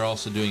 and they're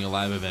also doing a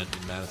live event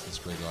in Madison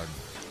Square Garden.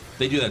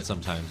 They do that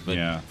sometimes, but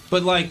Yeah.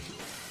 but like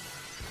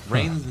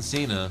Reigns and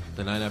Cena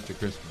the night after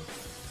Christmas.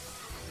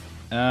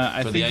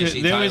 I For the think IC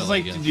they title, always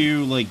like I to guess.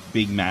 do like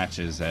big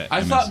matches at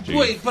I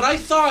MSG.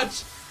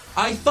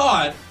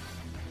 thought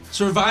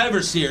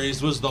Survivor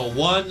Series was the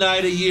one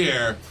night a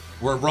year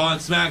where Raw and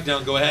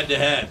SmackDown go head to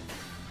head.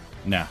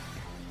 No.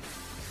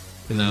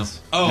 No.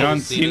 Oh, John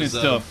Cena's Cena's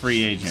still a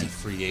free agent. He's a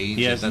free agent.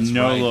 He has That's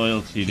no right.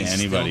 loyalty to He's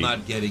anybody. Still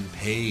not getting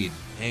paid.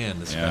 Man,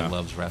 this guy Yeah.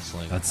 loves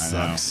wrestling. That I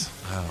know. sucks.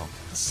 Wow,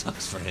 that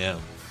sucks for him.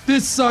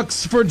 This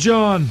sucks for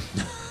John.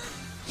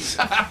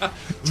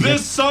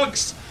 This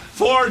sucks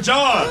for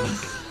John.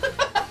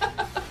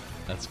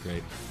 That's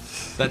great.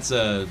 That's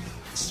a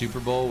Super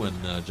Bowl when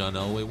John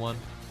Elway won.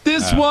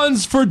 This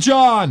one's for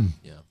John.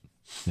 Yeah.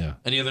 Yeah.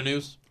 Any other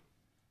news?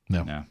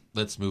 No. No.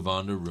 Let's move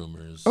on to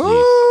rumors.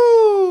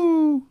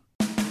 Ooh.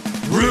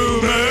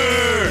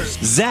 Rumors.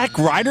 Zack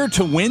Ryder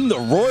to win the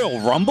Royal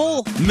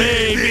Rumble?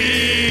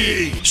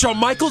 Maybe. Shawn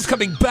Michaels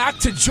coming back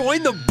to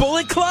join the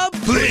Bullet Club?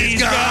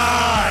 Please,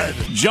 God.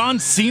 John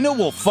Cena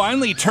will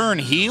finally turn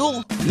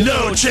heel?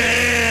 No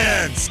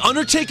chance.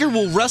 Undertaker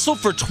will wrestle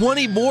for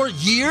 20 more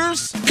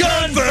years?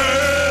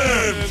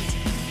 Confirmed.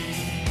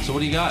 So what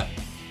do you got?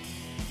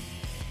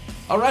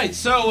 All right,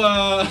 so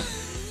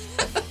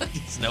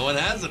no one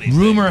has anything.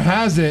 Rumor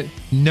has it,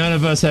 none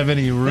of us have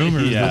any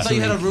rumors. Yeah. I this thought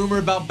you had a week. rumor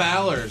about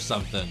Balor or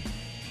something.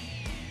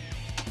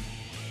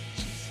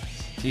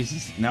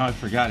 Jesus, now I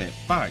forgot it.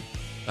 Fuck.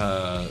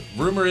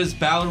 Rumor is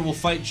Balor will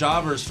fight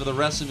jobbers for the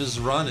rest of his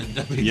run in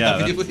WWE. Yeah,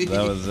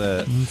 that was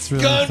it. It's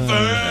really fun.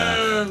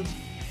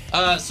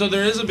 Confirmed! So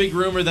there is a big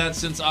rumor that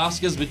since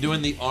Asuka's been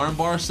doing the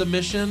armbar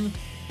submission,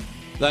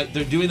 like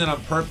they're doing that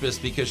on purpose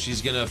because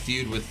she's gonna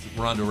feud with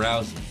Ronda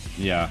Rousey.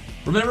 Yeah.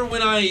 Remember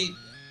when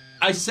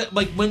I said,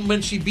 like,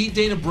 when she beat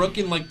Dana Brooke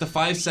in like the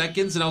 5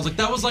 seconds, and I was like,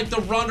 that was like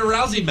the Ronda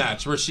Rousey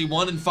match where she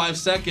won in 5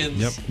 seconds.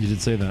 Yep, you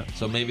did say that.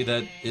 So maybe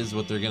that is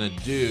what they're gonna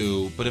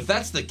do. But if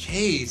that's the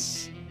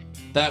case,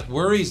 that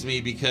worries me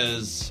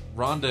because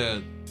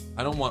Ronda,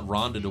 I don't want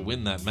Ronda to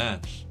win that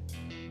match.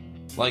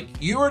 Like,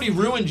 you already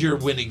ruined your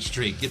winning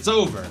streak. It's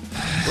over.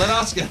 Let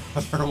Asuka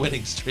have her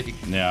winning streak.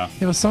 Yeah.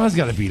 Yeah, but someone's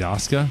got to beat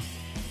Asuka.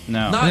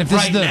 No. Not if this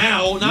right is the-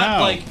 now, not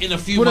No. like in a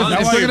few What if,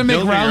 months. if they're you're going to make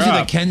building her Rousey the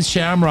up. Ken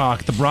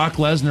Shamrock, the Brock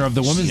Lesnar of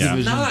the women's Yeah.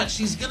 division? Not.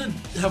 She's gonna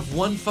have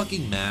one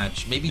fucking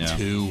match, maybe Yeah.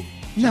 two.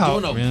 She's No,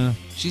 doing yeah.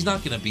 She's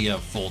not gonna be a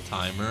full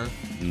timer.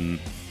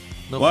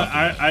 No Well,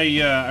 fucking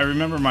way. I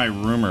remember my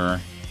rumor.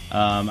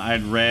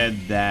 I'd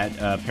read that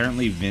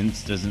apparently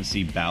Vince doesn't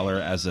see Balor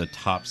as a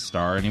top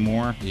star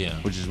anymore. Yeah.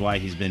 Which is why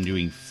he's been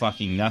doing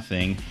fucking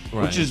nothing.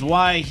 Right. Which is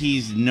why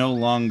he's no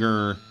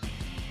longer.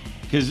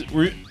 Because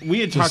we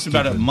had talked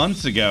about it stupid.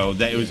 months ago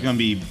that it was going to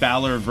be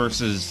Balor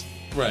versus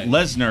Right.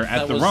 Lesnar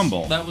at That the was-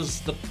 Rumble. That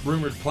was the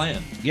rumored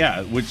plan.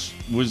 Yeah, which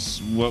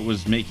was what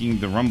was making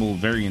the Rumble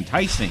very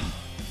enticing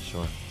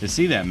Sure. to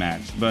see that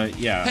match. But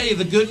yeah. Hey,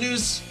 the good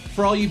news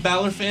for all you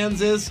Balor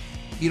fans is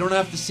you don't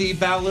have to see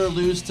Balor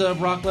lose to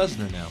Brock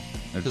Lesnar now,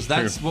 because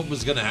that's true. what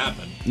was gonna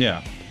happen.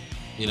 Yeah.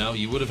 You know,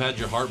 you would have had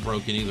your heart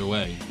broken either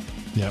way.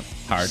 Yep.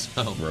 Heart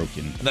So-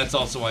 broken. And that's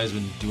also why he's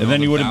been doing. And all then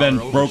the you would have been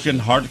Balor over Broken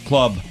shit. Heart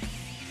Club.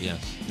 Yes.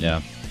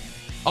 Yeah.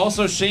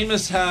 Also,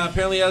 Sheamus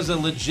apparently has a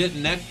legit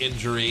neck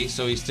injury,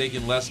 so he's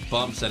taking less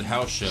bumps at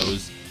house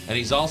shows, and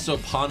he's also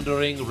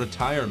pondering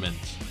retirement.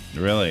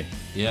 Really?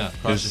 Yeah,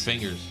 cross your His-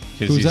 fingers.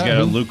 Because Who's he's that? got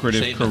a Who?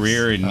 lucrative Sheamus.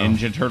 career in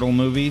Ninja Turtle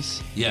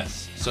movies.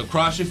 Yes. So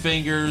cross your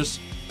fingers,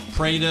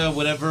 pray to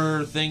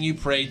whatever thing you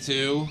pray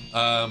to,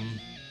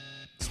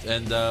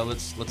 and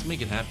let's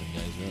make it happen,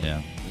 guys. Really.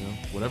 Yeah. You know,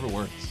 whatever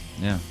works.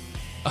 Yeah.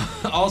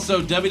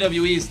 Also,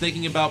 WWE is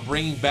thinking about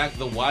bringing back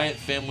the Wyatt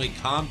family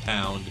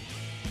compound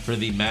for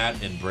the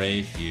Matt and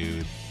Bray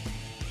feud.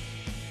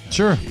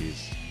 Sure.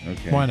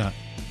 Okay. Why not?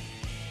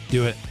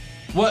 Do it.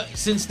 What?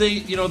 Since they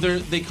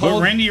But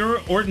called. Randy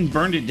Orton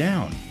burned it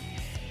down.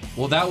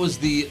 Well, that was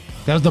the.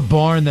 That was the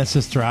barn that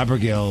Sister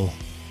Abigail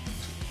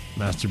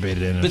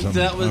masturbated in or But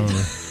something. that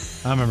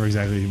was- I don't remember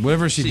exactly.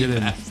 Whatever she She did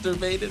in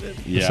masturbated it.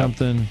 Yeah.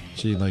 something.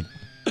 She like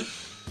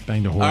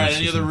banged a horse. All right. or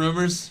Any other something.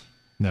 rumors?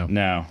 No.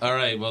 No. All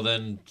right. Well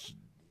then,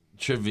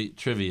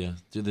 trivia.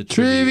 Do the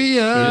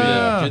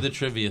Trivia! Do the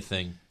trivia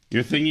thing.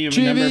 You're thinking of a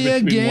Trivia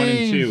number between 1 and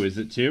game. 2. Is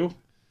it 2?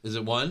 Is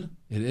it one?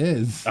 It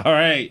is. All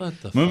right.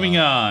 What the Moving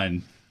fuck?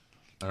 on.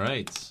 All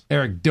right.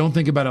 Eric, don't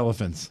think about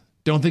elephants.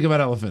 Don't think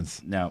about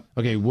elephants. No.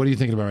 Okay, what are you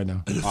thinking about right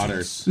now?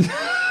 Otters.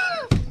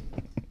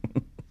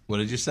 What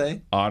did you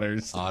say?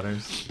 Otters.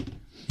 Otters.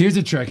 Here's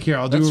a trick. Here,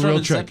 I'll do That's a from real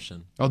trick.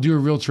 Inception. I'll do a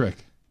real trick.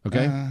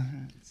 Okay?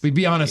 But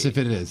be honest if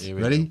it is. Here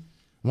we Ready? go.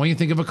 I want you to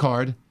think of a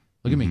card.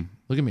 Look at me.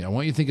 Look at me. I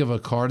want you to think of a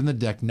card in the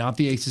deck, not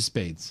the ace of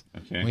spades.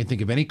 Okay. I want you to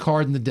think of any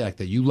card in the deck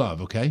that you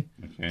love, okay?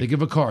 Okay. Think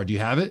of a card. Do you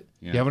have it?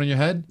 Yeah. You have it on your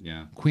head?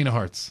 Yeah. Queen of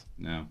Hearts.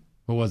 No.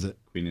 What was it?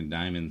 Queen of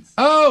Diamonds.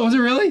 Oh, was it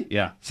really?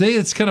 Yeah. See,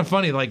 it's kind of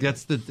funny. Like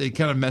it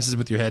kind of messes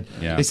with your head.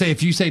 Yeah. They say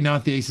if you say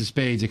not the ace of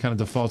spades, it kind of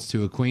defaults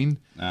to a queen.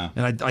 Oh.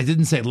 And I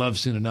didn't say love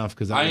soon enough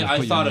because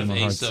I thought of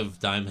Ace of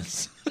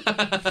Diamonds.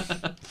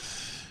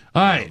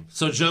 All right.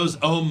 So Joe's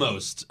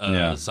almost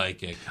Yeah.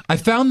 psychic. I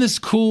found this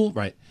cool.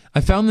 Right. I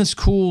found this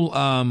cool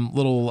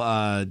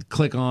little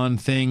click on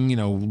thing.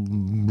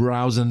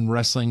 Browsing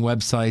wrestling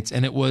websites,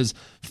 and it was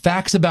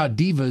facts about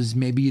divas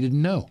maybe you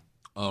didn't know.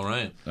 All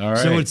right. All right.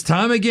 So it's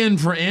time again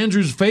for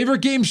Andrew's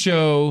favorite game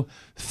show: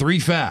 3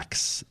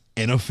 facts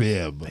and a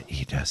fib.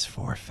 He does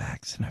 4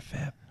 facts and a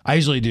fib. I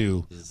usually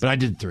do, but I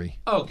did 3.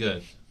 Oh,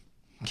 good.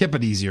 Keep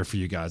it easier for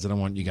you guys. I don't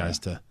want you guys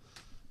to,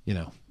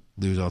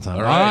 lose all the time.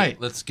 All right.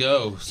 Let's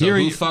go. So Here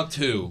who you- fucked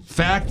who?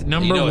 Fact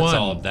number You know 1. it's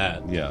all of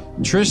that. Yeah.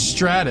 Trish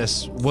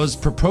Stratus was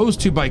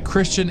proposed to by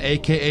Christian,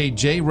 a.k.a.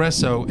 Jay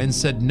Resso, and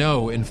said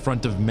no in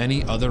front of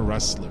many other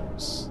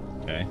wrestlers.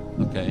 Okay.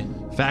 Okay.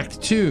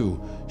 Fact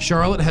 2.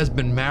 Charlotte has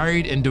been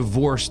married and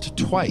divorced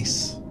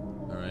twice.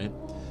 All right.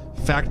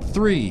 Fact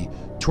 3.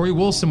 Tori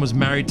Wilson was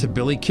married to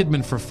Billy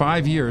Kidman for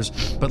 5 years,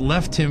 but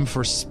left him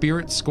for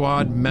Spirit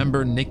Squad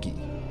member Nikki.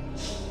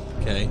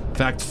 Okay.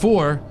 Fact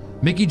 4.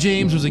 Mickie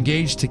James was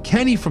engaged to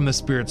Kenny from the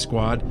Spirit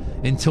Squad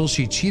until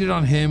she cheated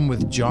on him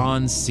with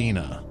John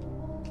Cena.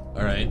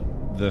 All right.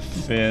 The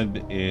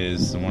fib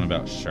is the one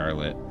about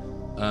Charlotte.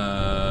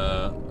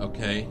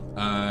 Okay.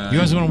 You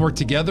guys want to work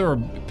together or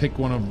pick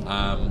one of...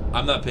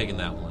 I'm not picking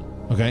that one.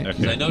 Okay.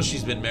 Because I know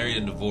she's been married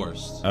and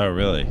divorced. Oh,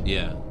 really?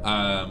 Yeah.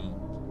 I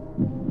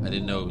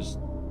didn't know it was...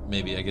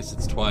 Maybe, I guess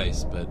it's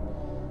twice, but...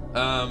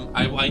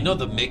 I know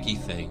the Mickey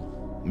thing.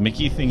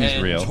 Mickey thing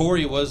is real.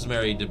 Tori was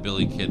married to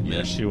Billy Kidman.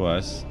 Yeah, she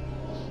was.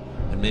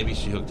 And maybe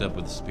she hooked up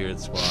with the Spirit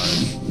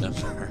Squad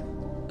member.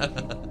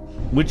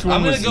 Which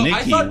one was Nikki?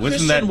 I thought Wasn't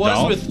Christian that was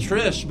Dolph? with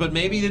Trish, but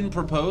maybe he didn't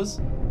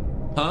propose?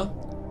 Huh?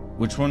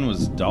 Which one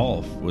was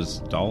Dolph? Was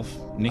Dolph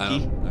Nikki? I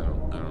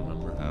don't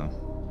remember. Oh.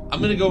 I'm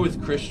going to go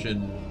with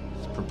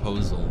Christian's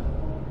proposal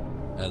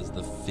as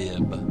the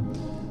fib.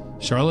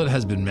 Charlotte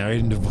has been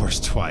married and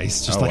divorced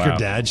twice. Just Oh, like wow. her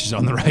dad, she's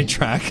on the right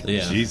track.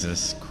 Yeah.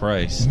 Jesus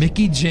Christ.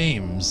 Mickie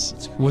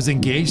James was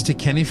engaged to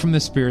Kenny from the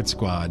Spirit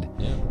Squad,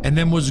 Yeah. and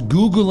then was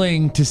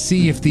Googling to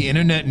see if the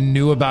internet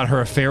knew about her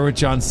affair with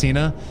John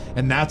Cena,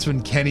 and that's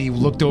when Kenny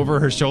looked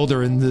over her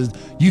shoulder and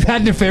you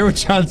had an affair with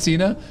John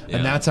Cena, Yeah.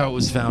 and that's how it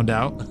was found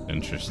out.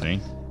 Interesting.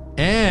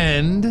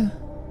 And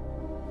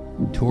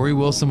Tori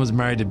Wilson was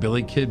married to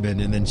Billy Kidman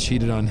and then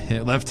cheated on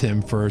him, left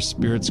him for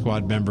Spirit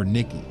Squad member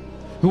Nikki,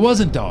 who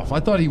wasn't Dolph. I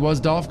thought he was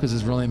Dolph because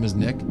his real name is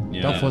Nick.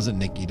 Yeah. Dolph wasn't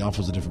Nikki. Dolph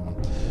was a different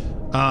one.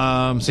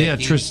 So yeah,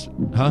 Mickey?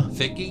 Trish, huh?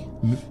 Vicky?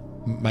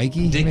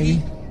 Mikey?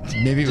 Dickie?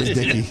 Maybe it was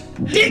Dickie.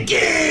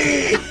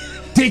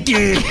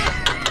 Dickie!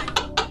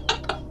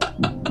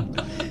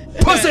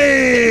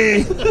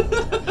 Pussy!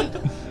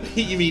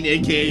 You mean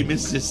AKA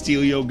Mr.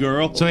 Steal Your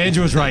Girl? So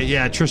Andrew was right.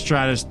 Yeah, Trish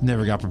Stratus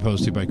never got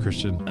proposed to by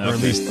Christian. Or at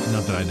Okay. least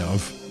not that I know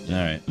of. All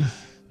right.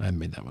 I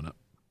made that one up.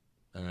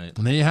 All right.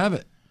 And there you have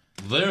it.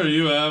 There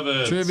you have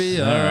it.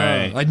 Trivia. All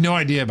right. I had no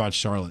idea about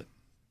Charlotte.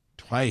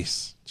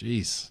 Twice.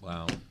 Jeez.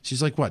 Wow.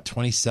 She's like, what,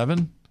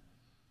 27?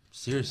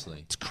 Seriously.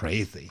 It's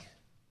crazy.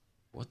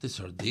 What is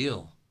her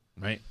deal?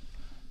 Right?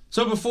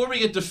 So before we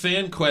get to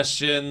fan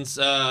questions,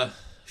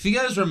 if you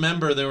guys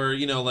remember, there were,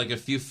 like a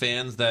few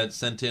fans that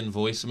sent in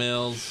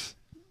voicemails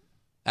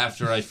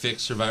after I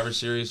fixed Survivor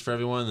Series for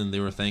everyone, and they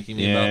were thanking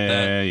me about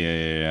that.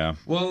 Yeah.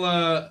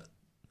 Well,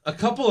 a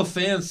couple of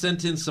fans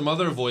sent in some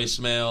other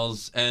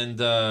voicemails, and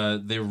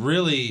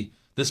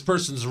this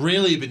person's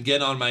really been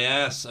getting on my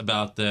ass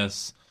about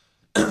this.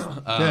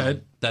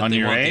 Good. That On they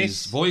your want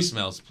ace? these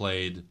voicemails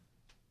played.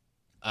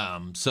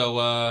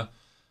 So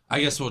I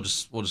guess we'll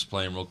just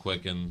play them real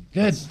quick and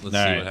Good. let's see All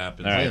right. what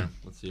happens. All right. Yeah,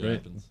 let's see what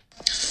happens.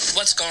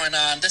 What's going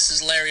on? This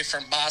is Larry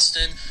from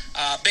Boston.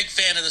 Big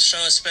fan of the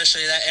show,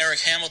 especially that Eric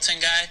Hamilton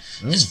guy.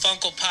 His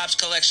Funko Pops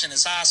collection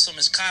is awesome.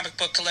 His comic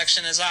book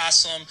collection is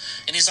awesome.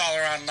 And he's all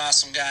around an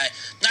awesome guy.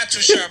 Not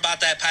too sure about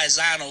that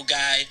Paisano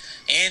guy.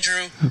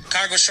 Andrew,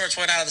 cargo shorts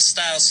went out of the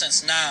style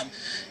since Nam.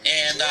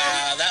 And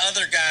that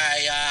other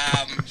guy,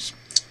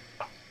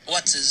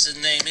 what's his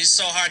name? He's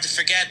so hard to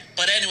forget.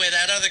 But anyway,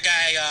 that other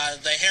guy,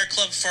 the Hair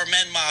Club for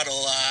Men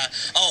model.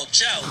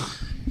 Joe.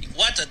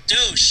 What a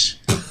douche.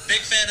 Big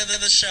fan of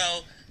the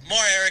show. More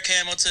Eric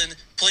Hamilton.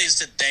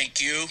 Pleased to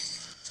thank you.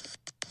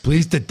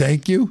 Pleased to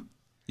thank you?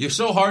 You're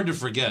so hard to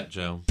forget,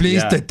 Joe.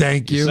 Pleased to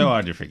thank you. So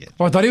hard to forget.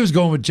 Oh, I thought he was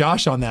going with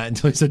Josh on that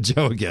until he said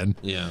Joe again.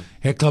 Yeah.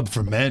 Hair Club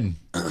for Men.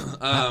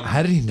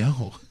 How did he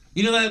know?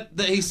 You know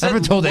that he said.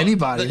 Never told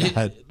anybody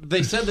that.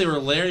 They said they were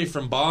Larry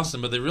from Boston,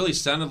 but they really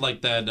sounded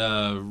like that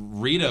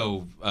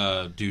Rito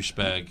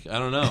douchebag. I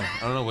don't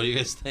know. What do you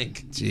guys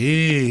think?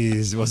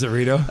 Jeez. Was it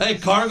Rito? Hey,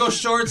 cargo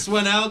shorts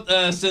went out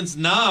since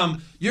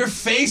Nam. Your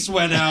face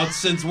went out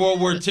since World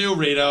War II,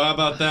 Rito. How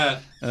about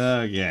that?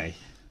 Okay.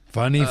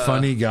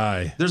 Funny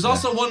guy. There's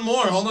also one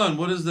more. Hold on.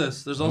 What is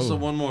this? There's also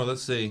one more.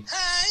 Let's see.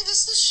 Hi,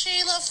 this is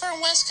Sheila from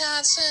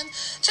Wisconsin.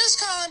 Just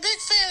calling, big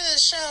fan of the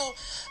show.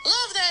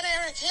 Love that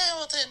Eric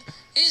Hamilton.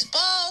 He's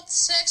bald,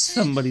 sexy,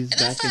 Somebody's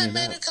and I backing find it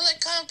men up. who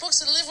collect comic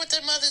books and live with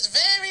their mothers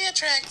very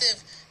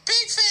attractive.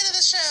 Big fan of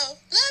the show.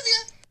 Love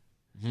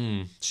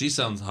ya. She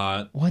sounds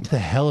hot. What the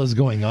hell is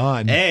going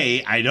on?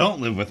 A, I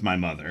don't live with my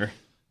mother.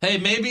 Hey,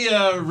 maybe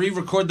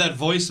re-record that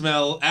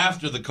voicemail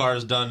after the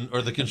car's done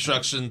or the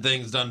construction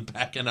thing's done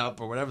packing up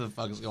or whatever the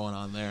fuck is going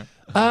on there.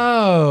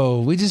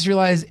 Oh, we just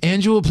realized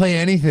Andrew will play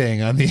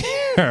anything on the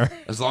air.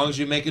 As long as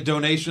you make a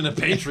donation to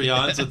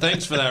Patreon. So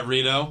thanks for that,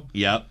 Rito.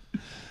 Yep.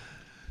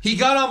 He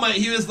got on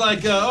he was like,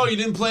 oh, you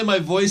didn't play my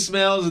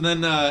voicemails. And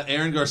then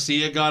Aaron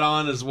Garcia got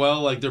on as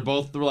well. Like, they were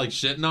like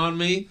shitting on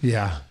me.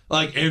 Yeah.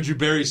 Like Andrew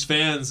Barry's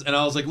fans. And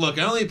I was like, look,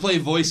 I only play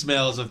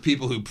voicemails of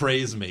people who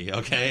praise me,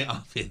 okay?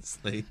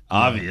 Obviously.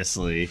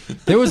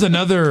 There was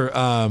another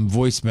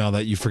voicemail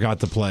that you forgot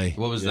to play.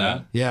 What was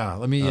that? Yeah,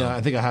 let me,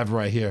 I think I have it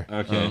right here.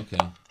 Okay. Oh,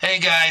 okay. Hey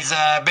guys,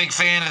 big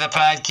fan of the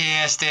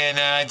podcast,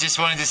 and just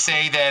wanted to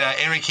say that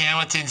Eric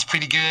Hamilton's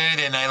pretty good,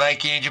 and I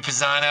like Andrew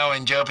Pisano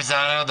and Joe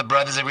Pisano. The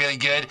brothers are really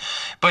good,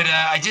 but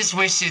I just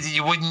wish that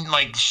you wouldn't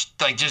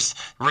just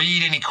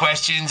read any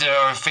questions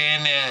or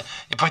fan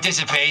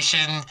participation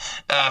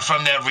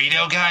from that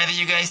Rito guy that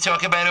you guys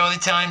talk about all the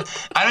time.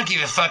 I don't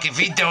give a fuck if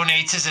he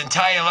donates his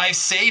entire life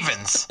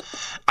savings.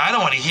 I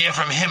don't want to hear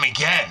from him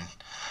again.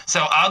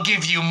 So I'll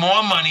give you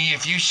more money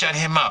if you shut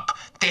him up.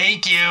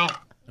 Thank you.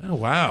 Oh,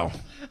 wow.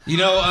 You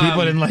know,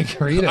 People didn't like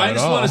Rito I at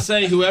just all. want to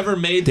say, whoever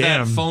made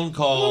Damn. that phone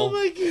call,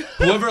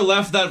 whoever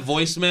left that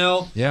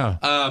voicemail, Yeah.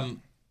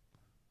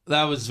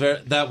 that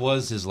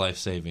was his life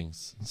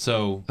savings.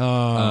 So,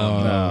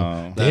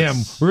 Damn.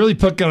 that's- We're really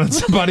picking on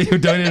somebody who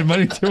donated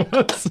money to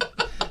us.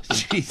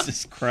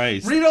 Jesus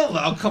Christ. Rito,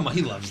 oh come on,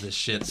 he loves this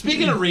shit.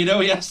 Speaking of Rito,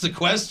 he asked a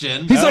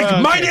question. He's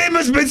like, my name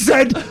has been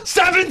said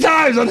 7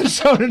 times on the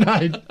show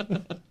tonight.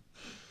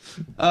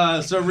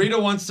 So Rito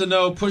wants to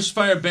know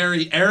Pushfire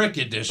Barry Eric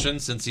edition,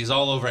 since he's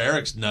all over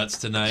Eric's nuts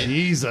tonight.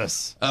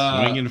 Jesus.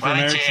 Swinging from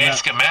Why don't you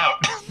Eric's ask him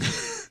out?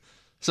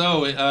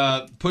 So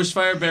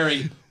Pushfire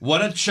Barry,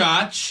 what a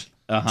chotch,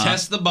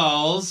 test the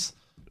balls,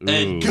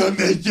 and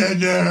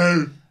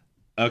commissioner.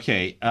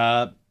 Okay,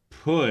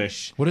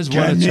 push. What is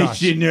what a chotch?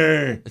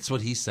 Commissioner. That's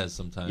what he says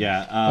sometimes.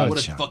 Yeah, What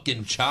a chotch.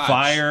 fucking chotch.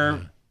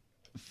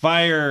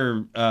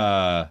 fire,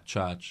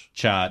 Chotch.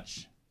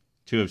 chotch.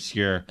 Too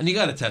obscure. And you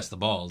got to test the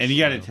balls. And you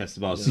got to test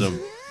the balls. So,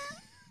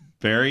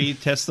 Barry,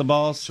 test the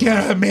balls.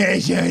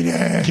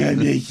 Commissioner.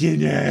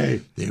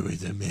 There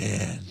was a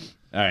man.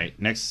 All right,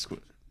 next.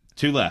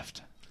 2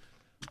 left.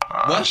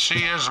 What? She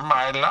is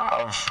my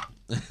love.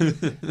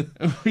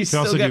 We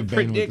still also got do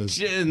Bane with this.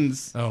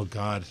 predictions. Oh,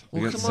 God.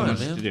 We Well, got come so on, much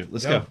man. to do.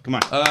 Let's Yeah. go. Come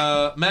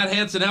on. Matt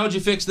Hansen, how would you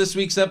fix this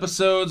week's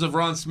episodes of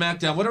Raw and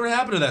SmackDown? Whatever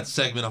happened to that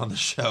segment on the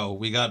show?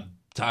 We got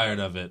tired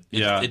of it.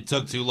 It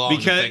took too long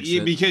to fix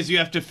it. Because you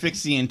have to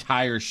fix the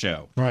entire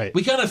show. Right.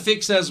 We kind of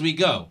fix as we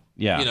go.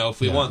 Yeah. You know, if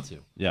we want to.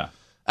 Yeah.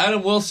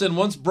 Adam Wilson,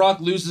 once Brock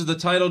loses the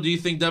title, do you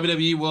think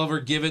WWE will ever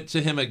give it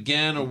to him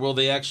again, or will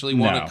they actually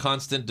want No. a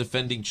constant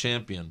defending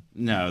champion?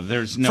 No,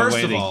 there's no First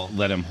way of they all,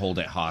 let him hold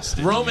it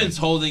hostage. Roman's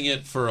holding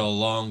it for a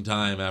long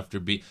time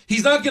after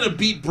He's not going to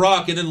beat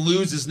Brock and then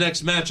lose his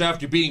next match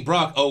after beating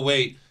Brock. Oh,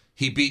 wait.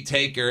 He beat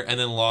Taker and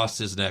then lost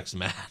his next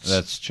match.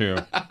 That's true.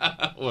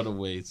 What a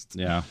waste.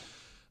 Yeah.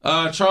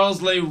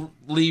 Charles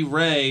Lee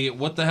Ray,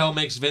 what the hell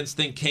makes Vince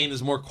think Kane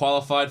is more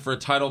qualified for a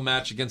title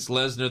match against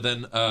Lesnar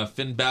than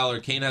Finn Balor?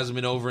 Kane hasn't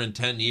been over in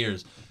 10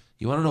 years.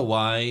 You want to know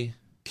why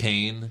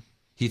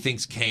he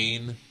thinks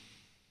Kane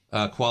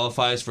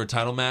qualifies for a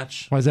title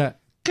match? Why is that?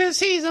 Because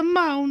he's a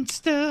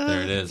monster.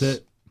 There it is. That's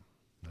it.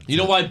 You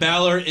know why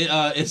Balor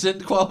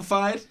isn't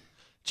qualified,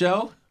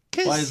 Joe?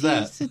 Why is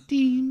that? He's a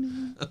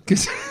demon.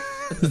 Is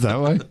that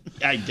why?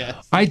 I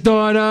guess. I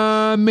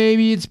thought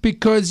maybe it's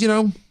because,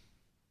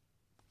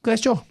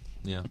 Glass Jaw.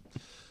 Yeah.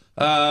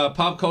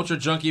 Pop culture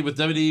junkie with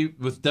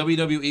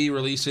WWE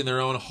releasing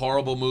their own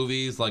horrible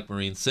movies like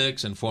Marine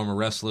 6 and former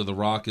wrestler The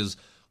Rock is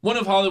one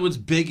of Hollywood's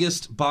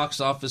biggest box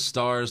office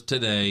stars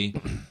today.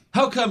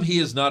 How come he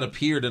has not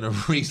appeared in a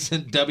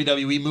recent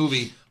WWE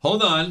movie?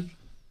 Hold on.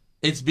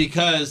 It's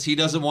because he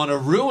doesn't want to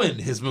ruin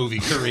his movie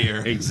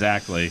career.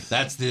 Exactly.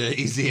 That's the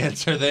easy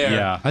answer there.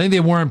 Yeah. I think they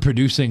weren't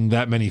producing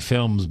that many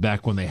films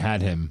back when they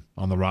had him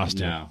on the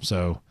roster. No.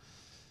 So,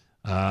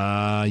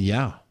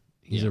 yeah.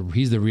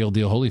 He's the real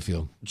deal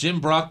Holyfield.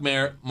 Jim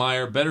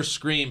Brockmeyer, better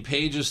scream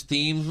Paige's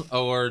theme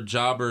or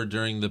Jobber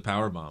during the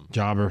powerbomb?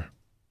 Jobber.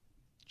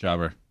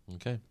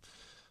 Okay.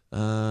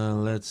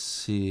 Let's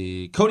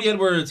see. Cody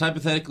Edwards,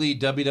 hypothetically,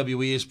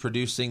 WWE is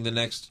producing the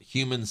next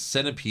Human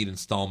Centipede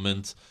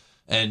installment,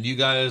 and you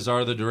guys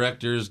are the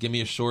directors. Give me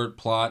a short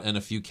plot and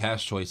a few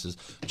cast choices.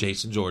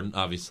 Jason Jordan,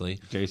 obviously.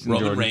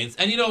 Roman Reigns.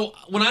 And,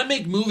 when I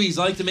make movies,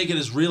 I like to make it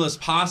as real as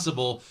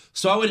possible,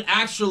 so I would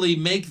actually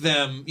make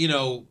them,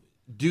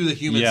 do the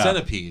Human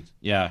Centipede.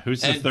 Yeah.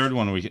 Who's the third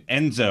one?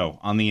 Enzo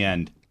on the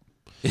end.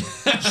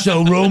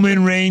 So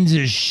Roman Reigns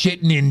is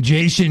shitting in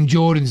Jason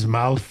Jordan's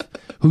mouth,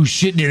 who's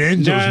shitting in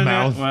Enzo's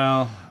mouth,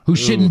 Well,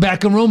 who's shitting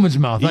back in Roman's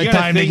mouth. you I gotta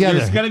tie them think together.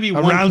 there's got to be A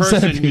one round person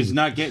centipede. who's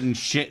not getting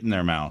shit in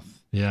their mouth.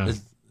 Yeah.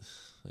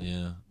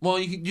 Yeah. Well,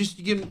 you can just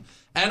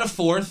add a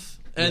fourth,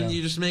 and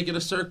you just make it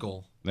a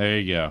circle. There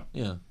you go.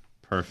 Yeah.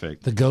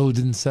 Perfect. The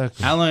golden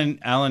circle.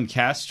 Alan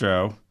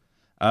Castro,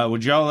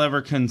 would y'all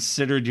ever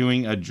consider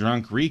doing a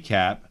drunk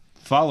recap?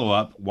 Follow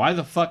up, why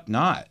the fuck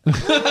not?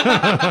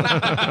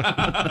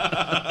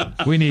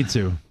 We need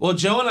to. Well,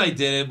 Joe and I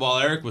did it while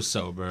Eric was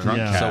sober.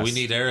 Yeah. So we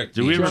need Eric.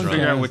 Did we ever drunk.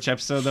 figure out which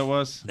episode that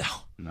was? No.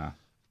 No.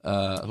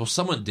 Well,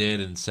 someone did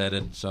and said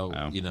it. So,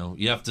 Oh.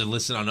 you have to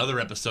listen on another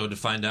episode to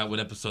find out what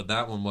episode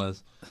that one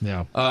was.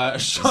 Yeah.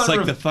 Sean It's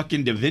like the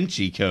fucking Da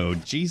Vinci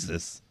Code.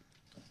 Jesus.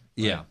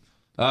 Yeah.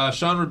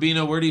 Sean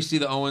Rubino, where do you see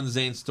the Owen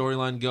Zayn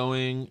storyline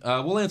going?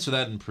 We'll answer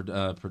that in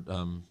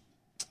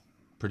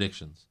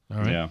predictions. All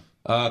right.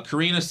 Yeah.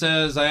 Karina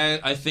says,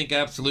 I think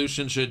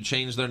Absolution should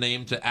change their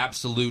name to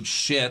Absolute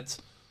Shit.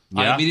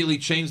 I Yeah. immediately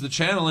changed the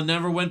channel and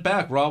never went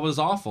back. Raw was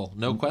awful,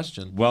 no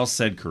question. Well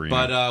said, Karina.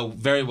 But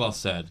very well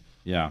said.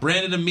 yeah.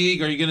 Brandon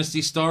Amig, are you going to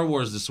see Star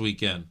Wars this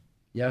weekend?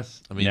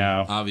 Yes. I mean,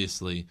 No.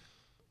 obviously.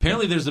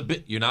 Apparently there's a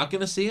bit... You're not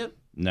going to see it?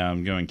 No,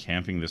 I'm going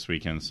camping this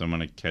weekend, so I'm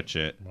going to catch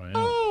it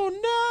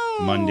Oh,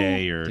 no!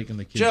 Monday or... Taking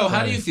the kids Joe, how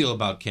do Friday. you feel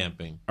about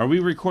camping? Are we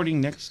recording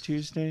next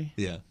Tuesday?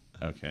 Yeah.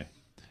 Okay.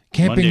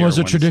 Camping Monday was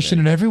or a tradition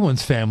Wednesday. in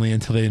everyone's family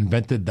until they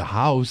invented the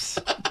house.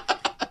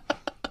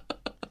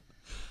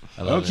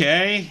 I love it.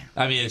 Okay.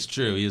 I mean, it's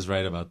true. He is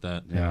right about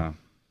that. Yeah.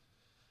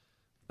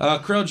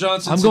 Krill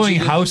Johnson. I'm since going you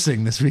did-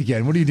 housing this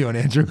weekend. What are you doing,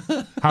 Andrew?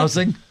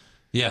 Housing?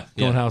 Yeah.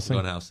 Going housing?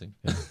 Going housing.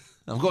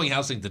 I'm going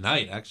housing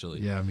tonight,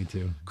 actually. Yeah, me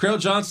too. Krill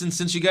Johnson,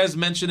 since you guys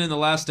mentioned in the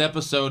last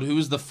episode,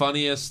 who's the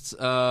funniest?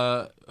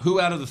 Who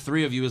out of the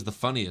three of you is the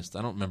funniest?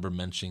 I don't remember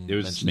mentioning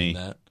me.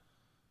 that.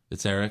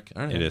 It's Eric.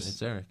 All right, It is.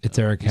 It's Eric. It's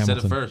Eric You said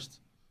Hamilton. it first.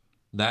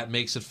 That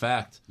makes it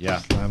fact. Yeah.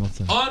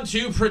 Hamilton. On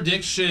to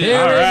prediction. Here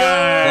we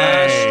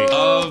Clash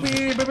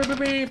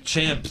go. of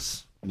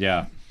Champs.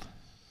 Yeah.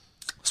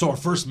 So our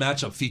first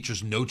matchup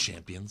features no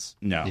champions.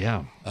 No.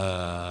 Yeah.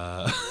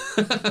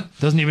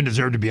 Doesn't even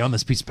deserve to be on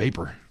this piece of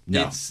paper.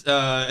 No. It's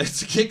a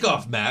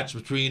kickoff match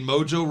between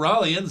Mojo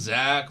Rawley and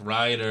Zack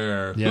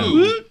Ryder. Yeah.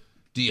 Who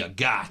do you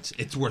got?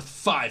 It's worth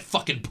 5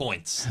 fucking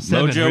points.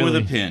 7, Mojo with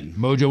really. a pin.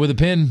 Mojo with a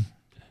pin.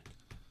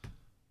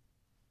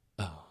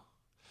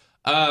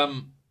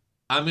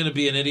 I'm going to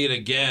be an idiot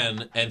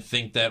again and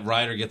think that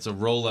Ryder gets a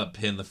roll-up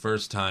pin the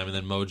first time and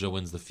then Mojo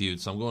wins the feud.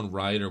 So I'm going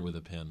Ryder with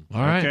a pin.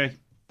 All right. Okay.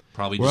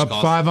 Probably We're just up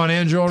cost, 5 on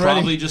Andrew already.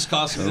 Probably just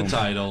cost me the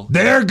title.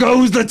 There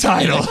goes the In a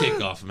title.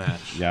 kickoff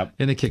match. Yep.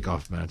 In a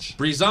kickoff match.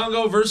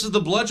 Breezango versus the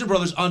Bludgeon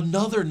Brothers.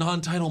 Another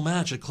non-title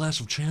match at Clash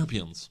of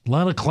Champions. A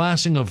lot of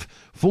clashing of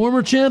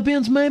former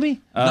champions,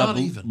 maybe? Not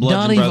even. Bludgeon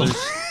Not even.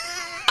 Brothers.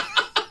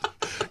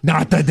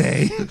 Not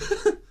today.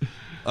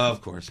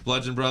 Of course.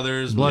 Bludgeon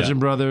Brothers. Bludgeon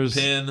Brothers.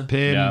 Pin.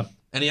 Yeah.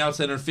 Any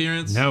outside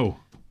interference? No.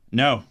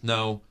 No.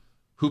 No.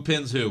 Who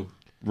pins who?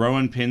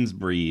 Rowan pins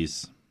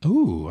Breeze.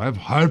 Ooh, I have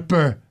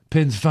Harper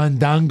pins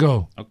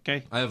Fandango.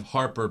 Okay. I have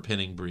Harper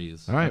pinning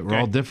Breeze. All right, we're Okay.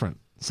 all different.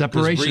 'Cause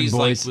Separation, Breeze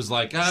boys. was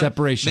like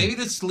Separation. Maybe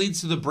this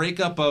leads to the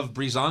breakup of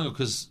Breezango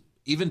because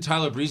even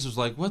Tyler Breeze was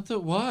like,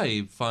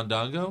 why,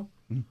 Fandango?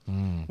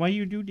 Why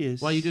you do this?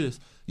 Why you do this?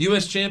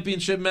 U.S.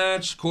 Championship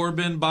match,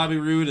 Corbin, Bobby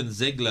Roode, and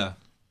Ziggler.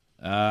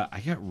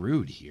 I got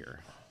Rude here.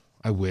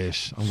 I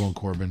wish. I'm going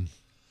Corbin.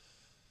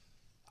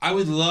 I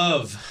would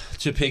love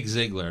to pick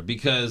Ziggler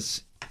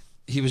because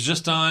he was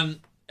just on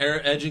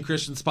Edge and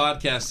Christian's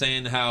podcast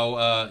saying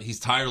how he's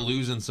tired of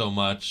losing so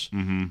much.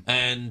 Mm-hmm.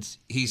 And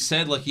he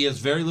said like he has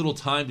very little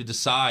time to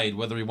decide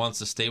whether he wants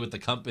to stay with the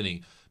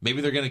company.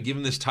 Maybe they're going to give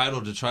him this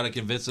title to try to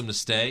convince him to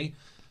stay.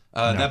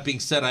 That being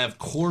said, I have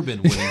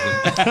Corbin winning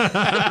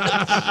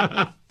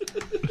the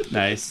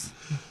Nice.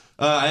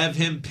 I have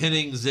him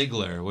pinning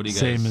Ziggler. What do you guys?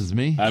 Same as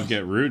me. I've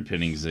got Rude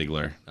pinning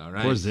Ziggler. All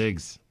right. Poor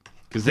Ziggs.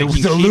 Because they The can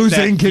keep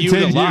losing that feud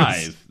continues.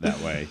 alive that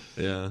way.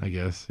 Yeah. I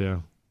guess, yeah.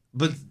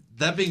 But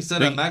that being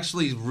said, I'm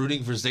actually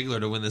rooting for Ziggler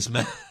to win this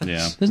match.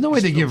 Yeah. There's no way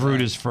they give Rude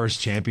his first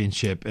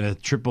championship in a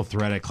triple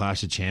threat at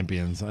Clash of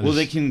Champions. Well,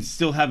 they can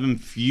still have him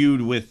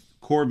feud with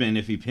Corbin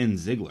if he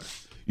pins Ziggler.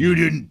 You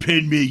didn't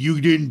pin me. You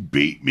didn't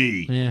beat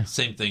me. Yeah.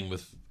 Same thing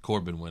with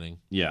Corbin winning.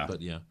 Yeah.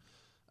 But yeah.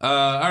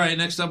 All right,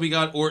 next up we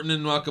got Orton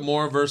and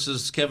Nakamura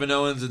versus Kevin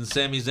Owens and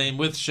Sami Zayn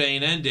with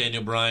Shane and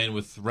Daniel Bryan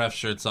with ref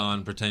shirts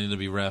on, pretending to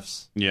be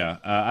refs. Yeah.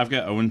 I've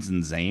got Owens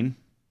and Zayn.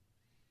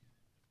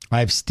 I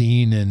have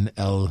Steen and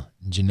El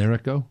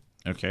Generico.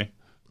 Okay.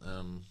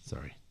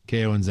 Sorry.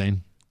 KO and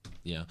Zayn.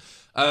 Yeah.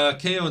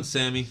 KO and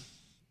Sammy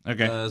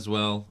Okay. as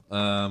well.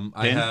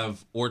 I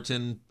have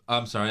Orton.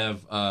 I'm sorry, I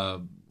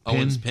have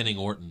Owens pinning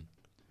Orton.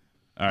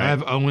 All right. I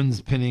have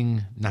Owens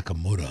pinning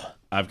Nakamura.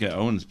 I've got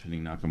Owens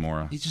pinning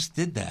Nakamura. He just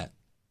did that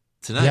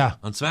tonight Yeah.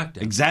 on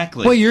SmackDown.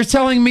 Exactly. Wait, you're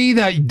telling me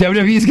that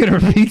WWE is going to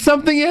repeat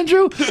something,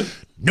 Andrew?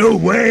 No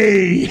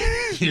way.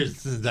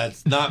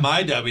 That's not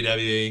my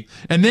WWE.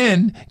 And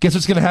then, guess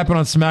what's going to happen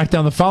on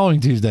SmackDown the following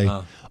Tuesday?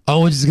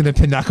 Owens is going to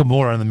pin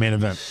Nakamura in the main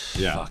event.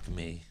 Yeah. Fuck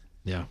me.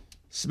 Yeah.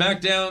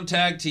 SmackDown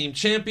Tag Team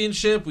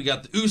Championship. We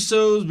got the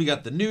Usos. We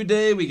got the New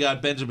Day. We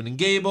got Benjamin and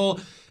Gable.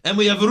 And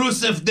we have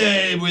Rusev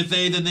Day with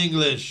Aiden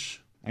English.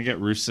 I got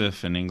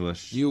Rusev in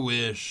English. You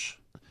wish.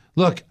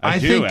 Look, I I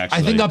do, think actually.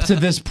 I think up to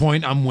this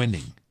point, I'm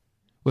winning.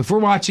 If we're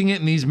watching it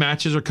and these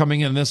matches are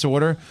coming in this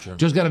order,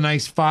 Joe's got a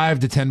nice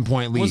 5 to 10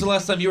 point When was lead. the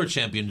last time you were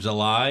champion?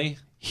 July?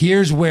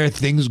 Here's where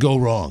things go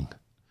wrong.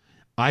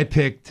 I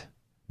picked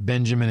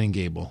Benjamin and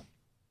Gable.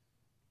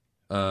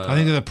 I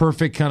think they're the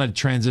perfect kind of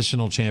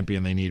transitional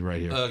champion they need right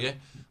here. Okay.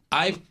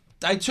 I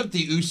took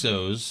the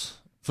Usos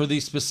for the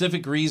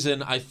specific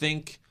reason I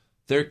think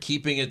they're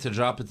keeping it to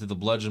drop it to the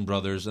Bludgeon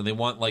Brothers, and they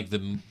want like the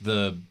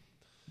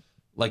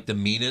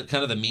meanest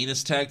kind of the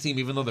meanest tag team,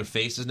 even though they're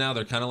faces now.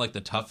 They're kind of like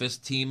the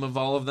toughest team of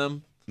all of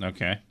them.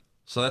 Okay.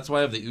 So that's why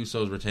I have the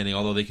Usos retaining,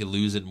 although they could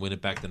lose it and win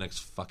it back the next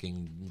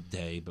fucking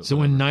day. But So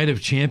whatever. in Night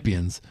of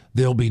Champions,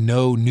 there'll be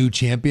no new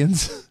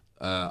champions.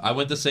 I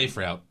went the safe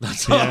route.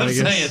 That's all Yeah, I'm I guess.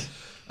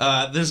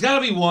 saying. There's got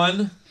to be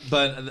one,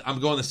 but I'm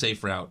going the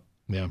safe route.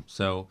 Yeah.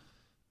 So,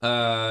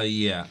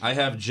 yeah, I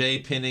have Jay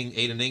pinning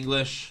Aiden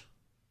English.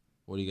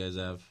 What do you guys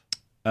have?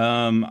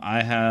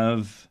 I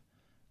have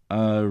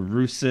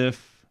Rusev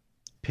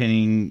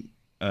pinning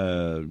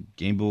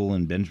Gable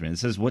and Benjamin. It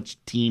says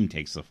which team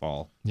takes the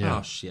fall. Yeah.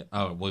 Oh shit.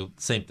 Oh well,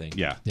 same thing.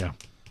 Yeah. Yeah.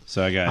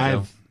 So I got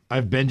I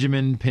have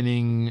Benjamin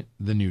pinning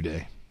the New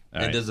Day.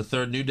 And right. does the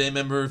third New Day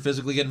member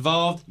physically get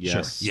involved?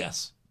 Yes. Sure.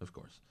 Yes, of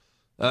course.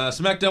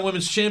 SmackDown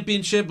Women's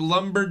Championship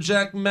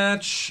Lumberjack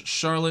match.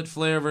 Charlotte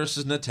Flair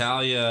versus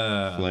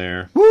Natalya.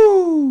 Flair.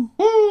 Woo!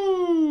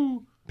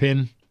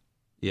 Pin.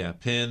 Yeah,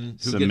 pin.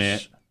 Who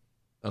Submit.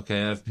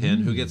 Okay, I have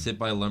pin. Who gets hit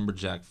by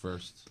Lumberjack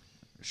first?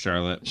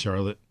 Charlotte.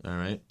 All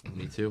right,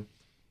 me too.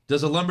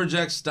 Does a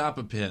Lumberjack stop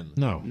a pin?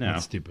 No. No.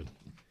 That's stupid.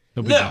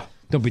 Don't be No. dumb.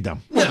 Don't be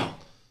dumb. No.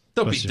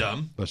 Don't Bless be you.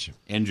 dumb. Bless you.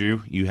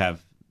 Andrew, you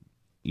have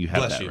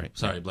Bless that you. right.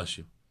 Sorry, bless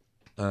you.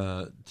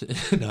 No,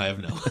 I have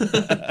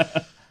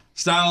no.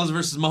 Styles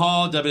versus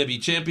Mahal,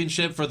 WWE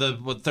Championship for the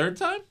third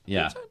time?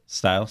 Yeah. Third time?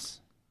 Styles.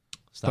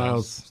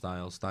 Styles.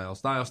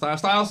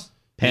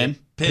 Pin.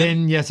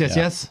 Pin. Yes.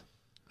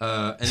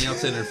 Yeah. Any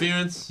outside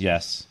interference?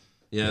 Yes.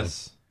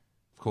 Yes.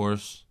 Of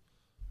course.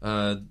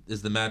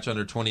 Is the match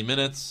under 20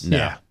 minutes? No.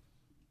 Yeah.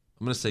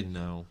 I'm going to say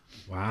no.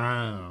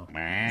 Wow.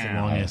 It's a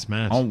long ass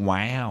match. Oh,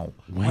 wow.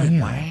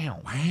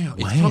 Wow.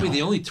 It's probably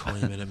the only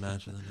 20-minute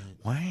match of the night.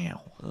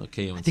 Wow.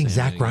 Okay. I think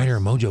Zack Ryder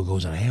and Mojo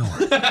goes on an hour.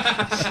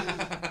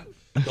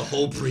 The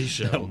whole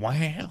pre-show.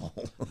 Wow.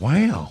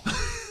 Wow.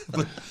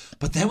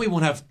 But then we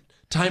won't have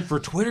time for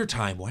Twitter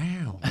time.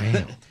 Wow.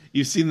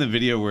 You've seen the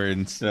video where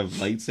instead of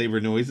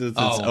lightsaber noises, it's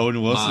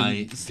Owen Wilson.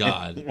 My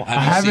God. I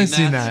haven't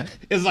seen that.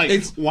 It's like,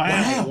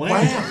 wow.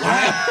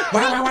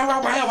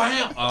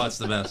 Oh, it's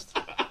the best.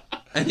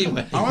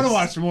 Anyway. I want to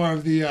watch more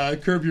of the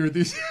Curb Your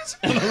Enthusiasm.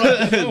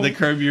 The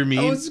Curb Your I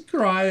Meme. was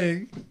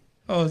crying.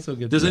 Oh, it's so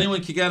good. Does anyone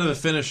kick out of a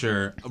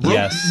finisher?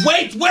 Yes.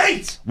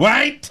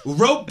 Wait!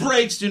 Rope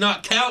breaks do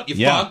not count,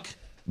 you fuck.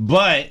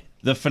 But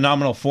the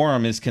Phenomenal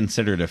Forum is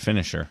considered a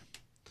finisher.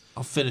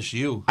 I'll finish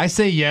you. I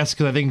say yes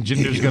because I think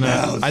Jinder's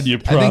gonna. I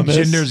think promise?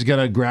 Jinder's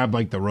gonna grab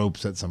like the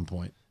ropes at some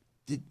point.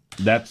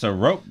 That's a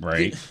rope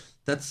break.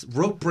 That's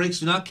rope breaks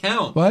do not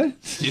count. What?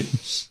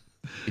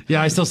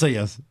 Yeah, I still say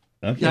yes.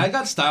 Okay. Yeah, I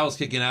got Styles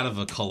kicking out of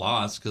a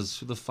Colossus because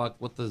who the fuck?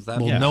 What does that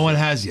Well, mean? no one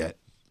has yet.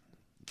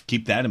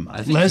 Keep that in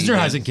mind. Lesnar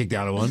hasn't kicked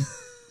out of one.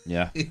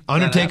 Yeah.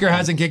 Undertaker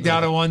hasn't kicked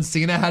out of one.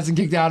 Cena hasn't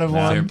kicked out of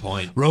one. Fair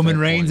point. Roman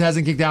Fair Reigns point.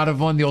 hasn't kicked out of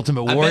one. The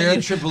Ultimate I Warrior bet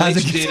you Triple H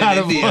hasn't did kicked in out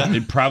of India. one.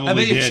 It probably I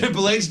bet you did.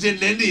 Triple H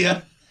did in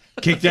India.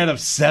 Kicked out of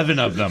 7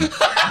 of them.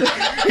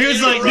 He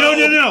was like,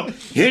 no.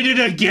 Hit it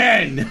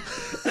again.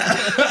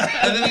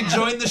 And then he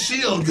joined the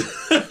Shield.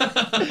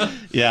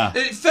 Yeah.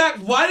 In fact,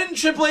 why didn't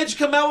Triple H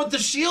come out with the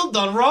Shield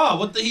on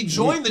Raw? He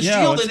joined the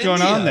Yeah, Shield what's in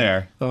going India. on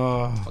there?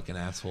 Fucking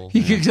asshole.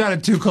 He kicks out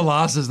of 2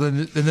 Colossus,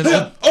 and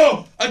then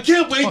Oh, I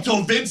can't wait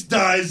till Vince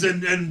dies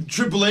and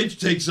Triple H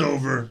takes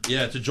over.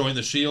 Yeah, to join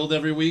the Shield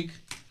every week.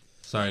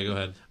 Sorry, go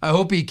ahead. I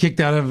hope he kicked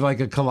out of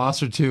like a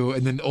Colossus or 2,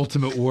 and then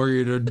Ultimate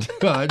Warrior to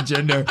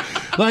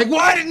Jinder. Like,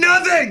 why did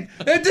nothing?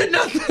 It did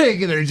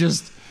nothing, and then he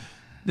just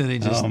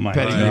Oh my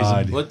petty God.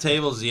 reason. What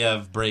tables do you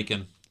have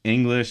breaking,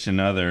 English and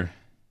other.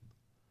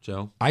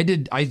 Joe? I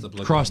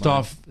looking crossed at mine.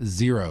 off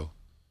 0.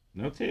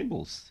 No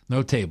tables.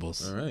 No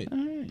tables. All right.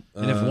 And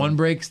if one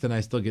breaks, then I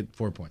still get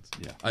 4 points.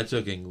 Yeah. I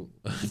took English.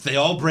 If they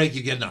all break,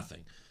 you get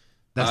nothing.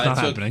 That's not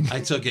happening.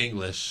 I took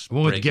English.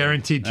 One with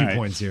guaranteed 2 All right.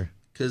 points here.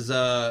 Because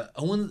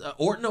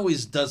Orton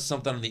always does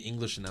something on the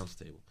English announce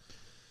table.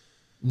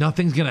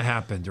 Nothing's going to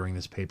happen during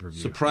this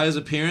pay-per-view. Surprise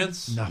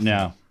appearance? Nothing.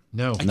 No.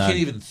 No. I can't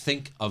even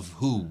think of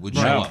who would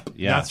show No. up.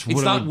 Yeah. That's It's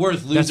what not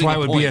worth losing That's why a it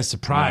would point. be a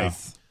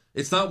surprise.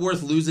 It's not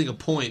worth losing a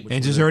point. Which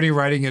Andrew's already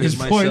writing in his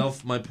gives point.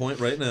 myself my point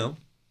right now.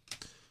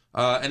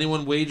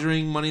 Anyone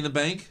wagering Money in the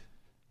Bank?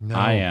 No.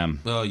 I am.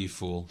 Oh, you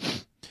fool.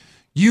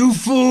 You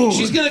fool!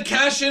 She's going to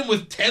cash in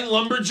with 10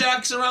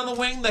 lumberjacks around the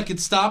wing that could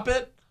stop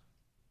it?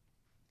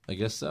 I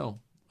guess so.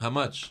 How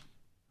much?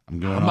 I'm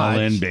going How all much?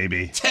 in,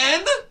 baby.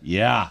 10?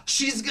 Yeah.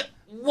 She's got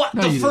what?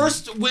 No, The you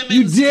first didn't.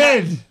 women's You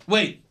did.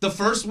 Wait, the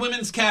first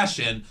women's cash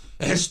in,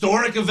 a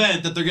historic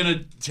event that they're going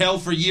to tell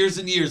for years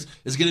and years,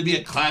 is going to be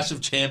a Clash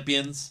of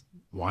Champions.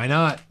 Why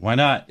not? Why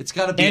not? It's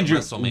got to be Andrew,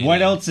 at WrestleMania.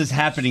 what else is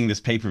happening this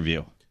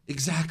pay-per-view?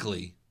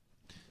 Exactly.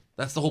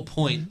 That's the whole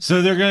point.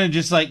 So they're going to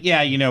just like,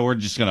 yeah, we're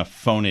just going to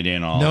phone it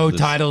in all. No this.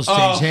 titles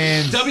change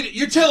hands.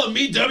 You're telling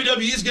me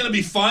WWE is going to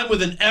be fine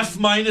with an F-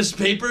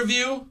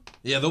 pay-per-view?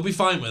 Yeah, they'll be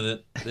fine with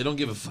it. They don't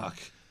give a fuck.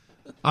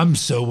 I'm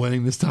so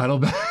winning this title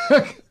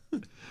back.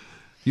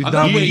 You I'm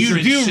not dummy. You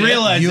wagering do shit.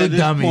 realize You at this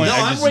dummy. point, No, I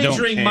I'm just don't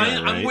wagering care,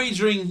 I'm right?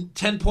 wagering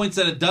 10 points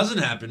that it doesn't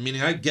happen,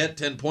 meaning I get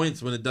 10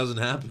 points when it doesn't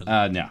happen.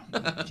 No,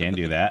 can't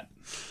do that.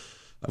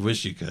 I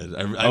wish you could.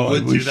 I Oh, I would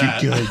do wish you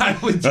that. could. I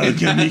would do Oh, that.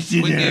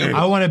 Commissioner.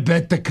 I want to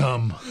bet the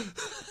cum.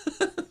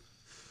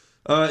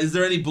 Is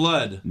there any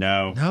blood?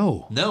 No.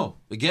 No. No.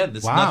 Again,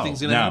 Wow.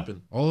 nothing's going to No.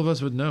 happen. All of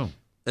us would know.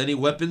 Any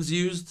weapons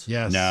used?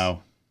 Yes.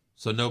 No.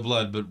 So no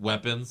blood, but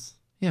weapons?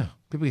 Yeah.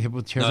 People get hit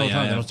with chairs No, all the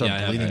time. They don't start I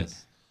have bleeding.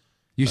 yes.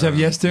 You just have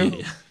yes too?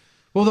 Yeah.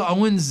 Well, the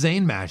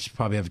Owens-Zayn match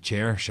probably have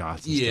chair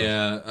shots. and stuff.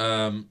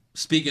 Yeah.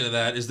 Speaking of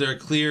that, is there a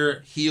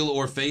clear heel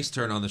or face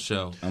turn on the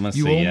show? I'm going to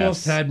You say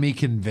almost yes. had me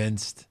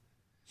convinced,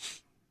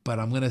 but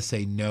I'm going to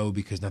say no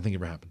because nothing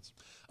ever happens.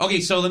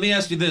 Okay, so let me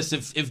ask you this.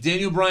 If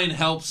Daniel Bryan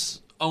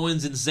helps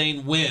Owens and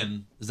Zayn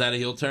win, is that a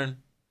heel turn?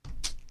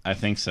 I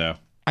think so.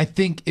 I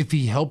think if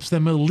he helps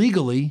them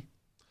illegally,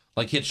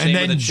 Like hit Shane and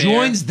with then a chair.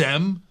 joins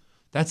them,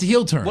 that's a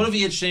heel turn. What if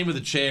he hit Shane with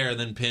a chair and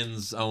then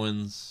pins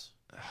Owens?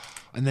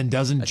 And then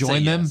doesn't I'd say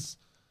join them? yes.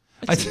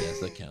 I'd say yes,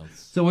 that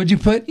counts. So what'd you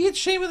put? He hit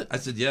Shane with it. I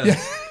said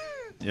yes.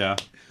 Yeah.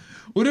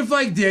 What if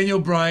like Daniel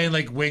Bryan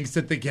like winks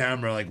at the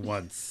camera like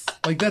once?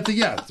 Like that's a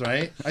yes,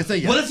 right? I say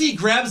yes. What if he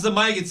grabs the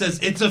mic and says,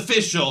 "It's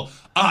official,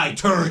 I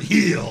turn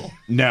heel"?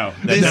 No,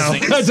 that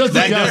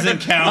doesn't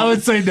count. I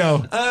would say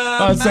no.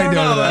 I would say I don't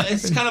no to know. that.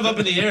 It's kind of up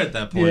in the air at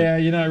that point. Yeah,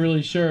 you're not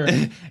really sure.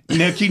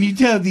 Now, can you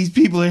tell these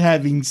people are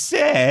having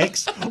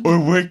sex or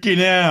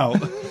working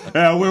out?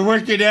 We're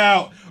working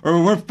out,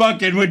 or we're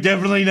fucking. We're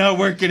definitely not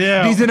working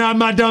out. These are not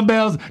my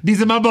dumbbells.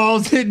 These are my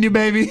balls hitting you,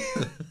 baby.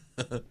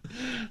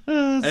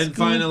 And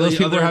finally, those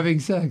people are having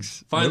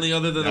sex. Finally,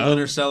 other than the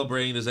winner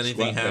celebrating, does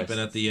anything happen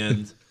at the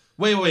end?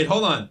 Wait,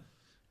 hold on.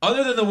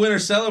 Other than the winner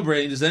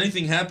celebrating, does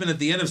anything happen at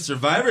the end of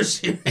Survivor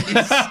Series? Wait, did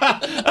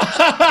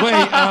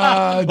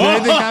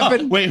anything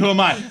happen? Wait, who am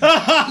I?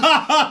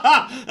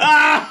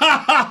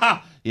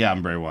 Yeah,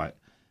 I'm Bray Wyatt.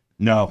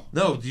 No.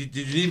 No, did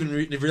you even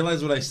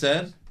realize what I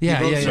said? Yeah,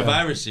 he wrote yeah.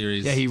 Survivor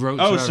Series. Yeah, he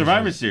wrote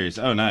Survivor Series.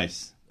 Oh,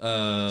 nice.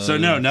 So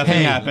no,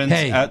 nothing happens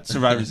at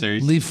Survivor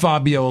Series. Leave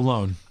Fabio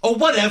alone. Oh,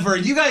 whatever.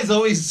 You guys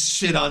always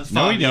shit on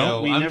Fabio.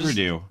 No, we don't. We never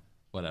do.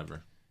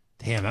 Whatever.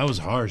 Damn, that was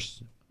harsh.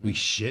 We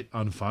shit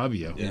on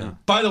Fabio. Yeah.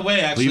 By the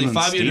way, actually, Cleveland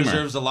Fabio Steamer.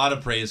 deserves a lot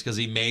of praise because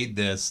he made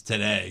this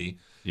today.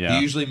 Yeah.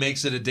 He usually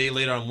makes it a day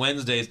later on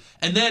Wednesdays.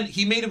 And then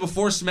he made it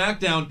before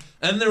SmackDown,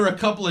 and there were a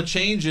couple of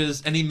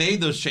changes, and he made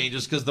those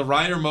changes because the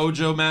Ryder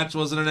Mojo match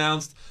wasn't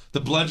announced. The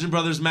Bludgeon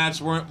Brothers match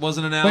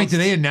wasn't announced. Wait, did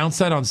they announce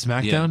that on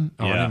SmackDown?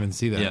 Oh, I didn't even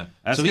see that. Yeah.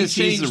 That's so he because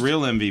he's changed. the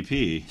real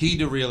MVP. He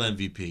the real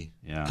MVP.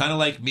 Yeah. Kind of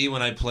like me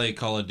when I play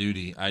Call of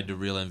Duty. I the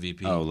real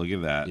MVP. Oh, look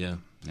at that. Yeah.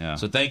 Yeah.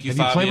 So thank you, Have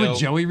Fabio. you played with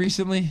Joey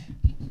recently?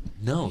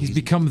 No. He's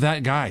become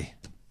that guy.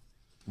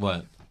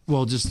 What?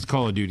 Well, just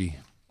Call of Duty.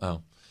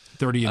 Oh.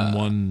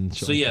 30-1.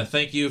 So yeah,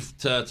 thank you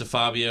to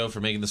Fabio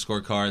for making the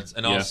scorecards,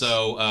 and Yes.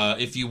 also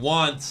if you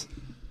want,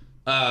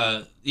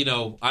 I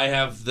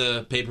have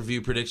the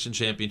pay-per-view prediction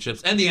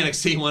championships and the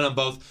NXT one on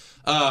both.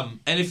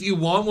 And if you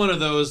want one of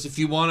those, if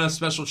you want a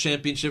special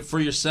championship for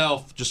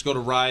yourself, just go to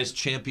Rise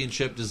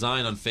Championship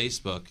Design on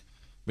Facebook.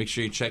 Make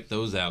sure you check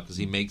those out because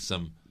he makes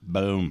them.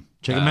 Boom.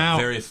 Check them out.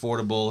 Very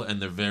affordable and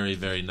they're very,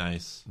 very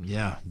nice.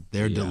 Yeah,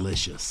 they're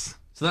delicious.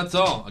 So that's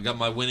all. I got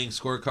my winning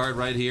scorecard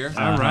right here.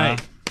 All right.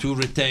 To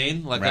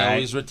retain, like I Right.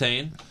 always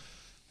retain.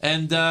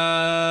 And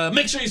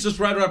make sure you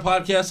subscribe to our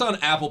podcast on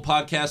Apple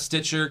Podcasts,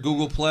 Stitcher,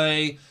 Google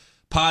Play,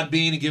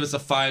 Podbean, and give us a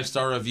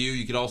 5-star review.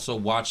 You can also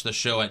watch the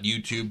show at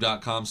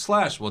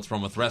youtube.com/What's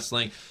Wrong With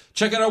Wrestling.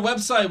 Check out our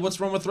website,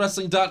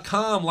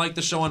 what'swrongwithwrestling.com. Like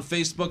the show on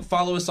Facebook.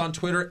 Follow us on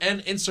Twitter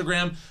and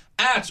Instagram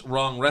at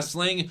Wrong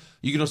Wrestling.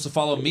 You can also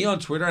follow me on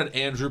Twitter at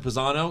Andrew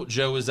Pisano.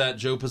 Joe is at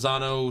Joe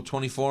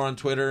Pisano24 on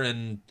Twitter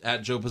and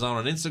at Joe Pisano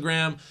on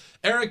Instagram.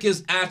 Eric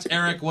is at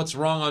Eric What's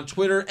Wrong on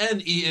Twitter,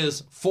 and he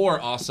is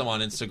 4Awesome on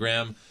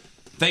Instagram.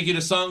 Thank you to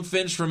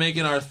Songfinch for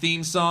making our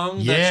theme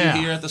song that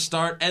you hear at the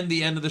start and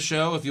the end of the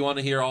show if you want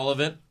to hear all of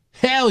it.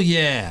 Hell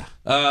yeah.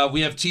 We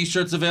have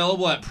t-shirts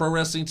available at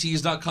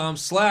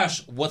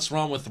prowrestlingtees.com/What's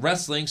Wrong With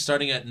Wrestling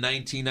starting at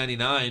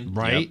 $19.99.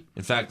 Right. Yep.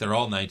 In fact, they're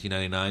all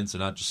 $19.99, so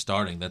not just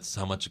starting. That's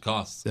how much it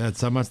costs. That's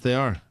how much they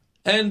are.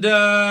 And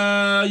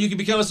you can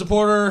become a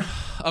supporter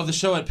of the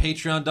show at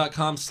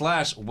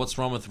patreon.com/What's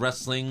Wrong With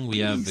Wrestling. We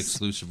have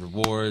exclusive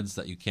rewards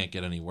that you can't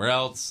get anywhere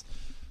else.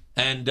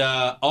 And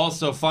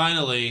also,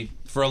 finally,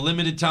 for a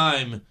limited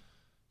time,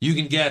 you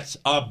can get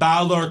a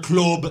Balor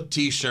Club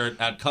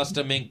t-shirt at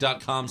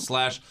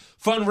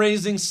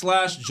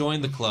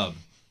customink.com/fundraising/join the club.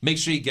 Make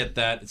sure you get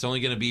that. It's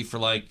only going to be for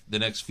like the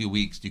next few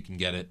weeks. You can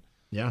get it.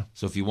 Yeah.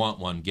 So if you want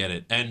one, get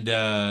it. And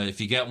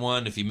if you get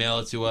one, if you mail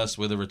it to us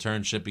with a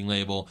return shipping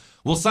label,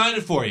 we'll sign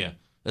it for you,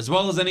 as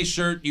well as any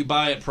shirt you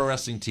buy at Pro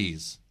Wrestling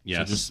Tees.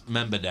 Yes. So just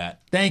remember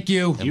that. Thank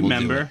you. And You we'll do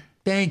remember? it.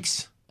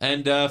 Thanks.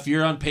 And if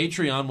you're on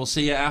Patreon, we'll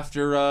see you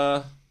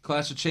after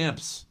Clash of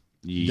Champs.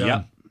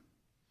 Yep.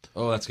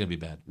 Oh, that's going to be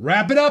bad.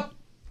 Wrap it up.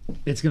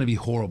 It's going to be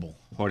horrible.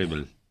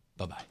 Horrible.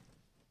 Bye-bye.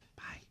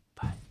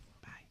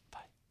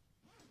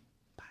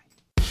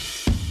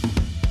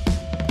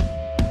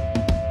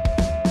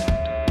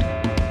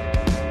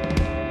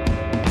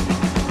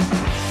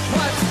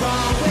 What's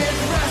wrong with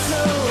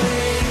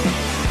wrestling?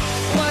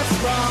 What's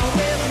wrong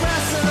with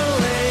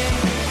wrestling?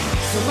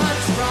 So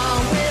much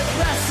wrong with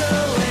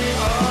wrestling.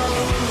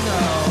 Oh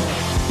no.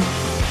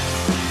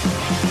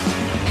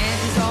 And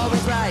he's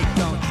always right.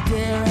 Don't you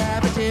dare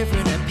have a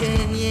different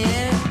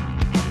opinion.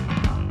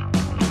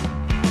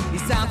 He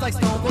sounds like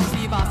Stone Cold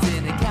Steve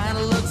Austin. It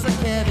kinda looks like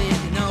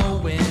Kevin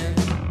Owens.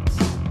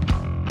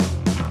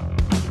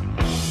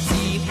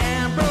 Dean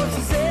Ambrose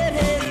is in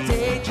his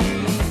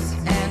daydreams,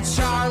 and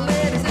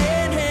Charlotte is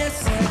in his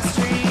sex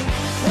dream.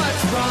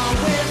 What's wrong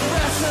with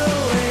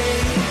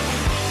wrestling?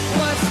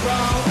 What's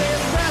wrong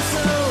with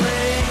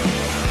wrestling?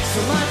 So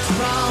much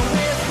wrong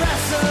with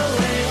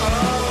wrestling.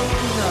 Oh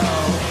no.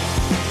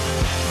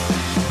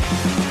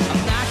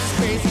 Obnoxious,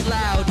 crazy,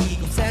 loud,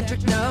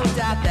 egocentric, no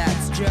doubt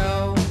that's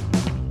Joe.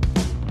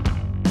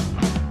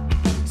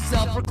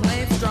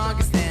 self-proclaimed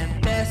strongest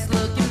and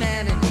best-looking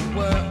man in the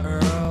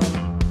world.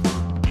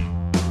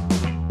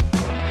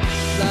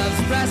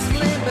 Loves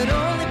wrestling, but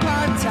only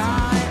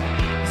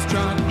part-time.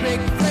 Strong, big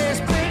players,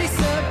 pretty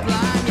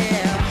sublime,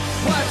 yeah.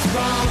 What's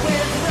wrong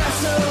with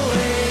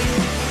wrestling?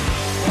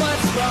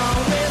 What's wrong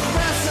with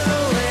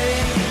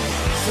wrestling?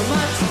 So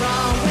much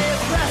wrong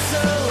with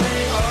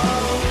wrestling,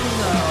 oh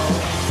no.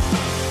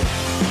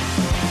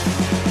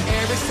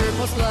 Eric's third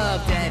most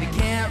loved and he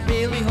can't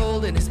really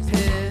hold in his piss.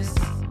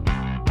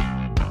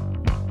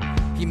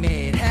 He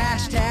made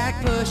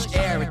hashtag push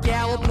Eric,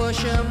 yeah, we'll push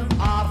him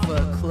off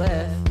a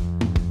cliff.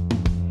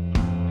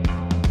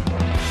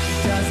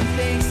 He doesn't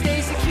think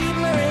Stacy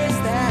Keibler is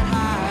that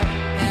high,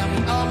 and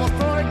we almost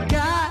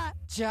forgot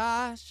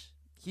Josh.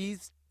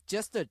 He's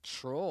just a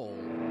troll.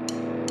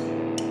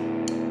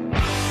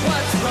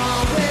 What's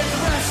wrong with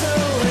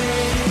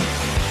wrestling?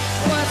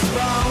 What's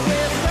wrong